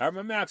saw. I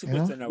remember asking the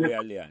question away,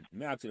 Leon.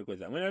 I ask you the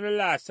question. When was the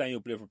last time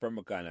you played for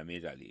Pembroke Hall in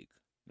Major League?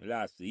 The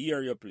last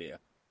year you play?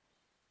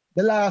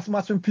 The last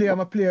match we play, I'm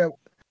a player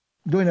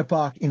doing a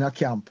park in a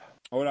camp.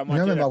 What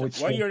year that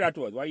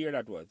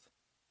was?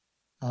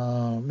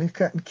 I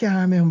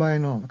can't remember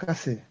now. I can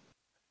say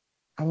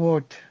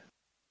about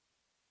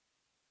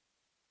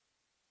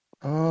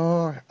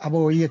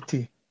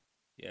 80.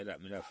 Yeah,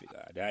 that means I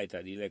figure. The height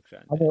of the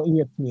election. About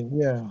 80,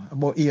 yeah.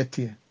 About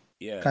 80.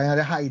 Yeah. Kind of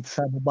the heights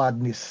of the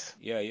badness.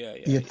 Yeah.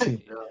 80.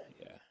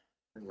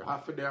 You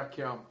have to their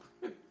camp.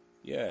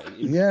 Yeah.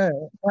 Yeah,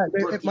 it might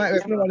be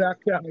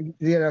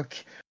that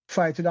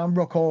fight with them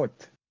broke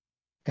out.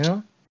 You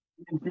know?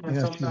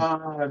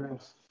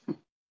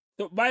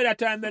 So by that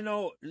time, they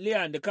know,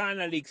 Leon, the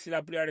Corner League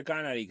still play or the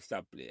Corner League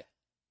stop play?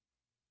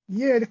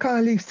 Yeah, the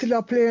Corner League still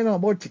a play now,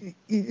 but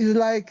it's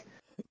like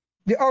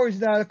the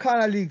original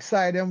Corner League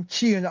side, them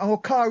change.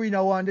 And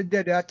Carina one, the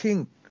dead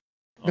thing.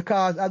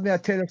 Because, as I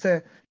tell you,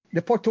 say,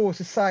 the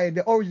Potosi side,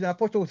 the original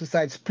Potosi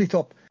side split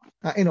up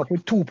and end up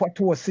with two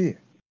Potosi.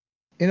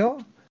 You know?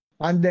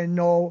 And then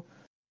now,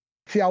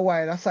 for a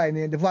while, aside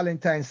the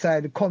Valentine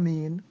side come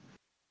in,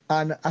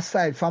 and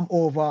aside from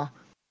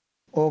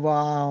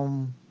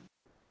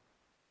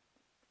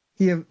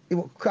here,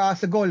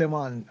 cross the goalie,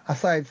 man.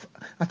 Aside,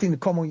 I think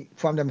coming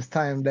from them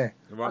time there.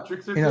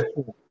 Patrick City. You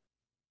know?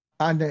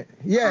 And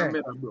yeah.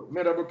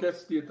 Meadowbrook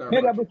Estate.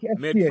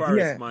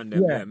 Mid-Forest, man,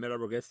 them, yeah.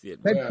 Meadowbrook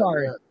Estate.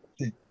 Mid-Forest.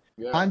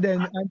 Yeah. And then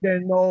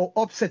now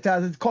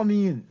Upsetters is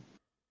coming in.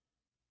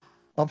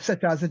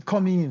 Upsetters is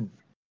coming in.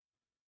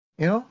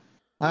 You know?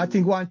 And I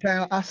think one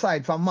time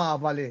aside from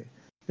Marvally,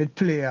 they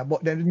play,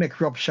 but then they make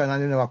corruption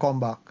and they never come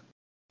back.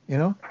 You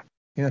know?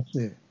 You know,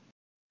 see.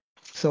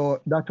 So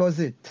that was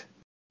it.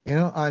 You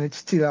know, and it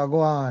still go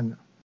on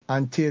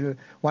until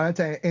one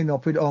time I end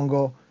up with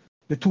Ongo,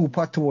 the two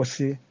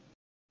Patosi,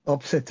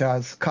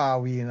 Upsetters,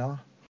 Carwi, you know.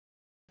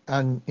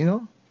 And, you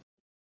know,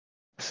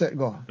 set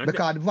go. And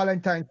because the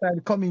Valentine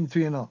side come into,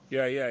 you know.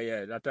 Yeah.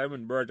 That time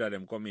when Bertha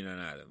them come in and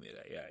all them,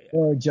 yeah.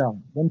 Oh,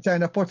 jam. One time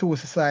the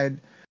Patosi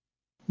side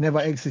never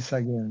exists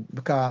again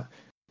because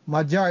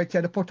majority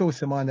of the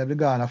Potosi man have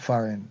gone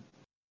foreign.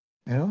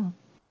 You know?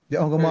 The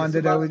Ongo man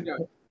did that with.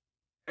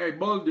 Hey,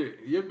 Baldy,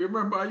 you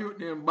remember a youth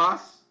named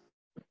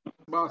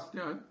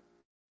Bastian?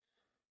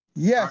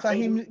 Yes,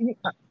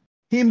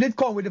 him did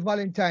come with the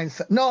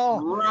Valentine's.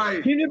 No,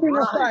 right. He did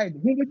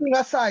bring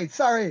a side.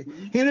 Sorry.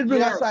 He did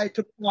bring a side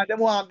to them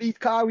want to beat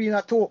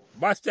Carina too.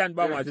 Bastian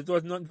Bamas, it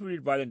was not for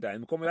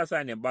Valentine. Come with a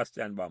sign named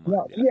Bastian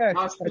Bamas. Yes.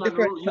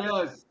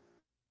 Yes.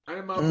 I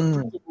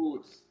remember pretty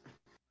boots.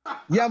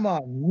 Yeah,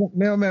 man.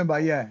 I remember,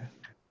 yeah.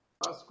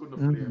 That's good to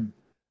play.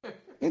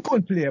 He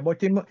couldn't play,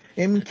 but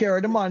him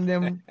carry the man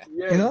them,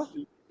 yes, you know?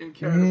 Him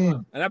carry the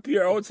man. And a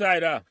pure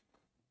outsider.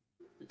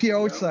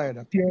 Pure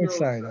outsider.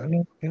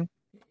 You know?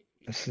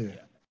 Let's see.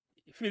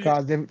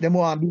 Because they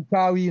want to beat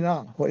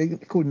Carina, but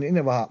it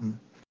never happened.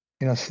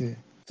 You know, see.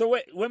 So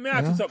when me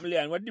ask you something,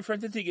 Leon, what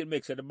difference do you think it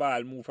makes that the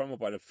ball move from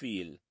up on the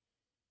field?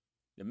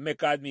 The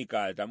make me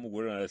call it and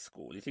move around the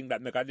school. You think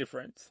that make a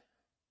difference?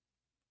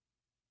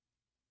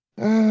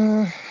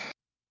 No,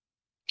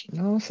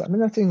 sir. I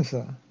mean, I think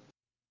so.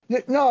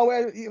 No,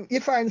 well,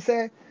 you find,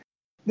 say,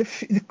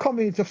 the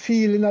community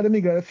feeling of the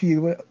middle of the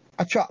field will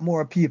attract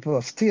more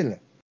people still,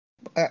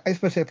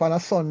 especially on a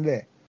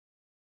Sunday,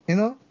 you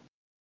know?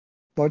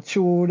 But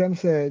true, them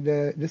say,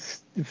 the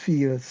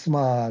field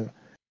small,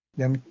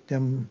 them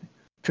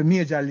to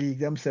major league,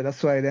 them say,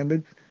 that's why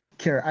them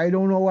care. I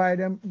don't know why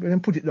them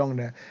put it down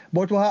there.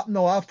 But what happen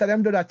now, after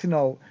them do that, you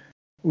know,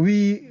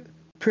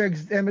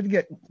 Pregs them would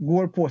get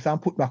goalposts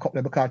and put back up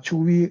there because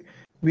true,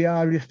 we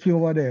always play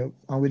over there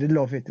and we did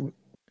love it.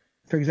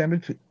 For example,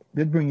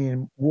 they bring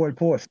in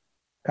goalposts.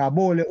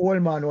 Because the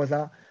old man was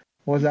a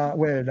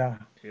welder,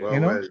 you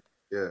know? Well,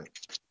 yeah.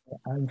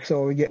 And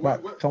so we get back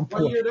some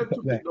posts. What year they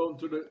took it down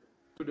to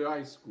the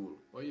high school?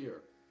 What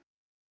year?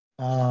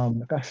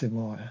 That's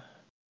more.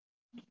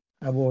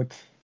 About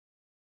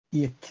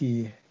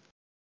 80.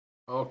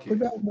 Okay.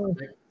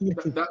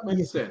 That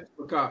makes sense.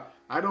 Because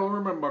I don't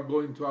remember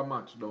going to a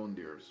match down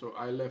there. So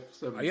I left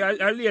 7. Yeah,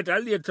 I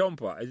late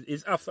Thumper.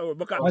 It's after.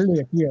 Because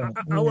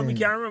I want me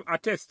can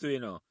attest to, you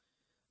know.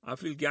 I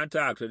feel can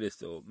talk to this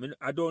though.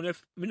 I don't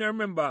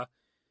remember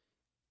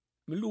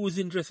me lose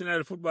interest in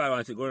the football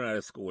once I go to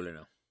school, you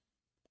know.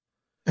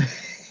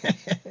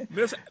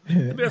 because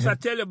I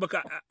tell you,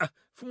 because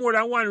for more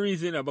than one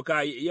reason, you know,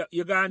 because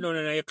you're going down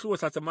and you're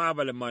closer to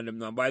Marvel man them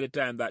now. By the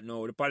time that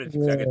now the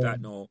politics I get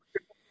that now.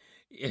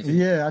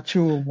 Yeah,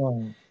 true,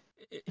 man.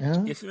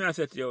 You see me I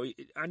said to you,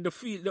 and the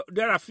feel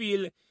there I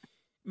feel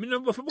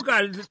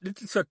because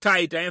it's so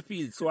tight and I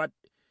feel so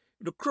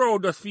the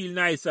crowd does feel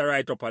nicer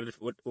right up at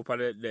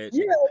the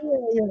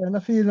Yeah, and I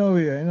feel no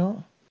way, you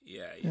know.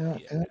 Yeah.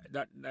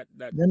 That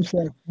them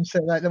say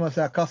like them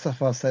say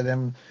Cassava say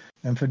them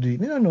for do. You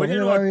don't know. But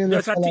you know,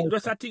 there's a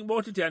thing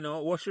about it, you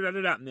know. What should have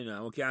happened, you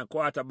know? We can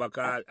quarterback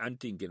and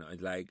think, you know.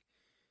 It's like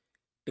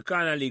the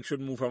Corner League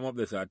should move from up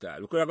this at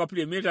all. We could have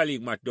play a major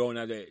league match down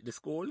at the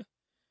school.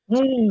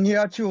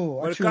 Yeah,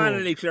 true. But the Corner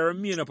League should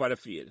remain up at the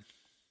field.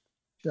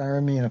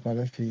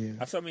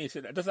 That's what I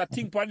said. There's a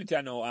thing politics,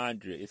 you know,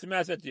 Andre. You see me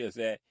I said to you,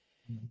 say,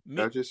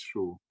 that is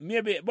true.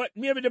 Maybe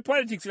the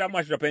politics will have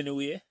matched up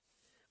anyway.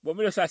 But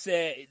me just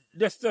say,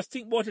 just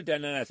think about it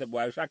and then I said,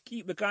 boy, we should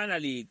keep the Corner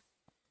League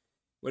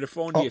with the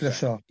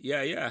foundation.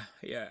 Yeah.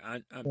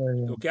 And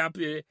you can't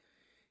play.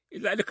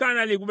 It's like the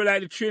Corner League will be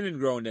like the training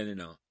ground then, you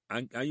know,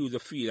 and use the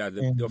field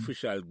as the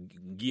official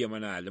game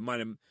and all.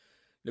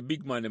 The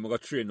big man them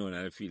got train on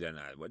the field and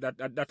all. But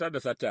that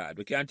others at all.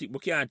 We can't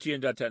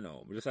change that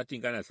now. We just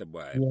think and I said,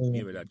 boy,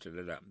 maybe that should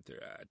have happened to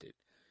it.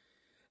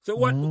 So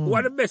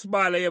what the best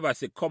ball I ever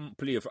see come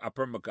play for a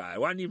Pembroke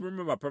Hall? I don't even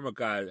remember Pembroke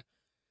Hall.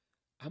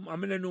 I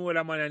don't know what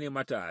that man name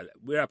at all.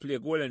 We I play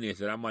Golden Ace,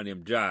 that man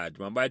named George.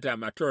 Man, by the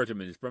time I 30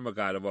 minutes, Pembroke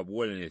Hall of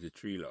Golden Ace,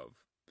 3 love.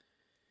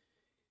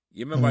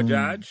 You remember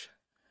George?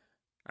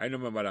 I don't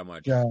remember that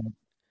much. Yeah.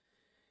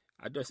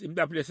 I just him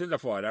that play center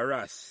forward, a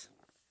Ross.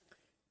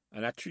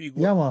 And a 3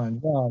 goal. Yeah, man.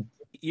 George.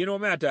 You know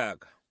me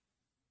attack?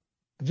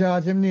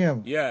 George, him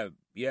name. Yeah.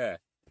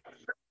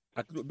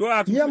 Don't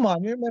ask Yeah,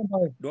 man. You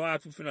remember? Don't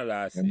ask me for the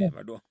last name.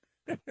 I don't.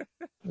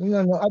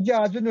 No.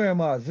 George, you know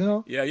him as, you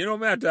know? Yeah, you know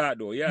me attack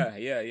though. Yeah.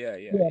 Yeah.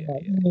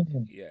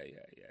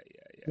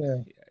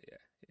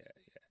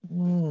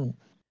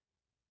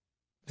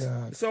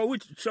 So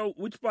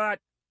which part?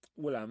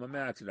 Well, I'm gonna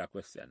ask you that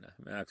question.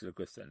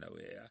 That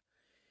way.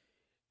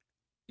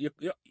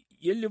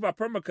 You live a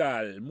Pembroke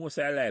Hall most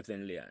of your life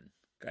in Leon.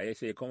 Cause you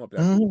say you come up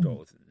here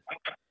 2000.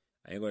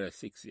 And you go to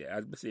 6 years.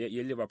 As I say,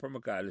 you live a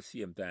Pembroke Hall the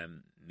same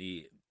time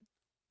me.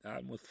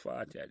 Almost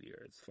 40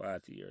 years.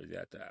 40 years you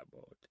talk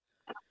about.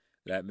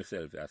 Like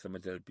myself, as I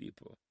tell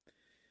people.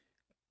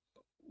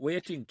 What you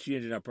think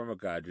changing a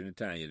Pembroke Hall during the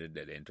time you did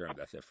that in terms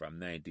of say from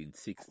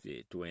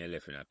 1960 to when you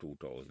left in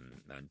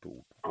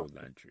 2002,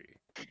 2003?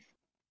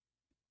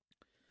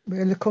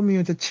 Well, the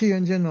community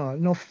change, you know.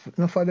 Enough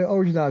for the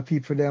original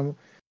people, them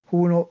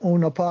who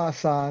no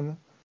pass on,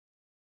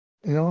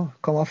 you know,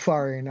 come a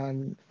foreign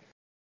and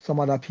some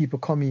other people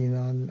come in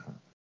and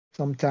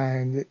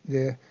sometimes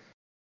the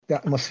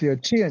atmosphere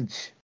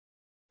change,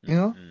 you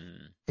know?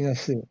 You know,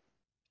 see.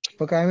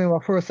 Because I remember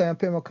first time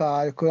Pembroke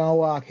Hall, you couldn't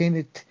walk in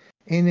it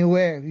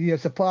anywhere. You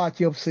have to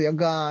party up, so you're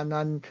gone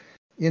and,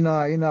 you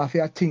know, if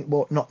you think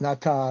about nothing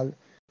at all,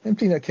 them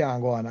things that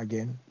can't go on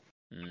again.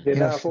 They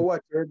have to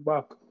watch your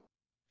back.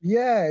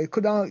 Yeah, it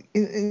could have,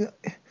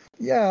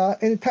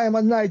 any time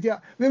of night, yeah.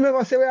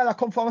 Remember, say, well, I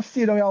come from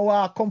stadium, you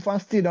walk, come from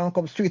stadium,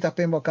 come straight to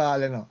Pembroke Hall,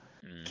 you know.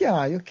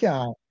 You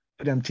can't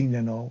do them things,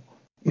 you know.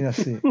 You know,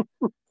 see.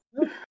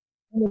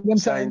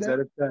 Signs at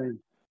the time.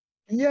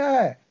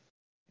 Yeah.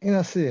 You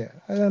know, see.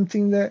 Them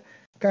things that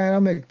kind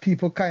of make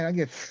people kind of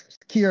get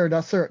scared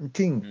of certain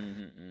things.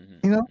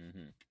 You know?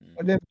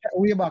 But then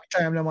way back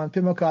time, man,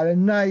 Pembroke Hall,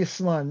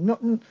 nice, man.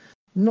 Nothing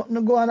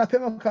go on at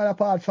Pembroke Hall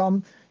apart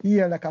from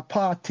here like a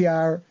party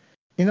or,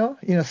 you know,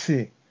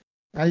 see.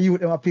 And you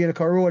them play like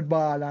a road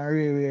ball and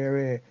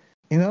ray.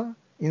 You know,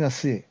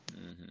 see.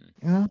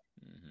 You know?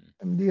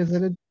 Them days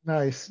are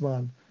nice,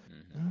 man.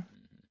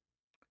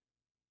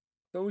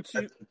 So which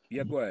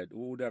yeah, go ahead.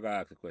 Who would have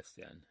asked a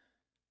question?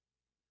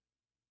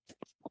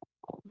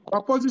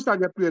 What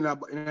position you play in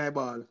a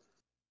ball?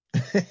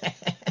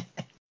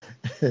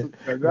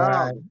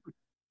 Right.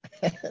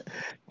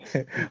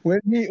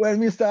 when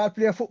me start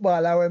play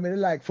football or when me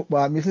like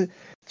football, me say, me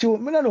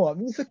don't know,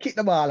 me used to kick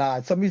the ball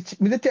hard. So me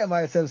tell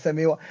myself, say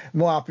me want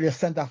to play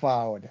centre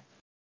forward.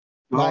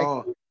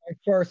 My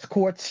first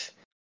coach,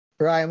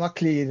 Ryan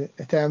McLean,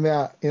 tell me,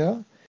 you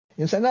know,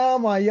 he said, no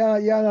man,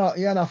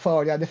 you're not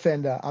forward, you're a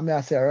defender. And me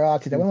I say, right,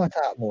 what am I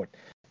talking about?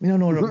 Me don't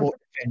know about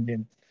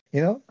defending,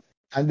 you know?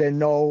 And then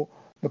now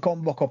we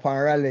come back up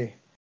and rally,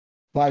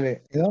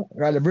 you know,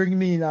 rally, bring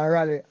me in and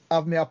rally,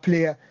 have me a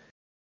player.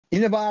 You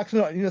never ask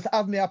nothing, you just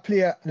have me a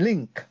player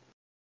link,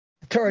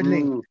 third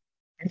link,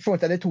 in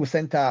front of the two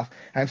centre half.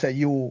 And say,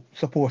 you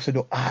supposed to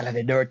do all of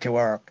the dirty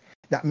work.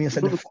 That means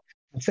that the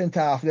centre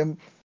half, them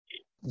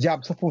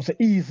job supposed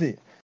to easy.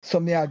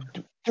 So me I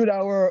do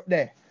that work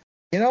there,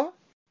 you know,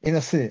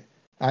 see.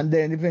 And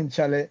then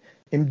eventually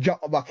him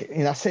drop back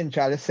in a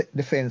central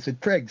defense with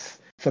Pregs.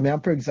 So me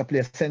and Pregs I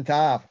play centre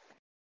half.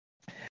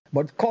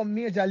 But come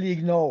Major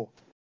League now,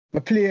 we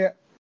play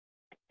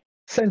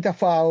centre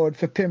forward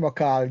for Pembroke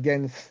Hall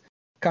against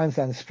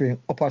Kingston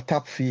Spring upper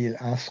top field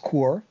and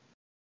score.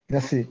 You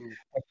see.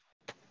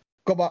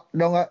 Go back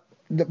down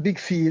the big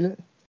field,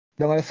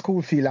 down the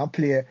school field and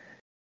play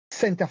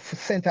centre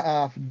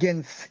half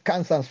against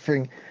Kingston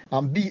Spring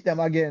and beat them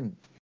again.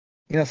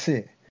 You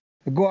see.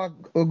 We go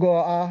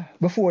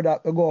before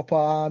that we go up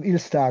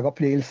Hillstar, go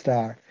play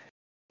Hillstar.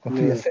 We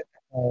play centre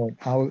forward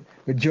and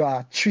we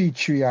draw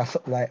 3-3 or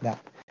something like that.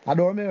 I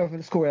don't remember if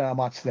we score in a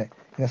match there.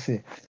 You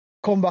see.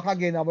 Come back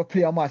again and we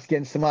play a match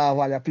against Small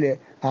Valley, play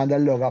and the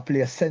log I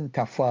play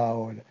centre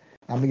forward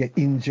and we get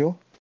injured.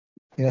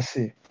 You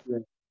see. Yeah.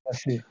 You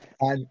see.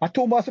 And I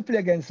told us to play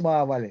against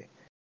Small Valley.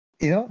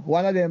 You know,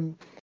 one of them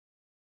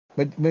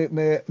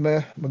me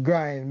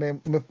grind,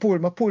 me pull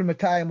my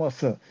time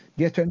muscle,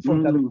 get in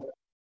front of the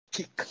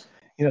kick.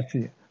 You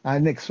see.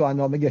 And next one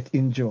now me get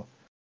injured.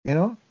 You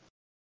know?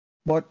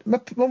 But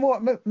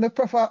me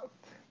prefer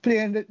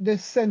playing the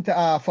centre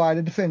half or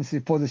the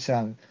defensive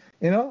position.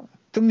 You know?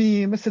 To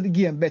me, I see the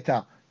game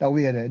better that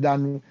way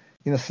than,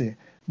 you know, see.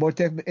 But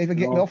if I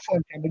get no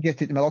fun, I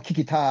get it, I go kick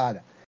it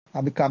hard. I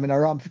become in a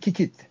ramp to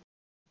kick it.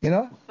 You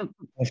know?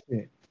 That's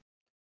it.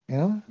 You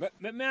know?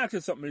 Let me ask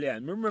you something,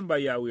 Leon. Remember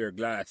you wear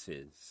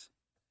glasses.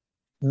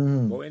 But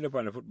when you end up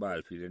on the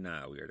football field, you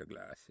now wear the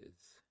glasses.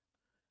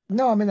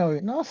 No, I mean,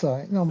 no,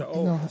 sir.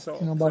 So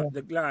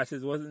the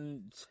glasses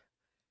wasn't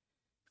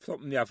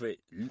something you have to,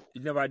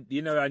 you never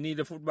need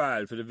the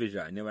football for the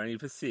vision. You never need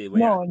to see.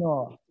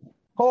 No.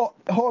 How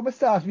I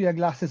start with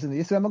glasses in it?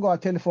 You see, I go to a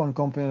telephone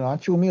company now,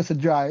 and me used to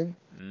drive.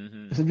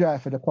 Used to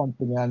drive for the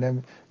company,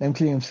 and them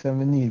claims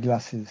them need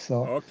glasses.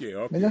 So Okay.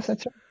 me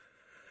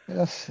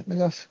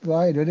just go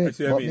ahead with it. I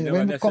see what I mean.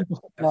 When it comes to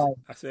football,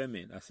 I see what I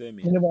mean.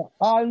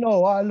 I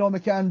know me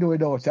can do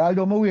without it.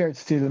 Although me weird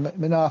still,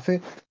 me not fi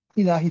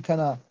hit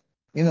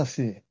and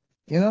see.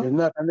 You know? It's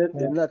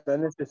not a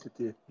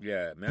necessity.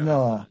 Yeah, I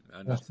No.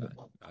 understand.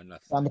 I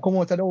come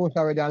out of the house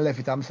already and left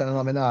it. I'm saying,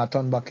 no, me not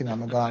turn back in.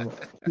 I'm going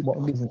keep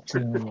up business.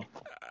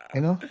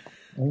 You know?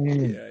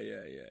 Yeah.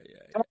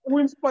 Who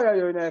inspire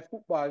you in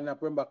football in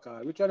Pembroke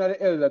Hall? Which one are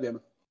the elder them?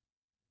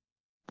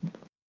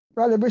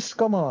 Raleigh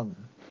Briscoe, man.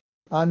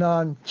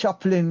 And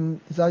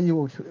Chaplin is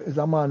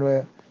a man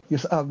where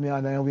used to have me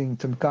on the wing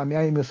to because me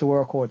and him used to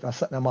work out and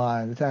sat them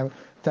on. The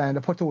time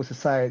the Portos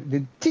side,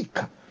 the thick.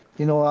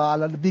 You know,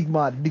 all of the big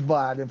bar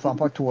them from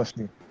Portos.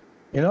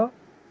 You know?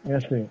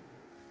 Yes, sir.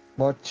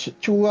 But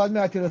true as me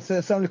I tell you,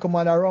 say some little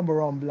man a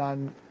rumble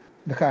and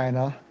the kind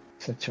of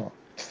say sure.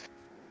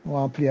 I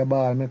want to play a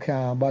ball, I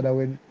can't bother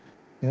with,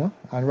 you know,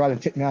 and Raleigh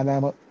take me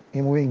on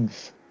him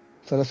wings.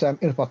 So that's why I'm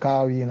in for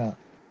Carina.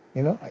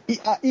 You know?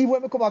 Even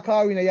when I come to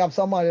Carina, you have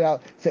somebody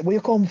that say, where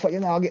you come for,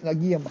 you're not getting a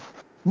game.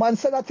 Man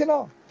said that, you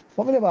know.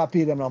 But we never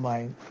pay them no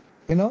mind.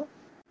 You know?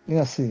 You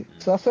know, see.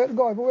 So that's where it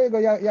go. Everywhere you go,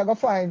 you're going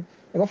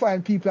to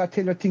find people that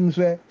tell you things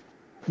where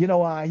you don't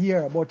want to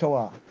hear about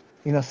our.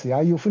 You know, see.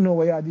 And you know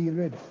what you deal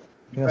with.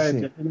 You know,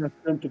 see.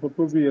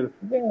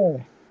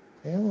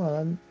 Yeah,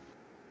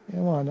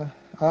 man.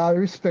 I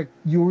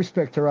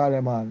respect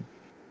Raleigh, man.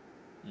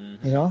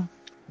 You know?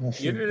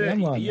 You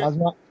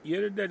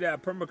did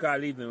that Pembroke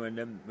Hall evening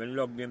when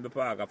logged in the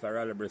park after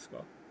Raleigh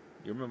Briscoe.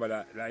 You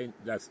remember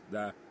that's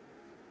that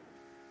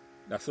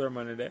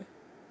sermon today?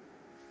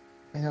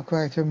 I don't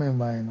quite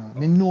remember, you know.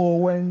 I know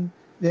when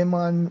the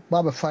man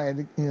Bobby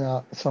fired, you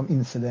know, some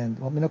incident.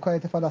 But I don't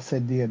quite if I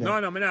said there. No, I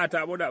not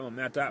talk about that,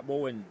 man. I talk about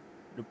when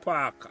the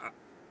park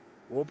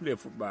we play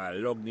football,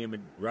 logged name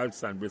it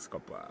Ralston Briscoe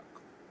Park.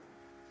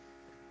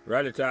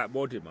 Raleigh talk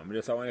about it, man. I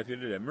just want if you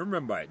do that.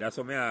 Remember it. That's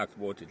what I asked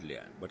about it,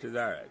 Leon. But it's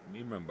alright. Me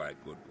remember it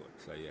good.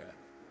 So yeah.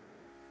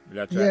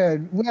 Yeah,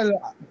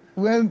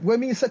 well, when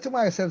me said to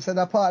myself, said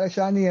that part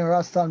of name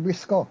Ralston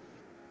Briscoe,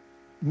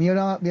 me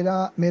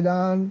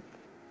don't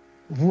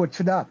vote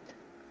for that.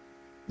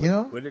 You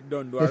know? When it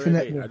done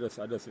already, I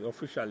just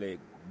officially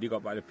dig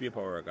up all the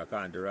paperwork I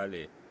can't do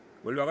Raleigh.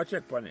 Well, we're going to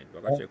check on it.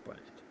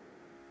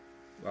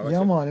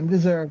 Yeah, man, him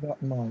deserve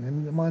that,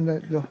 man. The man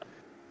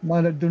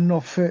that do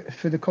enough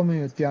for the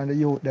community and the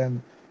youth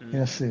them,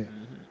 you see.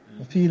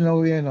 I feel no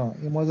way, you know.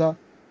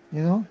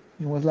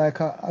 He was like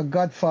a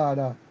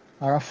godfather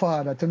or a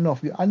father to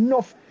enough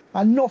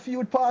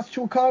youth pass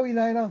through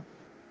Carina, you know.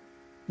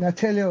 And I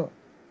tell you,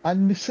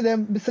 and me see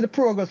the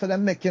progress that they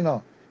make, you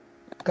know.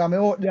 Because I'm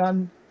out there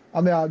and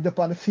I'm up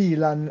on the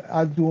field and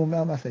I do,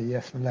 I say,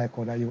 yes, I like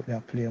how the youth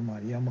there play,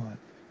 man. Yeah, man.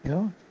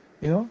 You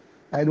know.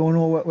 I don't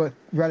know what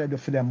Raleigh do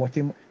for them, but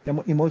he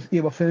must be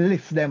able to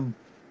lift them,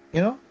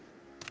 you know.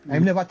 I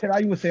never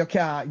tell you say you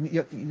can't,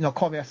 you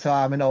come here, so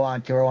I don't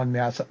want you around me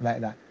or something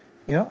like that.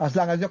 You know, as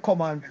long as you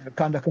come and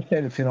conduct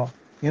yourself, you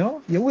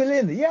know, you're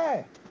willing,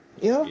 yeah.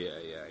 You know?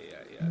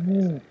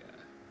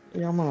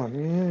 Yeah,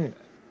 man.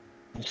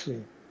 You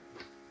see.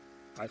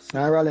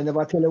 Now, Raleigh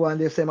never tell you one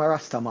day, say, I'm a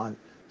Rasta, man.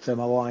 So,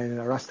 I'm in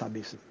a Rasta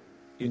business.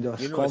 You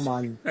just come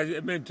and... As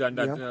you mentioned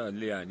that,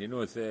 Leon, you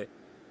know, say,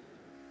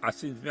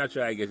 since me I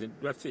try to get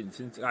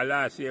since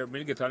last year,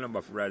 I get a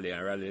number for Raleigh,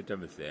 and Raleigh tell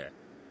me, say,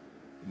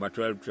 my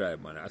 12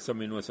 tribe, man. I saw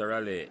me know, so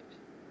Raleigh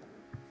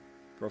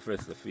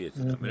profess the faith.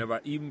 I never,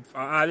 even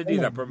all the days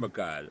at Pembroke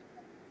Hall,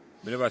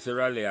 I never see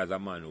Raleigh as a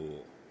man who,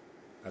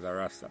 as a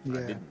Rasta.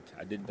 Yeah.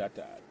 I didn't at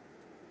all.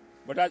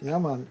 But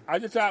man. I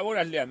just thought about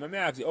that, Liam. I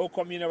ask you, how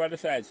come you never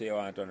decide say you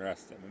want to turn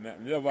Rasta? I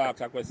never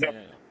ask a question, you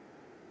know.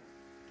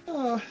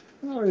 Oh,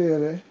 not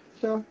really.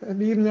 So,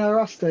 even a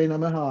Rasta in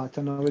my heart,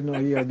 and I would know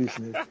your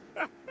business.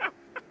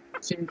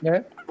 See,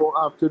 yeah? Go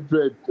after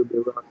dread to be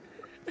Rasta.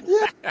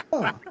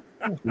 Yeah.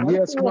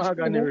 Yes,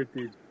 Morgan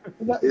heritage.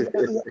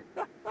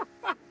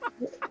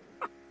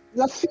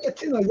 Your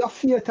faith, you know,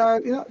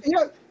 you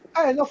know,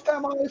 enough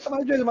time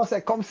somebody dream and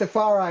say, come say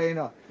far, you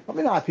know. But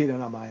me not feeling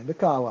that mind,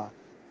 because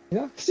you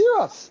know,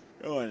 serious.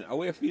 Oh,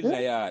 how you feel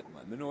in your heart,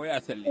 man? I know what you're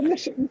telling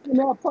You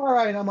know,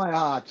 far in my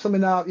heart. So me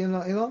not, you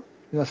know,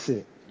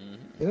 see.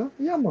 You know,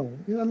 yeah,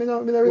 man. You know, me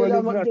not really.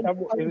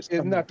 It's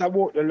not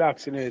about the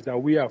locks, you know, it's a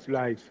way of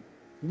life.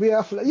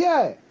 Yeah,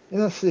 you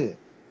know, see.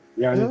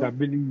 Yeah, it's a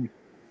belief.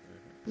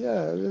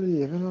 Yeah, really,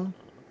 you know.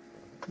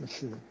 Let's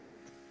see.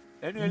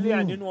 Anyway,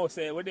 Leon, you know,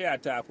 say, what they are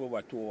talking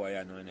over 2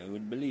 hours, you know, and you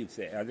would believe,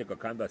 say, as like a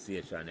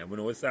conversation, and we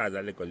know we start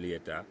a little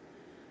later,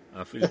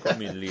 and feel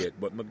coming late,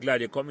 but I'm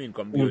glad you come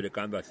do the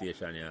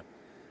conversation, yeah.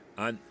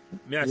 And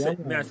I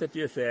say to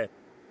you, say,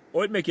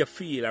 how it make you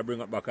feel I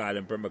bring up back all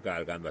the Pembroke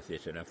Hall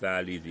conversation after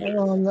all these years?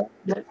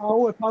 I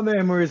hope my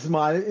memories,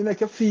 man. It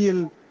make you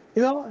feel,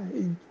 you know,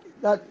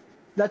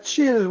 that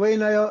chill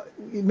when you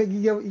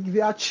give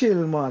you a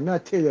chill, man. I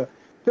tell you,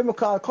 Pembroke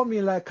Hall come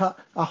in like a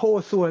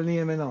household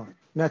name, you know.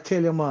 Me I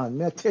tell you, man.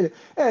 Me I tell you.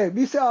 Hey,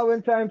 this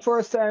one time,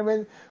 first time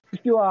when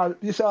you all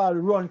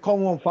run, come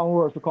home from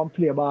work to come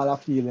play ball a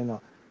field, you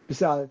know.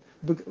 This all,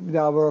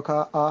 I work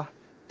a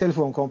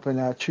telephone company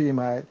at 3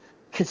 mile,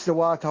 catch the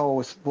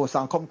Waterhouse bus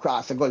and come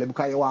cross the gully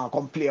because you want to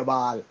come play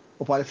ball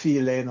up on the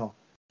field, you know.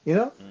 You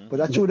know? But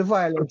that's through the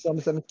violence, so I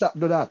stop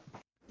do that.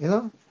 You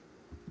know?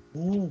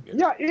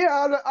 Yeah,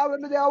 I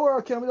when they are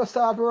working, I just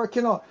start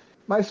working, you know.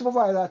 My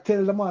supervisor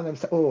tell the man,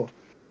 say, oh,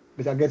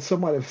 but I get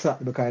somebody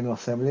sacked because I know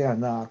assembly and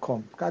now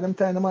come. Because them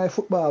time my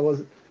football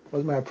was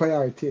my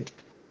priority.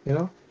 You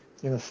know?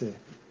 You know, see.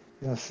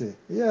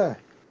 Yeah.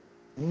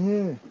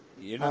 Mm.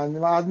 You know?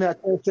 And as me I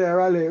say,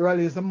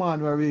 Raleigh is the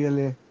man where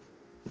really,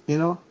 you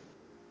know,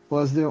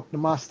 was the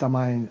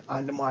mastermind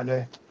and the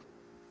man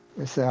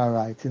we say, all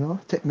right, you know,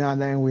 take me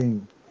under him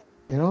wing.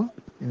 You know?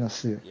 You know,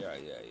 see. Yeah.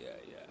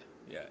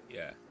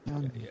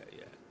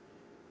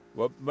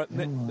 But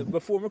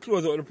before we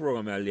close out the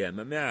program, Leon,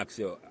 let me ask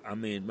you, I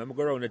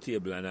go around the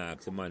table and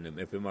ask the man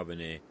if him have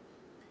any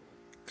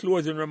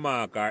closing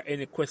remark or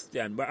any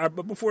question. But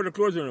before the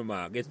closing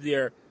remark, may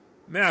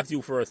I ask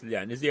you first,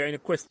 Leon, is there any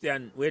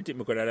question where you think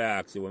I could have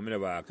asked you when I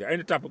never asked you?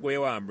 Any topic where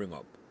you want to bring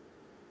up?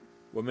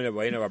 You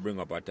never bring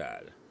up at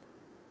all?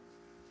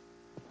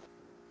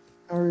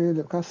 I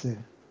really can say.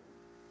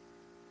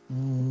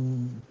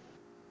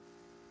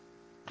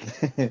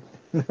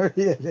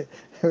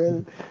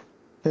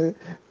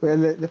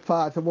 Really, the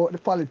part about the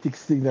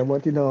politics thing,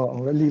 but you know,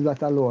 we'll leave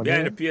that alone.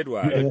 Behind the paid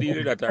one, we'll deal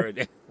with that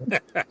already.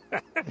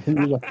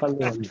 Leave that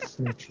alone.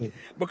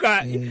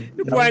 Because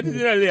the point is,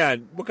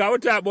 Leon, because we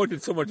talk about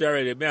it so much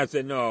already, I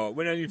say, no,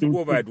 we don't need to go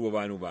over it over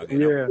and over again.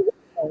 Yeah.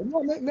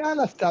 No, I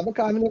understand,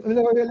 because I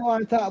never really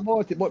want to talk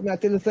about it, but I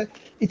tell you,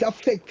 it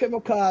affects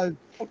Pembroke Hall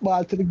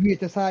football to the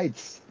greatest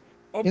heights.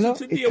 Up you know,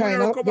 to today, we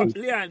don't recover,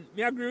 Leon,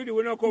 I agree with you,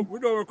 we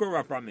don't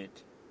recover from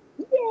it.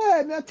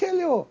 Yeah, I tell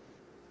you.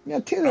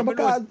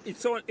 Because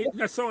it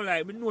not sound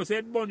like we know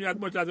it burn you as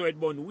much as it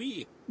burn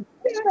we.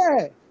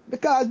 Yeah,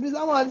 because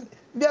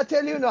I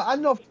tell you,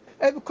 enough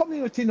every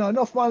community,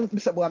 enough man. I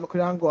said, boy, I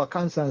couldn't go a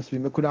Kingston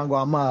Street, I couldn't go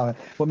a mile.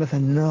 But I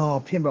said,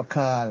 no, Pembroke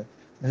Hall,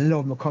 I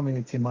love my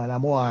community, man. I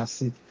want to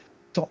see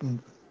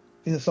something,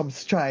 some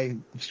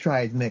stride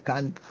make.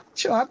 And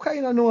sure, I'm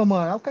kind of know,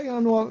 man.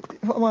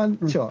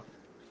 Man, sure.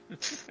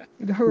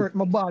 It hurt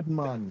my bad,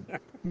 man.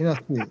 You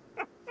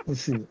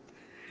see.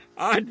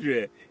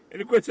 Andre,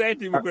 any question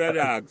anything we could have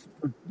asked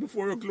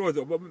before we close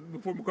up,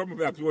 before we come up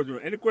with closure?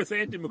 Any question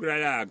anything we could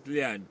have asked,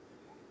 Leon?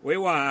 What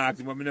you want to ask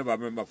him, but I never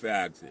remember to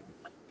ask him?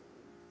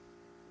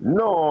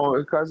 No,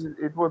 because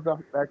it was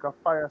like a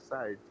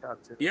fireside chat.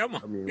 Yeah,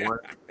 man. I mean,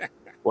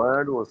 one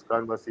of those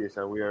conversations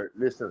where,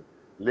 listen,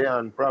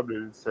 Leon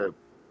probably said,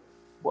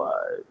 why,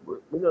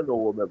 we don't know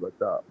what we ever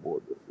talk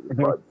about the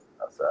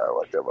podcast or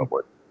whatever,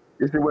 but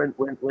you see,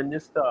 when you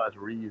start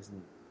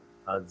reasoning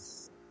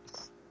as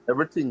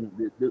everything,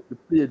 the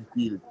playing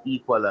field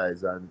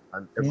equalize and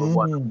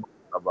everyone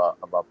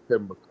about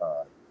Pembroke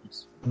Hall.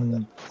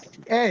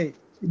 Hey,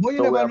 but you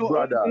so never know.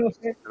 Brothers,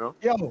 you know?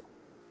 Yo,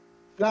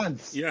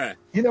 Lance. Yeah.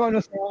 You never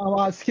know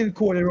about skill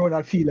call around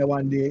that field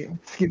one day.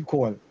 Skill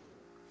call.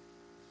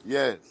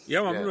 Yes.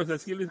 Yeah, man, because the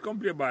skill is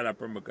complete by that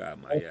Pembroke Hall,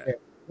 man. Okay.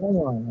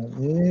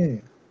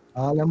 Yeah.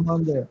 All them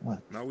on there,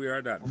 man. Now we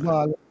heard that,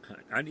 man.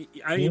 And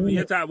even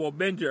you talked about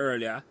Benji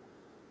earlier.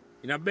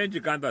 In a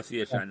Benji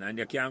conversation, and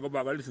you can't go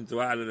back and listen to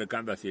all of the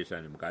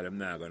conversation because I'm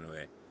not going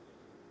to.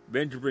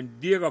 Benji bring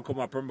Diego come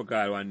up from Pembroke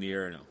Hall one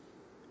year now.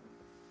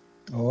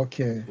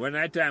 Okay. When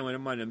the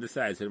man them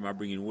decides to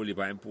bring in Wooly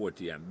and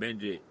Porty and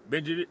Benji,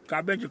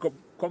 because Benji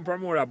come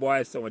from all the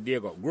boys son with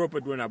Diego. Grew up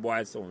with one of the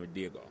boys son with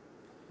Diego.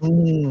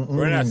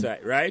 We're on that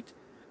side, right?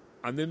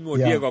 And then know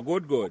Diego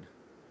good.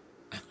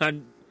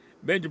 And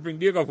Benji bring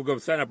Diego for go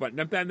stand up. And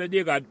them time the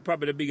Diego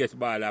probably the biggest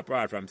baller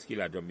apart from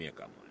skill at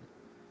Jamaica, man.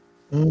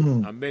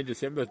 And Benji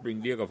said, just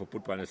bring Diego for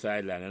put on the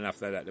sideline, and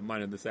after that, the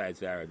man on the side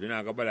said, you're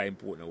not going to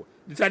import now.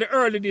 These are the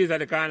early days of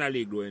the Corner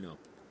League, though, you know.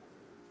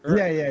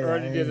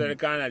 Early days of the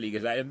Corner League.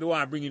 It's like, if they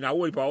want to bring in a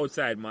whole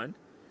outside, man,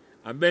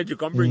 and Benji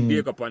come bring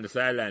Diego up on the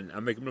sideline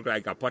and make him look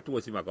like a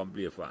patois him come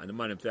play for. And the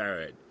man him say, all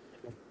right,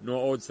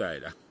 no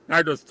outsider.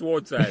 Not just two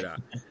outsider.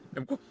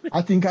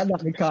 I think I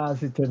like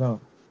because it, you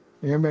know.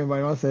 You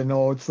remember I said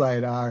no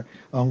outsider,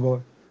 I'm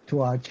going 2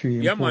 or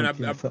 3. Yeah, man, I've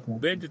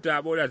been to talk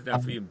about that in a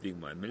film thing,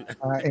 man.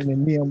 And the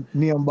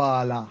name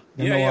baller.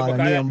 Yeah,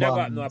 because they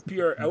got no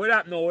pure. What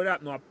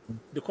happened?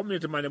 The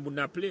community man would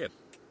not play.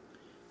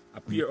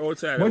 A pure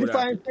outsider. But if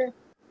I say,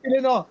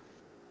 you know,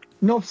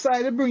 enough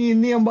side they bring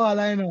in name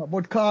baller, you know,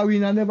 but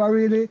Carwina never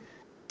really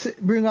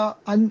bring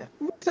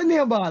what's a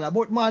name baller,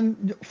 but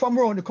man from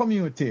around the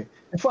community.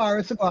 The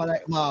forest bar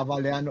like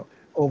Marvel and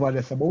over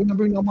there. But we don't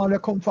bring them all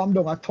that come from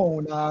down a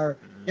town or,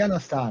 you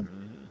understand?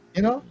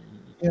 You know?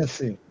 You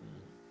see.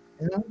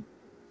 You know?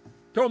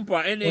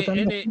 Tompa,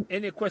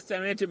 any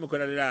question anything we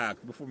could have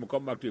asked before we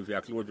come back to you for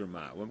your closing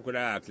remark? When we could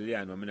have asked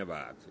Leon, when we never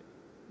asked you.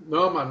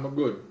 No, man,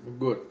 we're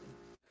good.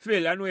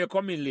 Phil, I know you're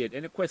coming late.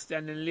 Any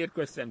late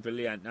question for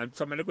Leon? And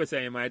some of the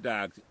questions you might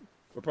ask,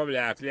 We'll probably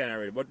ask Leon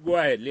already. But go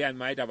ahead. Leon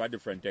might have a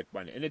different take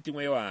on it. Anything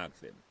where you want to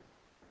ask him?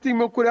 I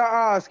think I could have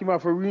asked him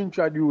to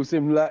reintroduce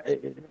him like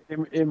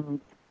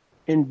him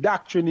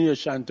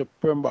indoctrination to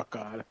Pembroke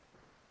Hall.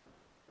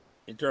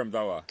 In terms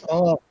of what?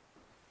 Oh,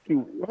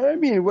 I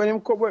mean, when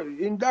him come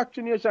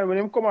indoctrination, when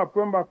him come at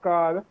Pembroke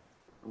Hall,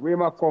 where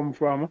him a come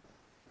from?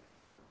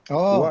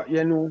 oh. What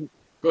you know?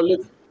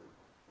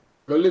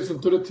 Go listen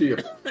to the tape.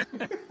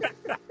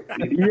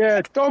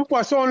 Yeah,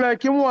 Tompa sound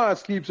like him want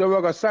to sleep, so we're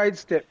gonna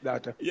sidestep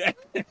that. Yeah.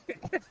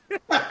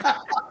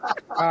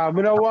 I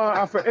don't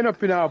want to end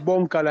up in a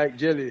bunker like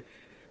jelly.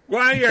 Go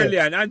on here,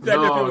 Leon. Answer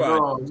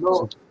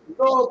everyone.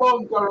 No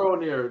bunker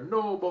around here.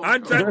 No bunker.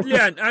 Answer,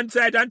 Leon.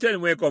 Answer it and tell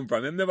him where you come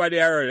from. I'm never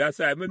there early. That's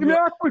why. Give me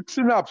a quick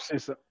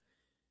synopsis.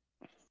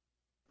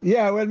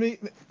 Yeah, when me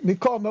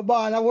come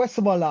born in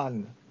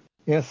Westmoreland.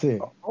 You see.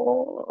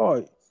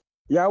 Oh,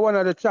 yeah, one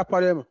of the chopper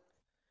them.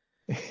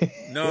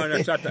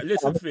 No, shut up.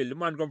 Listen, Phil, the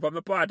man come from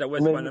the part of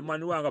Westman. The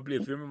man who want to play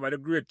for, remember the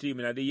great team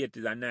in the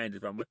 80s and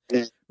 90s from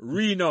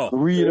Reno.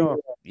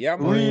 Yeah,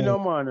 man. Reno,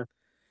 man.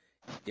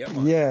 Yeah,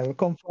 man. Yeah, we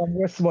come from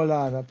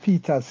Westmoreland,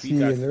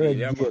 Petersfield, Red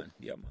yeah, Gate. man.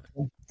 Yeah,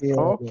 man. Yeah,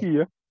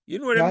 Okay. You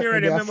know them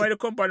already. Remember the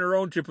company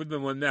round trip with me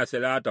when I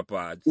sell auto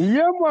parts.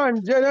 Yeah,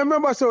 man. I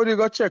remember so they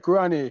go check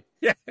Ronnie.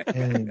 Yeah.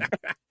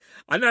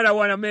 Another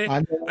one I made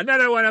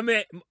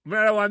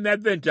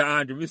adventure,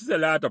 Andrew. We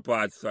sell auto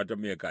parts for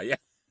Jamaica. Yeah.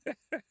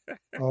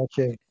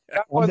 Okay.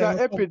 That was an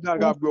epic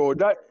dagger, bro.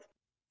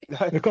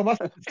 We come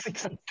at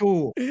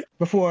 62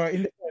 before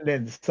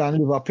independence and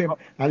live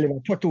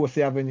at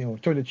Potosi Avenue,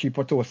 23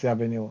 Potosi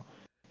Avenue.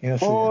 You know,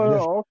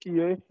 oh,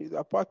 okay. He's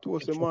a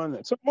Potosi,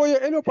 man. So, boy, you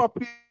end up a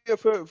play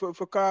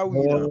for car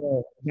weed.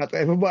 Oh, not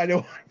everybody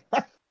want.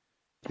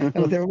 Not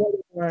everybody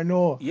want to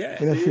know.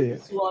 Yeah. You know, see.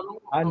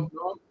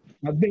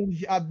 And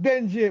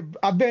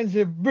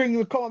Benji bring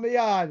me come my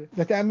yard.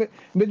 That time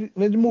me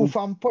move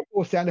from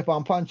Potosi and up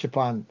on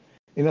Panchipan.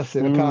 You know,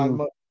 see,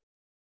 because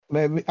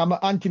I'm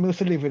auntie used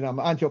to live with her.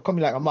 My auntie was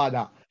coming like a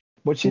mother.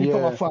 But she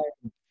come and find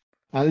him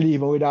and leave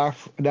her with her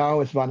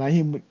husband and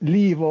him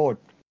leave out.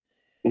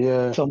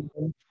 Yeah. So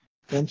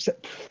them send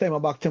me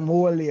back to my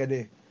old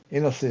lady,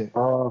 you know, see.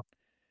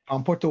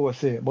 And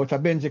Potosi. But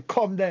Benji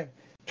come there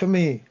to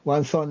me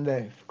one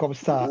Sunday. Come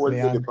start me.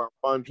 And,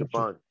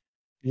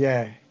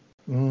 yeah.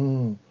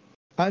 And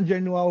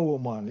you know a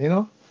woman, you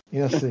know?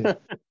 You know, see.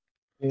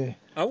 Yeah.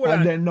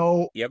 And then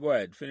now. Yeah, go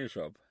ahead, finish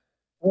up.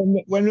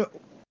 When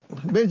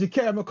Benji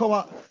carry me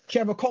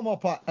come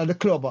up at the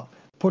club,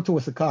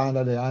 Potosi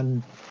corner there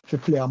and to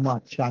play a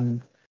match.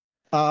 And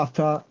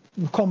after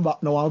we come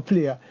back now and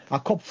play a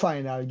cup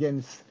final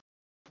against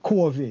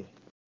Covey.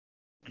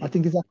 I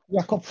think it's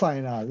a cup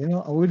final, you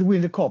know, and we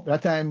win the cup.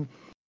 That time,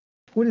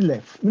 who they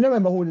left? I don't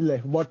remember who they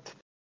left, but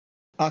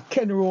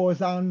Ken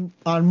Rose and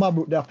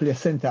Mabrook they play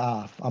centre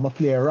half. I'm a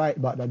player right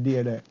back that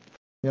day there.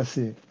 You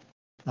see.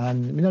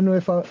 And I don't know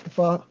if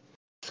a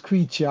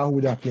Screechy or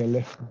who they play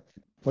left.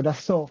 But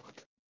that's so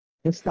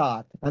they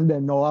start. And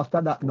then now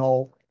after that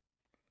now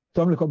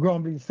some little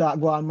grumbling start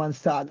going, man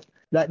start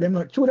like them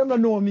not two of them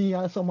don't know me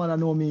and someone that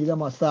know me, they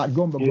must start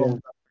grumble.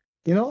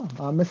 You know?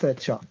 And I said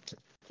chop.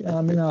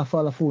 I mean I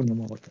follow phone no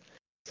more.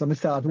 So I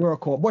start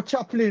work out. But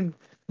Chaplin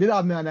did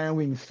have me on the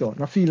wings so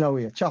I feel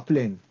away.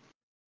 Chaplin.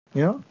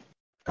 You know?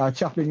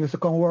 Chaplin used to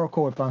come work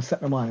out and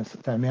set the man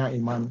time and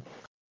him and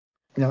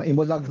you know, he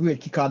was a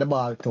great kicker of the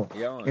ball too.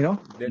 Yeah, man. You know?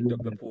 Then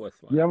took the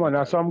post, man. Yeah, man,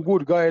 that's some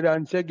good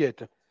guidance you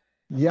get.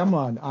 Yeah,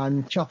 man.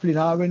 And Chaplin,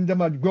 when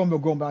them had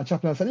grumble, and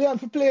Chaplin said, yeah, I'm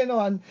for playing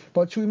now,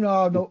 but to him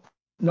now,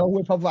 no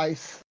whip of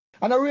vice.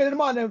 And I really,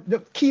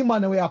 the key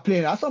man we are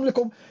playing. I some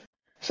little,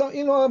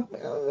 you know,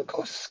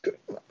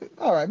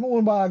 all right,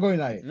 moving by going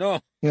like.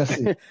 No. You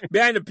see.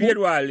 Behind the paid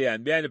wall,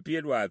 Leon. Behind the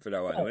paid wall for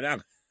that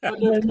one.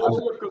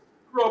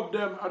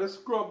 I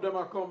scrub them,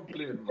 I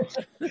complain.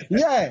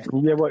 Yeah.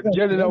 Yeah, but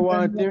Jelly don't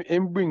want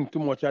him bring too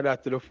much of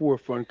that to the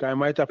forefront, because I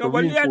might have to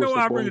but reinforce Leon don't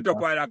want to the bring it up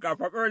bunker. like that.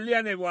 From early,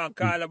 Leon didn't want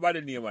to call about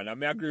the name, man. I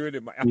mean, I agree with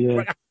him.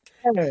 Yeah.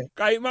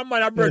 Because my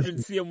man a virgin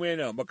the same way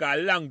now. Because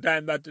a long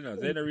time that, you know,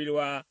 so they don't really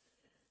want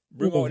to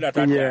bring out that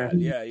at all.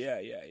 Yeah.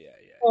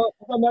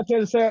 I'm not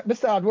telling you, I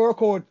start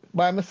work out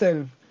by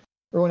myself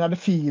around at the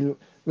field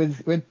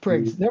with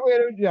Pregs.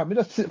 Me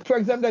just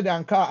Pregs them there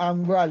and car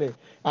and rally.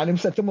 And him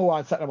said to me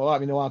one Saturday, I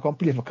don't want to come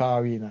play for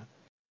car arena.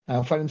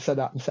 And for him said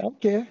that, I said,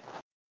 okay.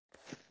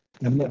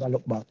 And I never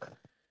look back.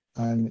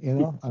 And you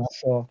know, and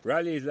so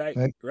Rally is like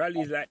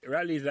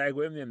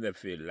when them they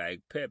feel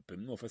like Pep,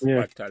 him know for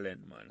spot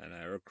talent, man, and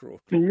I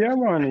recruit. Yeah,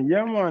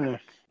 man.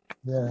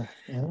 yeah.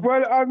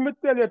 Well, as me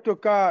tell you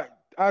to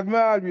as me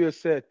always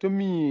said, to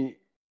me,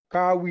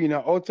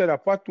 Carwina, outside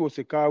of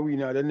Potosi,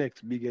 Carwina, the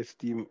next biggest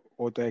team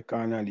out of the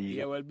Corner League.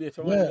 Yeah, well, based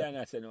on what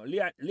Leon said, no.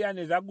 Leon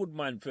is a good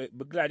man.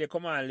 But glad you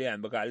come on,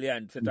 Leon, because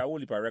Leon set a whole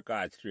heap of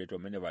records straight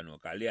up. I never know.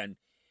 Because Leon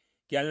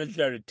can't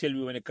necessarily tell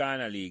you when the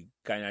Corner League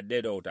kind of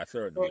dead out a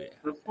certain way.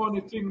 The funny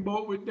thing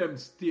about with them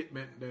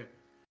statement there,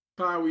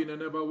 Carwina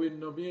never win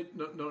no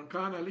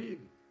Corner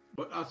League,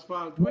 but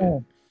Asphalt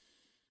win.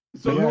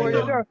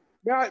 So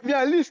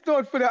Yeah, list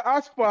out for the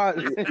asphalt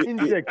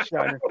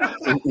injection.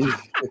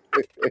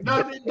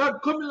 That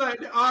coming like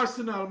the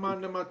Arsenal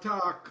man, them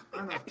attack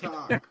and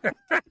attack.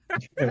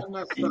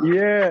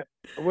 Yeah.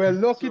 Well,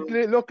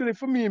 luckily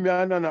for me,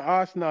 I'm an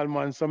Arsenal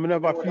man, so I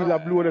never feel a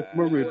blow to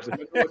my ribs.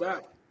 You know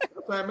that. That's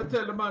why I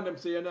tell the man them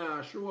say,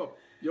 nah, show up.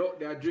 Yo,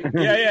 they're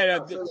drinking. Yeah.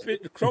 Top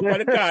of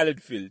the call it,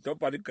 Phil.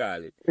 Top of the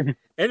call it.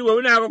 Anyway,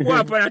 we're not go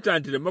up on a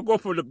chant to them. I go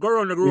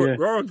around the road,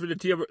 go around for the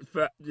table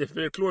for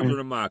the closing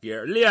remark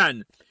here.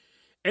 Leon,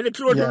 any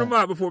closing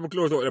remark before we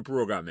close out the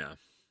program here?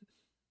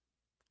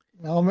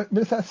 Now,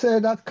 Mr.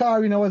 said that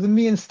Karina was the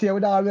mainstay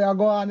with all we are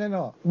going, you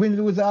know. Win,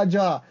 lose, or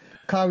draw.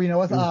 Karina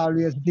was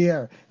always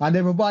there. And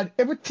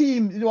every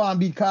team you want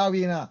to beat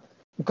Karina.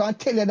 You can't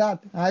tell you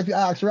that. And if you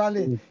ask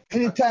Raleigh,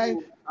 anytime.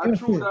 I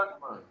true that,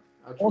 man.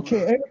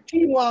 Okay, every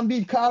team want to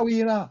beat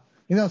Karina.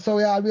 You know, so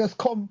we always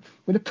come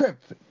with the prep,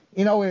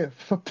 you know,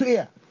 for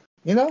player.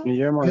 You know?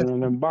 Yeah, man,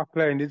 and then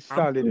backline, it's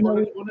solid. We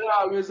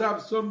always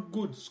have some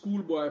good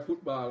schoolboy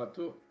footballer,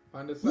 too,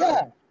 on the side.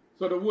 Yeah.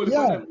 So the whole of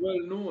them well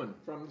known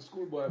from the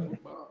schoolboy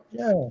football.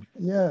 Yeah.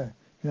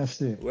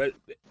 That's it. Well,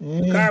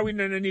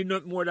 Karina don't need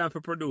nothing more than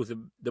for produce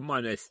the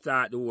man that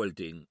start the whole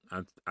thing.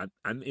 And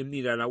him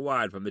need an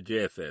award from the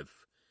JFF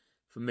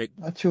for make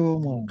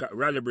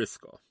Raleigh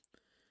Briscoe.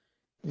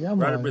 Yeah, man.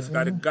 Raleigh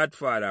Briscoe, the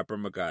godfather of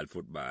Pembroke Hall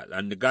football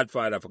and the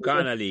godfather for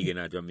Corner League in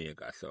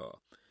Jamaica. So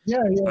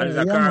and it's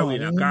a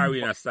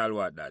Karina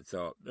stalwart that.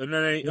 So you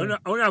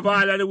have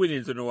all of the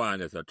winnings in the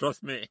one, so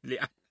trust me. And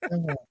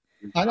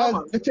you talk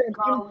about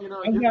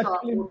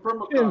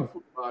Pembroke Hall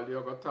football,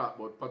 you're going to talk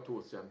about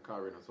Patosi and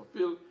Karina. So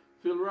feel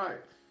right.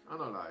 I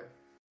don't lie.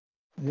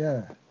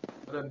 Yeah.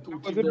 That's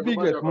the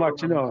biggest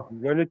match, you know.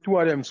 When the two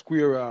of them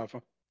square off.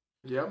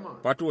 Yeah,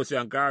 man. Patosi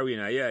and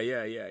Karina, yeah.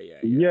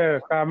 Yeah,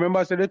 I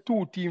remember the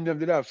two teams them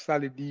did have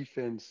solid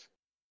defense.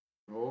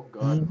 Oh,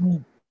 God. Mm-hmm.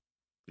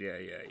 Yeah.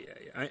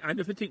 And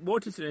if you think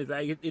about it, it's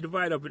like it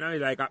divide up, you know,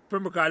 like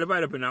Pembroke Hall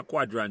divide up in a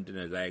quadrant, you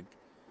know, like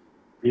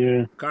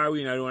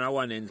Karina on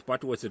one end,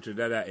 Patosi to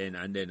the other end,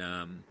 and then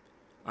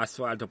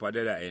Asphalt up at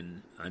the other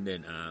end, and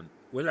then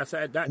well, I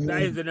said that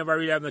guys they never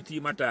really have no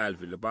team at all,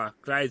 Philip.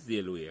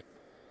 Clydesdale way,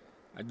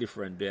 a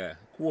different there.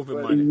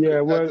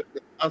 Yeah, well,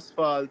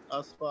 Asphalt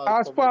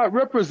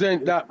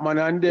represent that, man,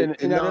 and then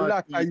in the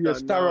latter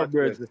years,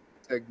 Thoroughbreds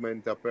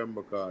segment of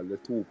Pembroke Hall, the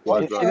two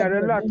quadrants. In the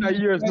latter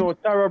years, no,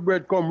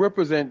 Thoroughbred come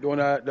represent on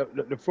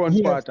the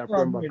front part of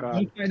Pembroke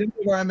Hall. I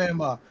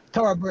remember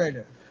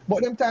Thoroughbred.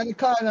 But them time the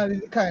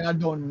kind of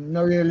done,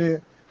 not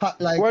really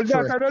hot like. Well,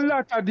 that's a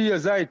lot of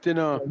days, right, you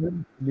know.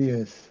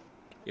 Yes.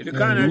 Yeah, the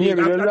Corner League,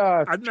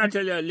 I didn't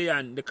tell you,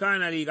 Leon, the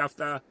Corner League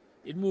after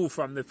it moved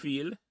from the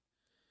field,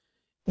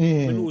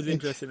 we lose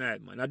interest in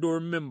that, man. I don't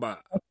remember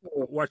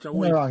watching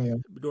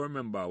Listen,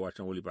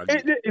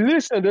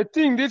 the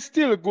thing that's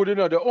still good, you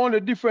know. The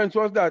only difference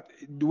was that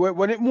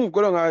when it moved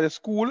going on at the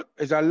school,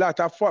 it's a lot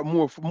of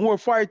more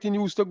fighting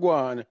used to go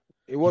on.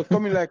 It was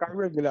coming like a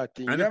regular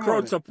thing. And the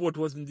crowd support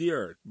wasn't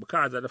there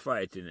because of the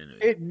fighting anyway.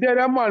 It did,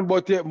 man,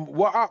 but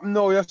what happened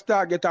now, you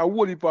start get a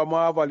whole heap of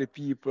Marvel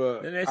people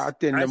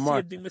attend the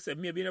match. I see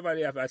maybe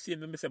nobody have. I see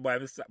him, say,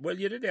 boy, well,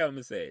 you're there,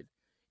 I said.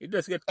 It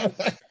just get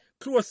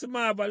close to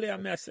Marvel,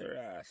 and I say,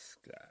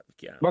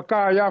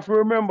 because you have to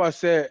remember,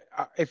 say,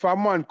 if a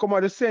man come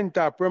at the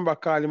center, remember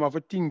call him, have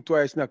to think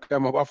twice, not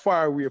come up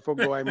far away for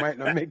go, I might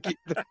not make it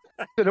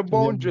to the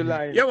boundary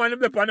line. Yeah, want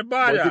him up on the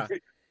border.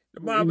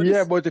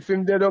 But if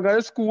him there don't got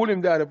to school him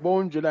there, the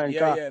boundary line.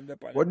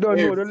 But don't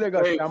know the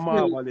legacy of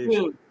Marvel. I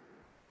drew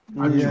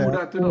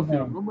that enough.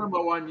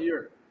 Remember one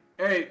year.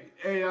 Hey,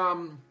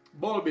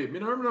 Bulby, I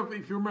don't remember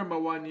if you remember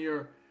one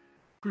year,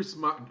 Chris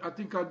I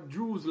think at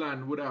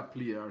Drewsland would have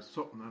played or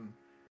something, and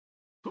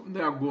something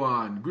there go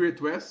on, Great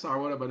West or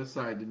whatever the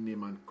side the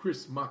name, and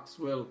Chris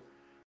Maxwell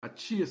I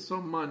chase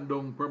some man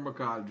down Pembroke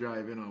Hall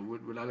Drive, you know,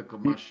 with a little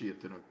machete,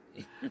 you know.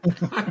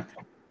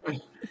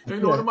 You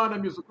know, the man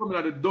them used to come in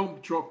at the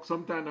dump truck.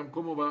 Sometimes them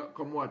come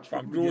watch.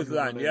 From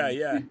Drewsland, yeah.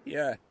 Yeah,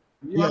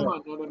 man,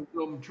 on them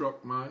dump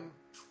truck, man.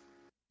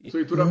 So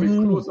it would have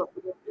been close up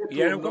to them.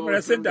 Yeah, them come in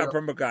the center of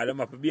Pembroke Hall. Them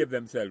have to behave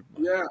themselves,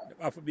 man.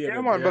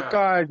 Yeah, man,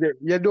 because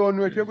you don't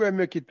know if you're going to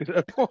make it to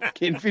the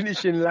fucking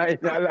finishing line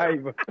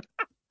alive.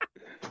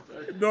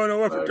 Don't know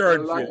what to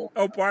turn for.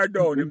 Up or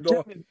down. Him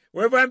don't.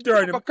 Wherever I'm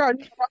turning.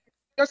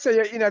 Just say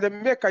you're in the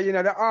Mecca, you're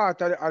in the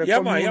art of the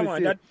community. Yeah,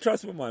 man. That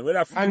trust me, man.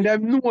 And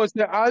them knows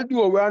that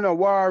although we're in a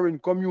warring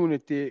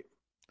community,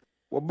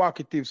 we're back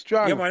it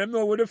strong. Yeah, man. Them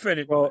know we're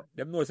defending. So,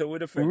 them know we're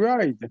defending.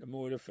 Right. Them know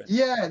we're defending.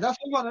 Yeah, that's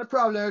one of the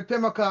problem with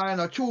Pembroke Hall, you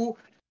know. True,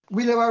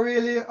 we never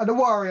really are the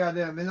warrior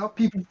them, you know.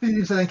 People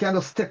feel so they can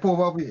just step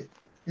over with it,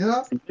 you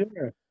know.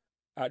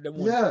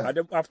 Yeah.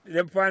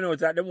 Them find out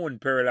that them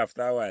won't peril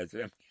after a while.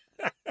 So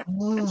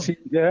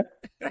yeah.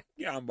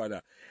 Can't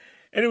bother.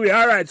 Anyway,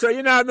 all right. So,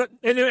 you know,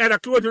 anyway, at a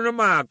closing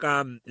remark,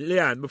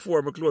 Leon,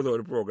 before we close out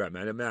the program,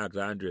 and I ask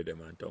Andre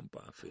them and Tom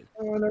Parfield.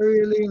 Not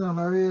really, you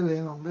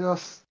know.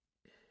 Because,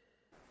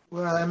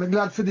 well, I'm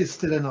glad for this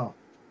still, you know.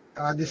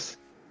 This,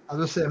 as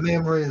I say,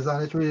 memories,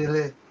 and it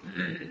really,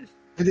 it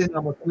didn't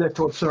have to let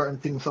out certain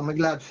things, so I'm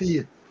glad for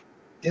it.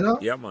 You know?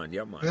 Yeah, man.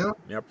 Yeah.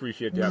 I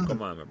appreciate you.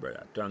 Come on, my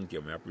brother. Thank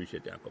you. I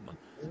appreciate you. Come on.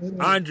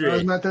 Yeah.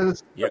 Andre.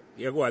 Yeah,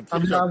 go ahead.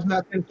 I'm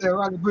not say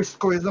Ronnie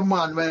Briscoe is a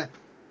man where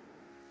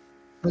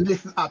we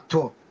listen up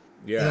to.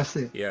 Yeah. You know,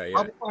 see. Yeah.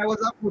 Bobby Fry was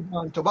a good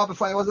man too. Bobby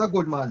Fry was a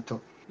good man too.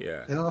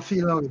 Yeah. You know, I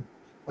feel now.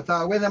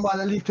 But when the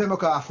man leave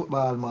Pembroke Hall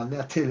football, man,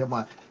 I tell you,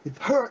 man, it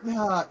hurt me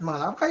heart,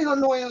 man. I kind of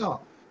know, you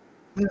know.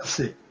 You know,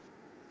 see.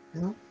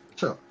 You know?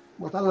 Sure.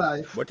 What a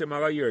life. But I'm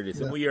going to hear this.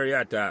 I'm going to hear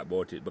you talk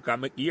about it.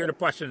 Because I hear the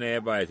passion of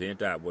everybody saying you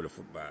talk about the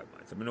football,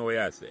 man. So I know what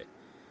you say.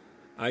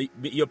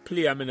 You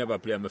play, I never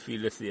play. I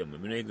feel the same. I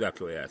know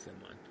exactly what you say,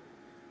 man.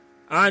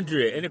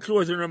 Andre, any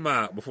closing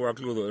remark before I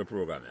close out the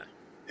program?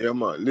 Yeah,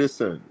 man.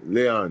 Listen,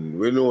 Leon,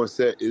 we know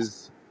say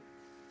is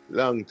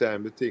long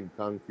time the thing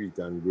concrete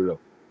and grill up.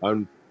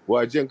 And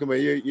why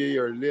gentlemen, you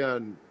hear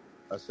Leon,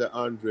 I say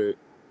Andre,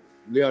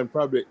 Leon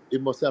probably, he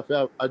must have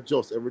to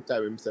adjust every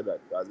time he said that,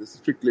 because it's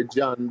strictly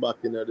John back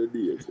in the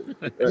days.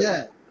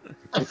 Yeah.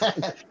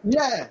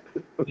 Yeah.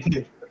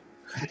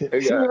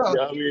 You know what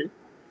I mean?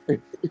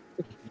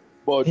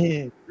 But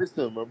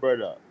listen, my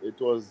brother, it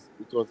was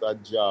a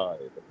joy,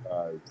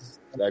 because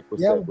like we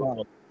said,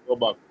 we go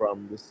back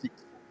from the 60s.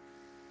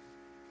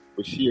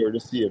 We share the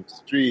same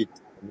street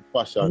and the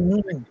passion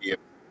of the game.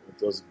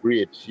 It was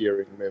great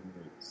sharing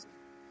memories.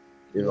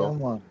 You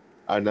know?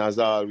 And as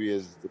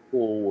always, the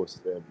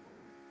co-host them.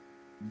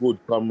 Good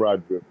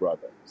camaraderie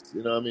brothers.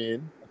 You know what I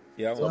mean?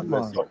 Yeah, so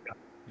man.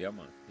 Yeah,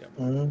 man.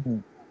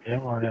 Yeah,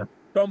 man.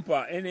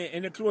 Tompa,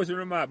 any closing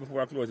remark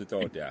before I close it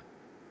out there?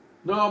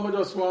 No, I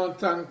just want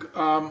to thank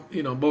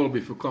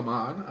Bulby for coming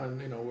on, and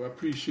we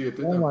appreciate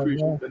it.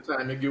 Appreciate the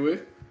time you give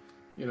it.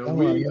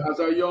 We as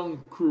a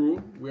young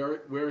crew,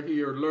 we're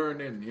here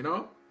learning,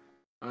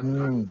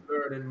 and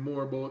learning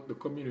more about the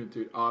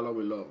community, all that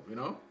we love,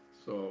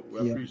 So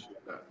we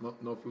appreciate that.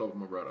 Enough love,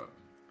 my brother.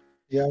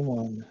 Yeah,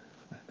 man.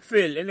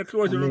 Phil, any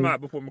closing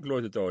remark before we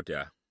close it out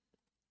here?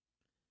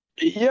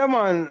 Yeah,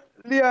 man.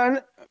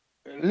 Leon,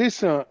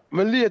 listen,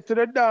 I'm late to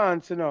the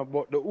dance,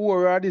 but the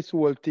aura of this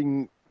whole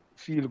thing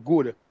feel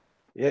good.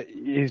 Yeah,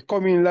 it's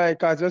coming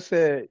like, as I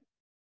say,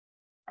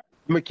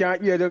 I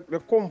can hear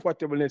the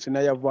comfortableness in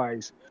your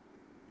voice.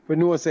 But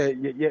you know, say,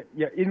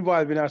 you're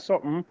involved in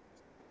something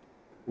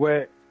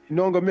where it's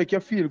not going to make you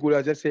feel good,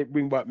 as I say,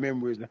 bring back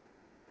memories.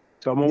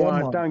 So I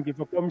want to thank you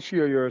for come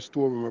share your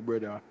story, my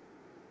brother.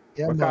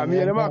 Yeah, because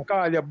man. I never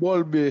call you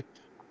Bulby,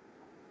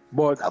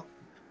 but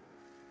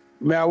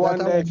I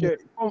wonder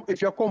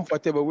if you're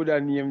comfortable with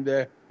that name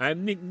there.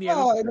 I'm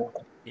nicknamed.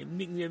 I'm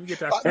nicknamed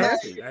get a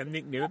special. I'm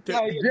nicknamed.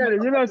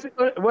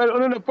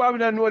 Well, the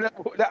problem I know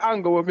the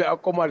angle when I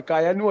come out,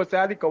 because I know I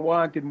think a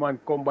wanted man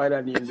come by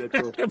that name there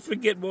too.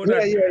 Forget about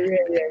that.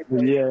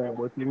 Yeah,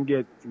 but him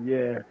get,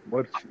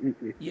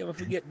 I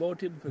forget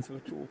about him because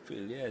of true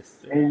Phil,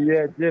 yes.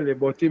 Yeah, jelly,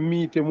 but him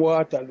meet him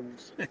Waterloo.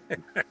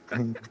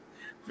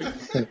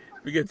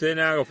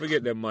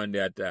 Forget the man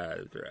that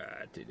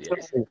right.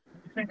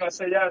 I think I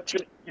say you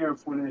treat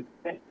carefully.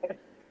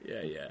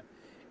 Yeah.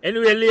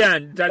 Anyway,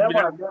 Leon,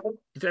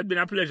 it has been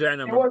a pleasure.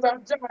 It was a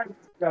joy,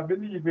 I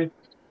believe it.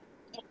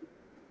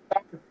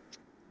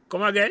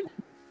 Come again?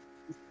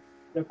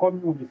 The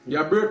community.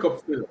 Yeah, break up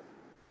still.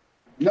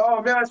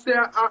 No, I say,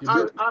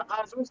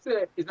 as we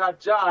say, it's a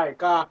joy,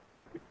 because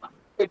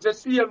it's the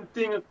same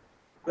thing,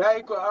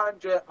 like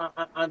Andre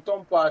and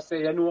Tompa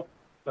say,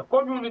 the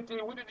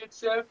community within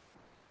itself,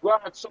 we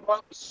had so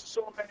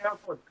many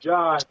of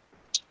joy.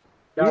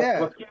 We can't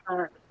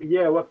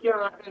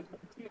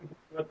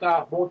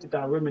talk about it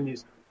and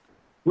reminisce.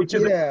 Which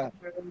is that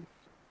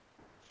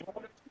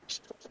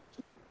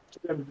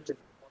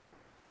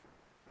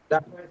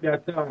might be a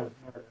time.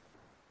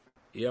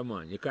 Yeah,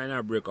 man, you kind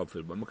of break up,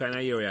 Phil, but I kind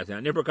of hear you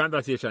saying. Every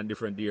conversation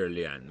different, dear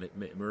Leon.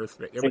 Me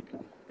respect. Every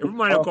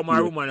man who come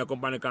or woman who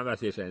come on the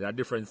conversation is a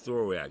different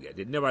story I get.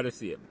 It's never the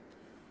same.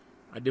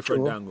 A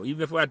different angle.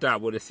 Even if we talk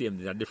about the same,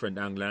 it's a different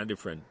angle and a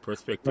different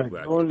perspective.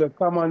 Right. Only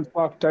common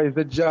factor is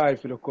the joy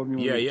for the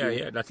community.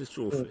 Yeah. That is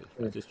true, Phil.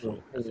 That is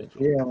true.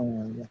 Yeah,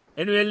 man.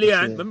 Anyway,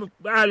 Leon,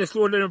 I always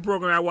told the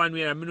program at 1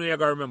 minute. I know you're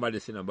going to remember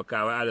this, because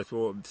I always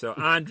told. So,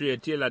 Andre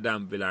Taylor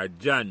Danville, or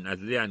John, as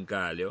Leon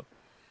called you.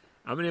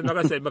 I mean, like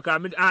I said, because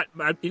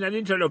in an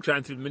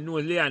introduction film, I know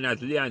Leon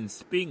as Leon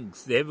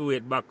Spinks, the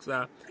heavyweight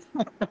boxer.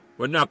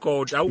 We knock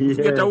out. I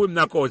forget how we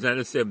knock out in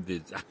the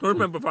 70s. I don't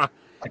remember for.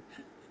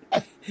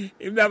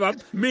 Him never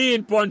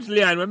mean punch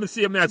Leon. When I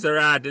see him as a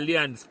rat,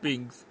 Leon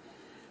Spinks.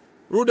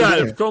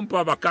 Rudolph,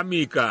 Tompa,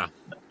 Kamika.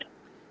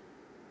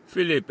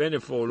 Philip, any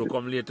fool who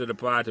come late to the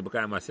party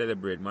because I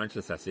celebrate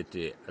Manchester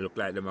City. I look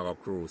like them are going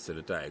to cruise to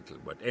the title.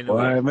 But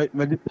anyway.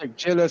 I detect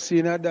jealousy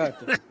in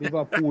that.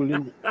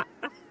 Liverpool.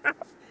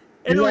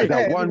 Anyway. Like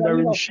a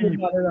wandering sheep.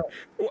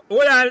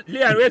 Hold on,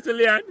 Leon. Where's the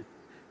Leon?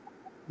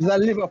 He's a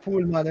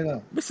Liverpool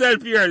man,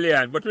 Myself here,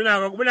 Leon, but we're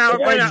not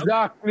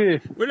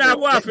exactly. We're not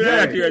going after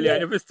that here,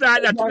 Leon. If we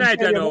start that tonight,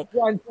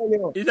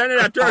 it's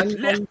another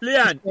 30.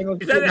 Leon,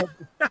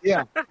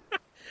 yeah.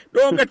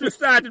 Don't get to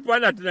start it for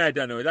that tonight, it's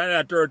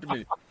another 30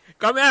 minutes.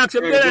 Come here, ask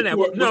him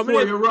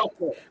before you wrap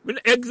up.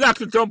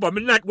 Exactly, Tompa.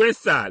 I'm not going to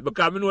start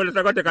because I know that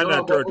I got to take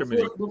another 30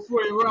 minutes.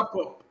 Before you wrap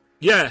up.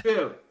 Yeah.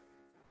 Phil,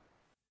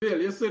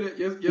 you see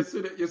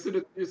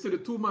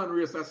the 2-man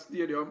race at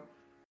stadium.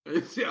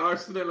 You see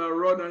Arsenal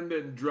run and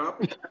then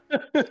drop.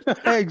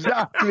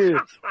 Exactly.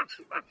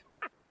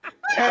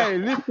 Hey,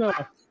 listen.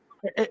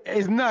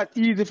 It's not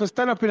easy for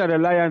stand up in the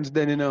Lions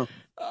then, you know.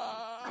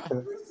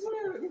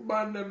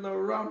 Man, them no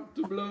ramp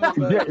to blow.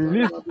 Yeah,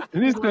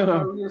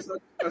 listen. Race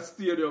at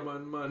stadium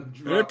and man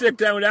drop. You take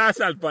time with the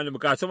Arsenal fan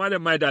because some of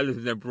them might have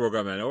listened to the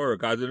program and or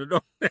because you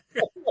don't.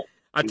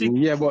 I think.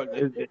 Yeah, but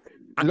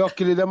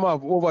luckily them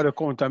have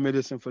over-the-counter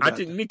medicine for that. I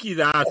think Nicky's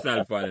an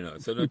Arsenal fan, you know,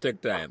 so don't take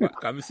time.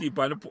 Can we see if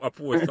I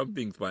post some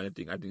things for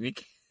anything? I think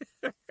Nicky.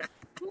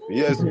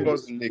 Yes,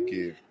 cousin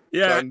Nicky.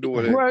 Yeah. Can do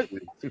it. Well,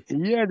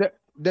 yeah,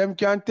 them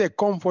can take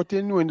comfort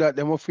in knowing that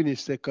they will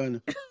finish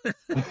second.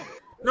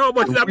 No,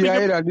 but we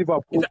are in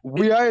Liverpool.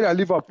 We are in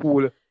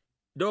Liverpool.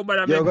 No, but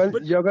I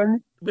mean, you're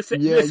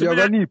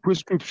gonna need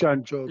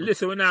prescription drug.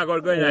 Listen, we're not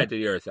going to go United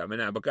here, sir.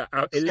 Because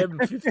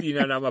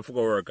 11:15 and I'm going to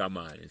work,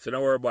 man. So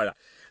don't worry about that.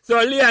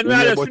 So, Leon, we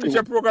have to finish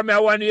your program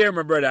here 1 year,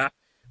 my brother.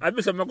 I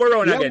miss him. I go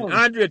around again. Man.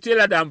 Andre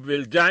Taylor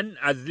Danville, John,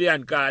 as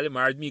Leon call him,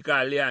 or as me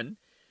call Leon.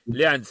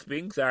 Leon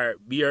Spinks, or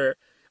Beer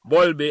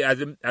Bulby, as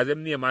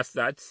him name as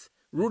stats.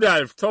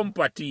 Rudolph,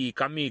 Tompa T,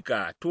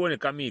 Kamika, Tony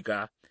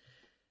Kamika,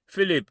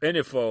 Philip,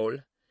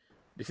 Anyfowl.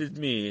 This is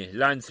me,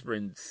 Lance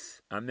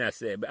Prince. I'm not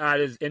saying, but all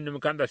is in the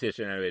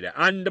conversation already.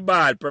 And the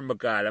ball,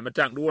 Pembroke Hall. I'm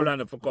thank the whole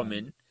lot for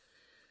coming.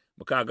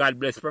 Because God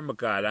bless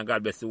Pembroke Hall and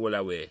God bless the whole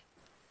away.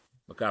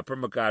 Because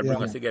Pembroke Hall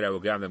bring us together, we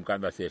can have them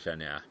conversation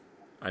here.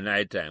 At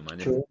night time.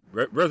 And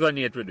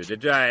resonate with it. The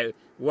joy,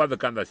 we have the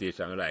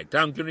conversation. Like,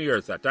 thank you,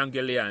 New sir. Thank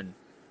you, Leon.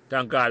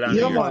 Thank God.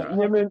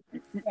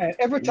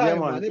 Every time,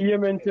 man.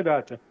 Amen to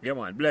that. Yeah,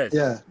 man. Bless.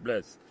 Yeah.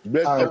 Bless.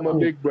 Bless up my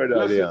big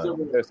brother,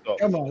 Leon. Bless up.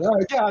 Come on. All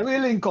right, yeah, we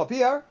link up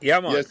here. Yeah,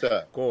 man. Yes,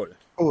 sir. Cool.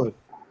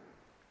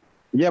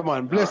 Yeah,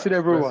 man. Bless it,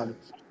 everyone.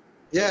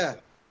 Yeah.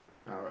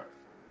 All right.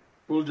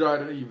 We'll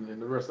join in the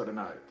evening, the rest of the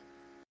night.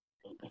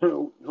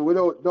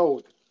 Without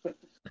doubt.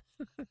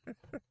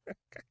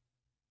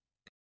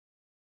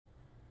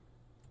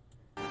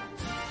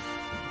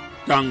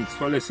 Thanks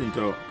for listening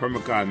to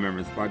Pembroke Hall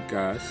Memories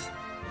Podcast.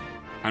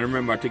 And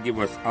remember to give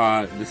us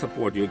all the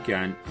support you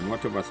can on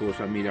whatever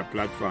social media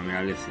platform you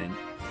are listening.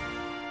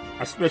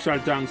 A special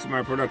thanks to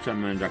my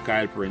production manager,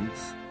 Kyle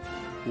Prince,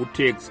 who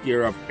takes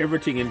care of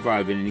everything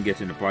involved in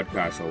getting the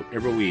podcast out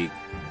every week.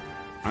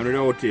 And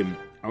without him,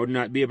 I would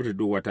not be able to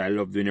do what I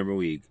love doing every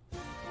week,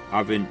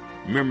 having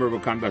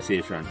memorable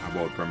conversation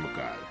about Pembroke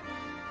Hall.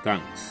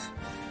 Thanks.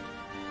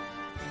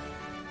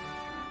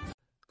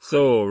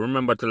 So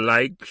remember to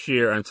like,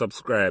 share, and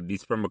subscribe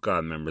these Pembroke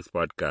Hall Members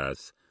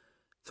podcasts,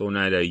 so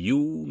neither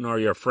you nor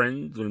your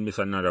friends will miss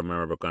another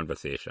memorable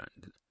conversation.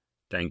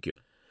 Thank you.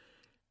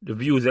 The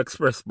views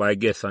expressed by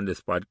guests on this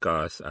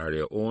podcast are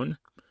their own,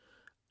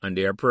 and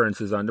their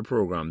appearances on the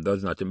program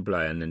does not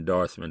imply an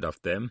endorsement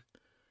of them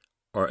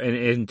or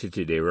any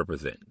entity they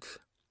represent.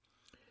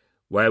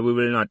 While we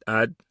will not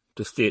add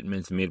to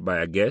statements made by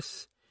a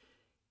guest,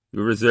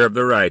 we reserve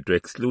the right to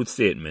exclude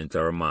statements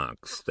or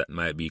remarks that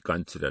might be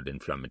considered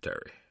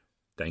inflammatory.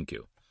 Thank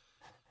you.